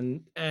you.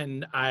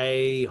 And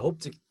I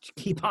hope to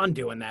keep on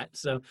doing that.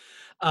 So,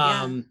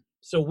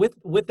 so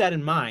with that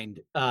in mind,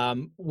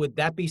 would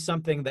that be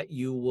something that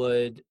you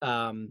would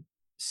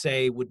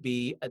say would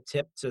be a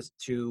tip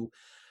to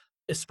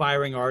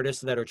aspiring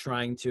artists that are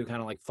trying to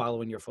kind of like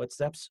follow in your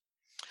footsteps?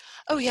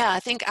 Oh yeah, I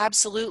think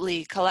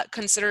absolutely.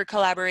 Consider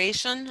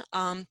collaboration.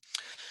 Oh,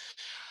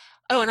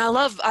 and I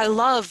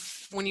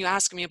love when you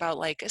ask me about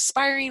like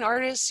aspiring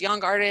artists,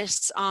 young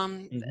artists.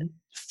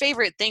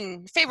 Favorite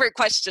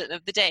question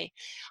of the day.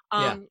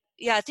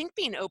 Yeah, I think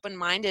being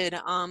open-minded,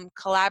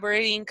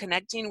 collaborating,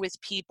 connecting with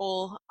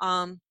people.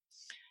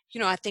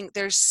 I think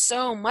there's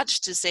so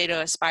much to say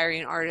to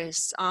aspiring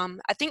artists.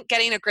 I think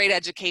getting a great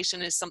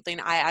education is something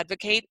I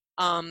advocate.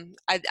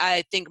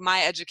 I think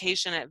my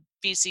education at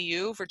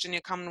VCU, Virginia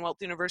Commonwealth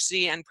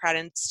University, and Pratt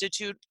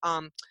Institute,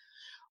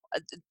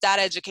 that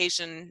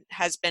education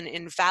has been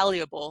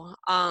invaluable.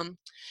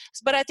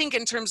 But I think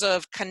in terms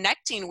of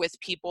connecting with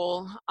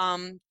people,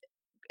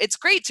 it's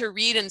great to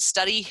read and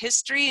study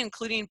history,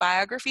 including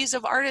biographies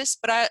of artists,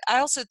 but I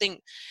also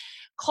think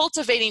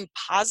cultivating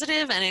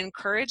positive and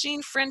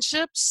encouraging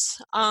friendships,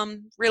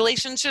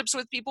 relationships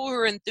with people who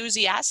are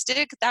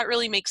enthusiastic, that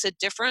really makes a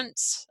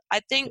difference.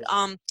 I think,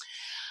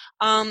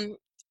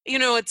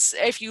 it's,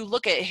 if you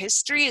look at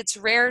history, it's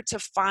rare to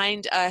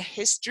find a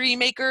history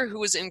maker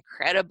who is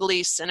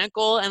incredibly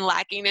cynical and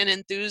lacking in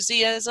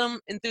enthusiasm.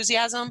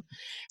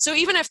 So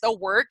even if the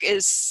work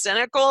is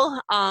cynical,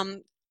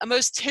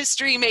 most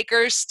history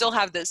makers still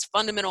have this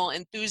fundamental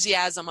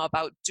enthusiasm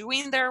about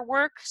doing their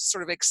work,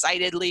 sort of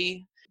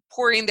excitedly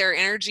pouring their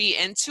energy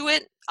into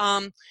it.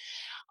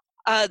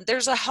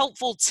 There's a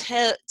helpful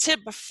tip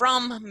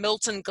from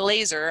Milton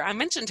Glaser. I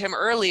mentioned him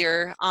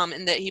earlier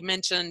in that he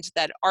mentioned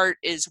that art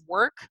is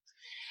work.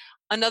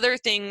 Another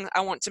thing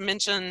I want to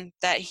mention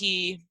that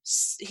he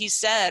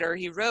said, or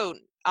he wrote,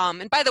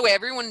 and by the way,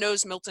 everyone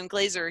knows Milton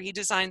Glaser. He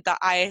designed the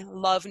I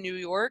Love New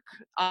York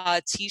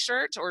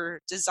t-shirt or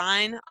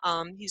design.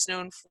 He's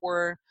known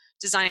for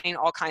designing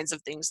all kinds of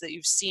things that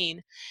you've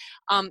seen.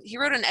 He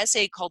wrote an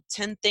essay called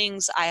 10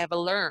 Things I Have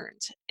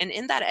Learned. And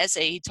in that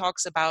essay, he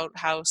talks about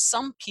how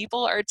some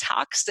people are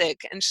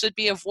toxic and should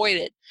be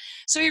avoided.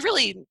 So he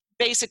really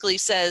basically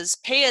says,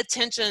 pay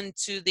attention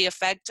to the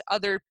effect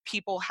other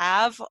people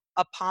have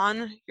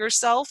upon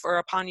yourself or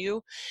upon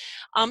you.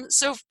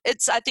 So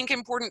it's, I think,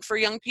 important for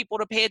young people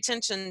to pay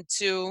attention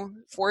to,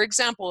 for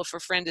example, if a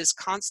friend is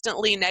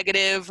constantly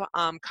negative,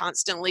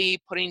 constantly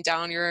putting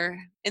down your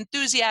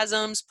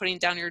enthusiasms, putting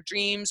down your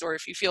dreams, or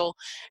if you feel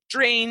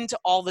drained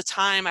all the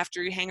time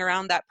after you hang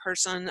around that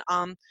person,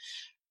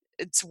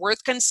 it's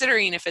worth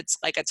considering if it's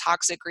like a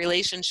toxic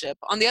relationship.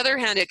 On the other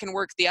hand, it can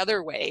work the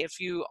other way. If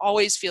you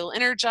always feel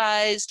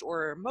energized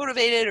or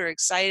motivated or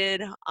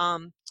excited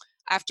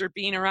after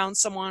being around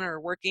someone or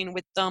working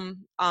with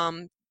them,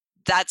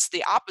 that's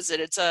the opposite.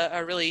 It's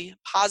a really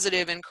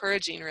positive,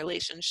 encouraging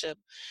relationship.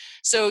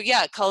 So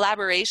yeah,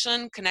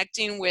 collaboration,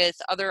 connecting with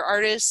other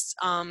artists,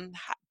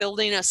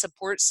 building a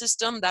support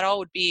system, that all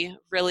would be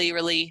really,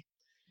 really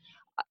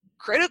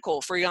critical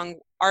for young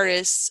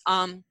artists.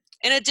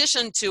 In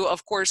addition to,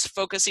 of course,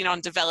 focusing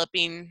on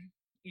developing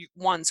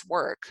one's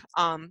work.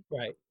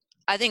 Right.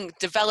 I think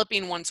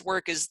developing one's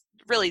work is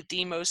really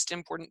the most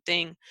important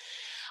thing.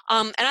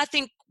 And I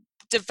think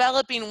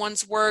developing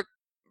one's work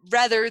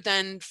rather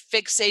than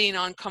fixating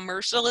on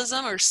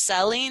commercialism or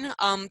selling,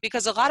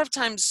 because a lot of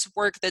times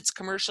work that's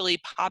commercially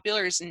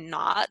popular is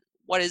not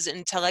what is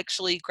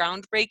intellectually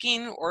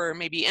groundbreaking or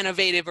maybe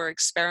innovative or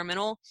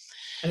experimental.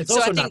 And it's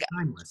also not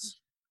timeless.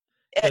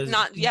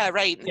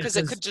 Because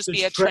it could just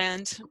be a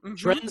trend.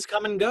 Trends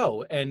come and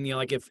go, and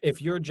like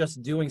if you're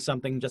just doing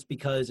something just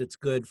because it's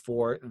good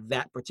for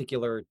that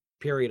particular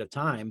period of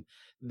time,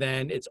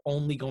 then it's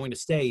only going to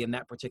stay in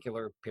that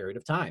particular period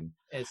of time.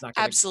 It's not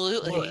going to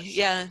Absolutely. flourish.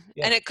 Yeah.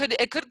 Yeah. And it could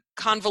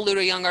convolute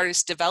a young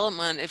artist's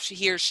development if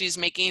he or she's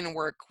making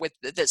work with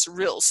this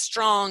real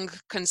strong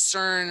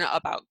concern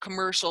about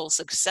commercial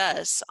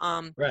success.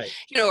 Right.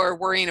 Or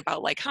worrying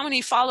about like how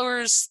many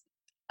followers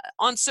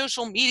on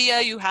social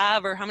media you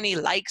have or how many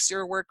likes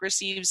your work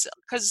receives.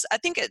 Because I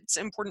think it's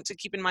important to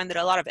keep in mind that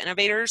a lot of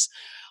innovators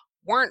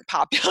weren't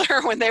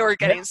popular when they were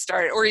getting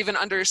started or even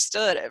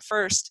understood at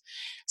first.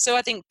 So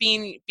I think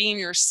being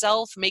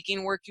yourself,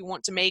 making work you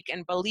want to make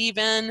and believe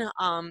in,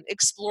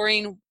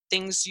 exploring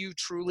things you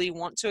truly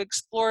want to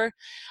explore.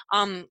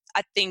 I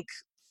think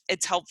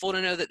it's helpful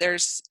to know that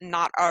there's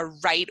not a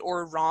right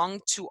or wrong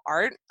to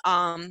art.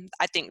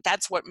 I think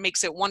that's what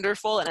makes it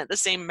wonderful and at the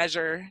same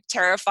measure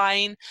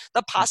terrifying.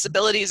 The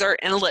possibilities are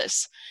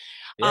endless.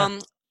 Yeah.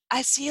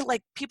 I see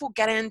like people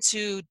get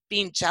into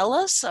being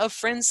jealous of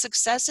friends'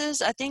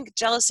 successes. I think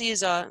jealousy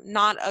is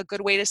not a good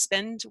way to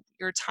spend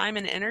your time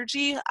and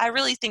energy. I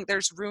really think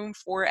there's room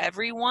for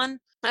everyone.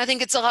 I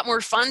think it's a lot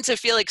more fun to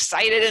feel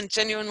excited and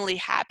genuinely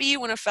happy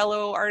when a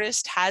fellow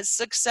artist has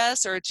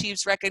success or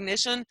achieves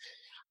recognition.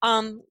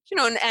 And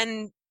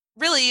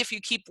really, if you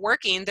keep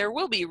working, there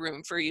will be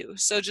room for you.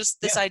 So just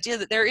this idea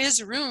that there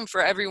is room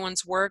for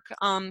everyone's work.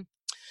 And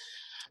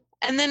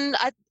then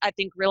I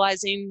think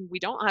realizing we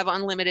don't have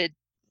unlimited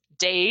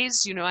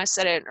days. I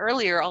said it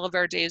earlier, all of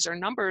our days are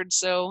numbered.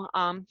 So,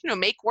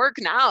 make work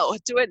now,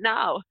 do it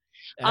now.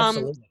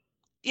 Absolutely.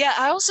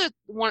 I also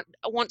want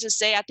to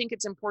say, I think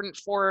it's important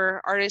for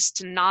artists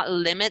to not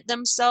limit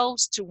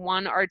themselves to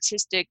one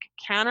artistic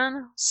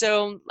canon.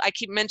 So I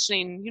keep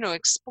mentioning,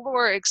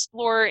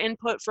 explore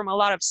input from a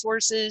lot of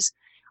sources,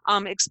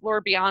 explore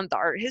beyond the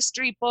art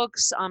history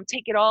books,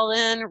 take it all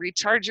in,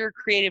 recharge your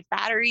creative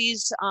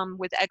batteries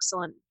with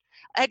excellent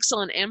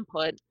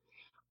input.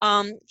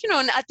 And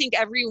I think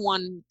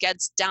everyone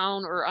gets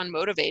down or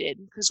unmotivated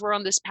because we're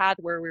on this path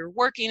where we're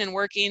working and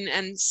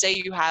say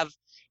you have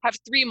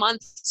 3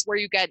 months where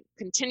you get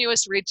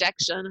continuous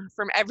rejection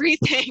from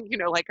everything,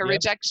 like a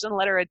rejection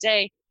letter a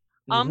day.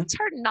 It's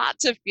hard not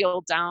to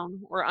feel down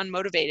or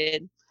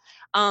unmotivated.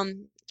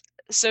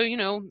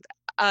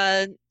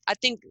 I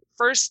think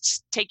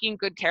first taking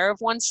good care of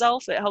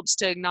oneself, it helps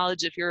to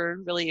acknowledge if you're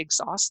really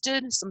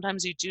exhausted.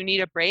 Sometimes you do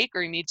need a break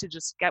or you need to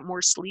just get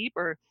more sleep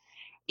or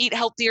eat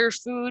healthier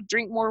food,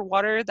 drink more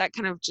water. That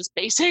kind of just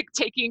basic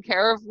taking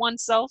care of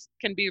oneself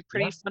can be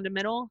pretty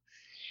fundamental.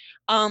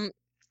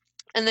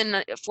 And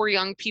then for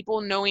young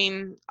people,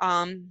 knowing,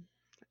 and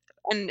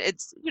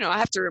it's, I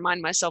have to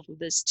remind myself of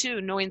this too,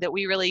 knowing that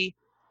we really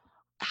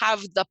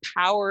have the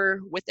power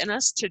within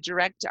us to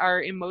direct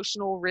our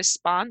emotional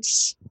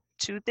response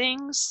to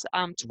things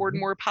toward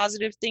more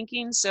positive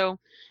thinking. So,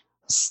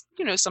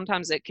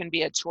 sometimes it can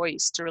be a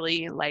choice to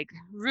really like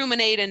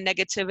ruminate in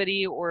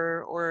negativity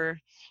or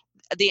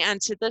the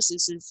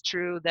antithesis is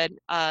true that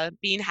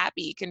being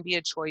happy can be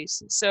a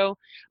choice. So,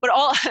 but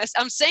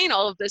I'm saying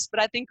all of this,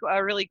 but I think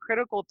a really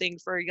critical thing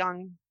for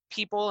young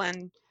people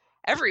and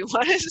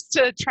everyone is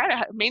to try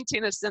to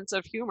maintain a sense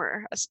of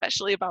humor,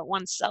 especially about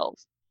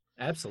oneself.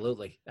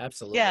 Absolutely.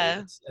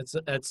 Yeah.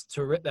 That's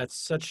terrific. That's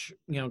such,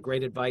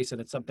 great advice. And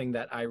it's something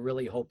that I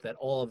really hope that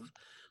all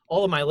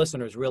of my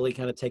listeners really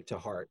kind of take to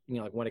heart,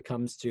 like when it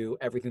comes to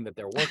everything that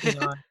they're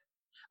working on.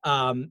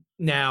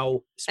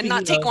 Now, And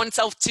not speaking take of,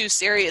 oneself too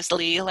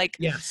seriously, like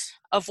yes,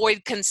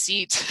 avoid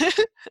conceit.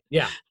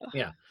 yeah.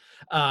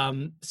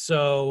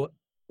 So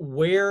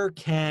where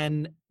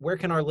can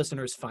our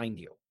listeners find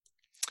you?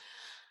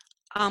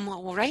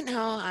 Well, right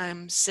now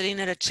I'm sitting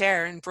at a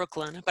chair in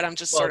Brooklyn, but I'm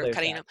just Well, sort of there's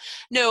cutting that. up.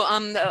 No,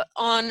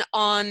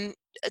 on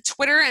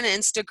Twitter and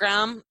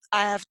Instagram,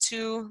 I have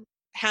two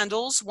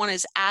handles. One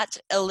is at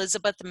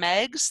Elizabeth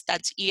Meggs.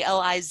 That's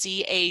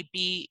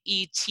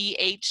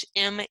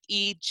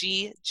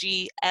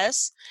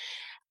ELIZABETHMEGGS.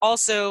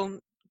 Also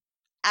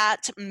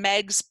at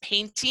Meggs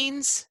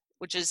Paintings,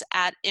 which is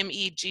at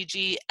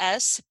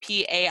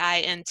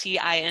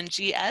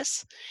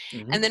MEGGSPAINTINGS.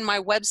 Mhm. And then my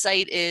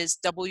website is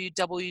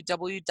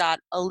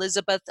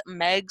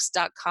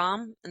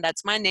www.elizabethmeggs.com. And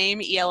that's my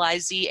name,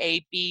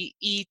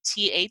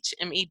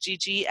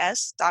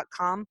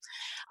 ELIZABETHMEGGS.com.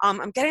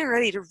 I'm getting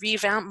ready to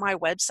revamp my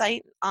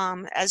website.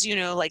 As you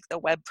know, like the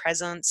web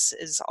presence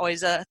is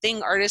always a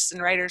thing artists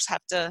and writers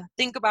have to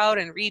think about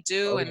and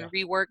redo Oh, and yeah.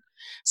 rework.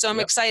 So I'm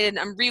Yep. excited.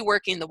 I'm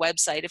reworking the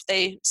website. If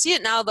they see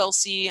it now, they'll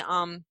see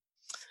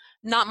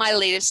not my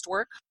latest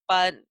work,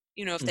 but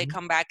if they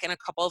come back in a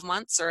couple of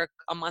months or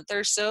a month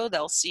or so,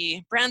 they'll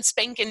see brand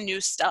spanking new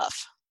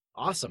stuff.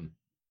 Awesome.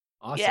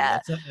 Yeah.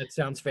 That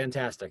sounds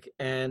fantastic.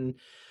 And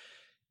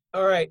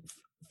all right,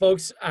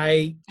 folks,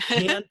 I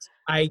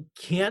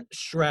can't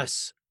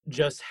stress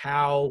just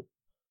how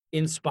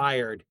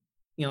inspired,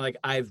 like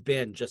I've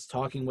been just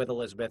talking with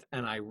Elizabeth,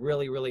 and I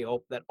really, really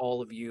hope that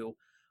all of you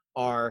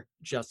are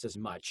just as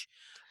much.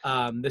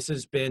 This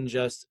has been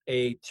just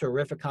a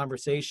terrific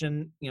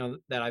conversation,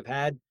 that I've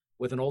had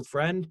with an old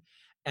friend,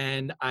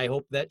 and I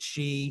hope that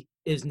she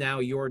is now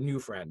your new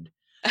friend.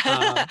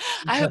 I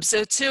hope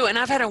so too. And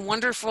I've had a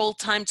wonderful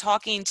time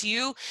talking to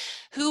you.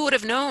 Who would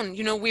have known?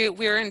 You know,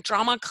 we're in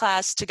drama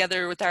class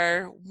together with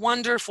our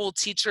wonderful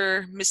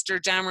teacher, Mr.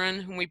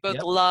 Dameron, whom we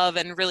both love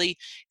and really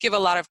give a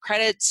lot of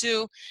credit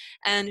to.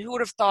 And who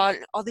would have thought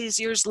all these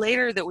years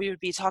later that we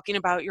would be talking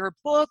about your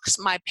books,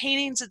 my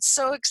paintings? It's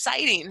so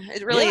exciting.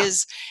 It really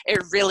is.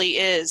 It really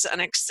is an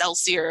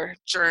Excelsior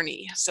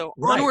journey. So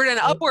onward and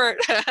upward.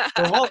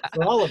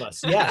 for all of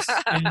us, yes.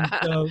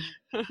 And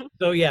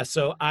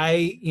so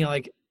I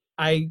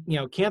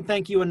can't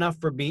thank you enough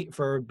for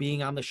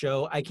being on the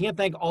show. I can't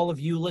thank all of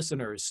you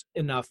listeners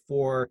enough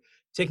for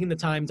taking the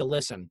time to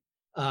listen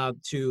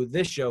to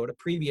this show, to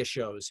previous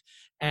shows,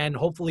 and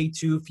hopefully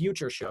to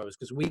future shows,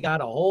 because we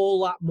got a whole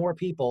lot more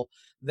people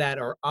that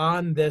are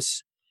on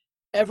this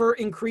ever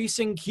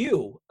increasing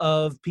queue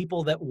of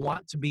people that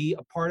want to be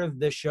a part of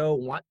this show,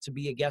 want to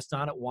be a guest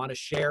on it, want to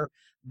share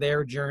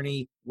their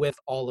journey with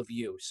all of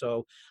you.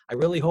 So I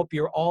really hope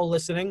you're all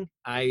listening.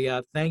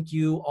 I thank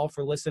you all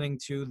for listening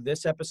to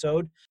this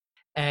episode.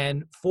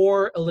 And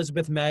for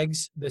Elizabeth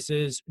Meggs, this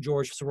is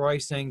George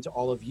Sirois saying to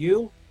all of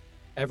you,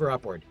 ever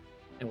upward.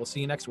 And we'll see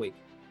you next week.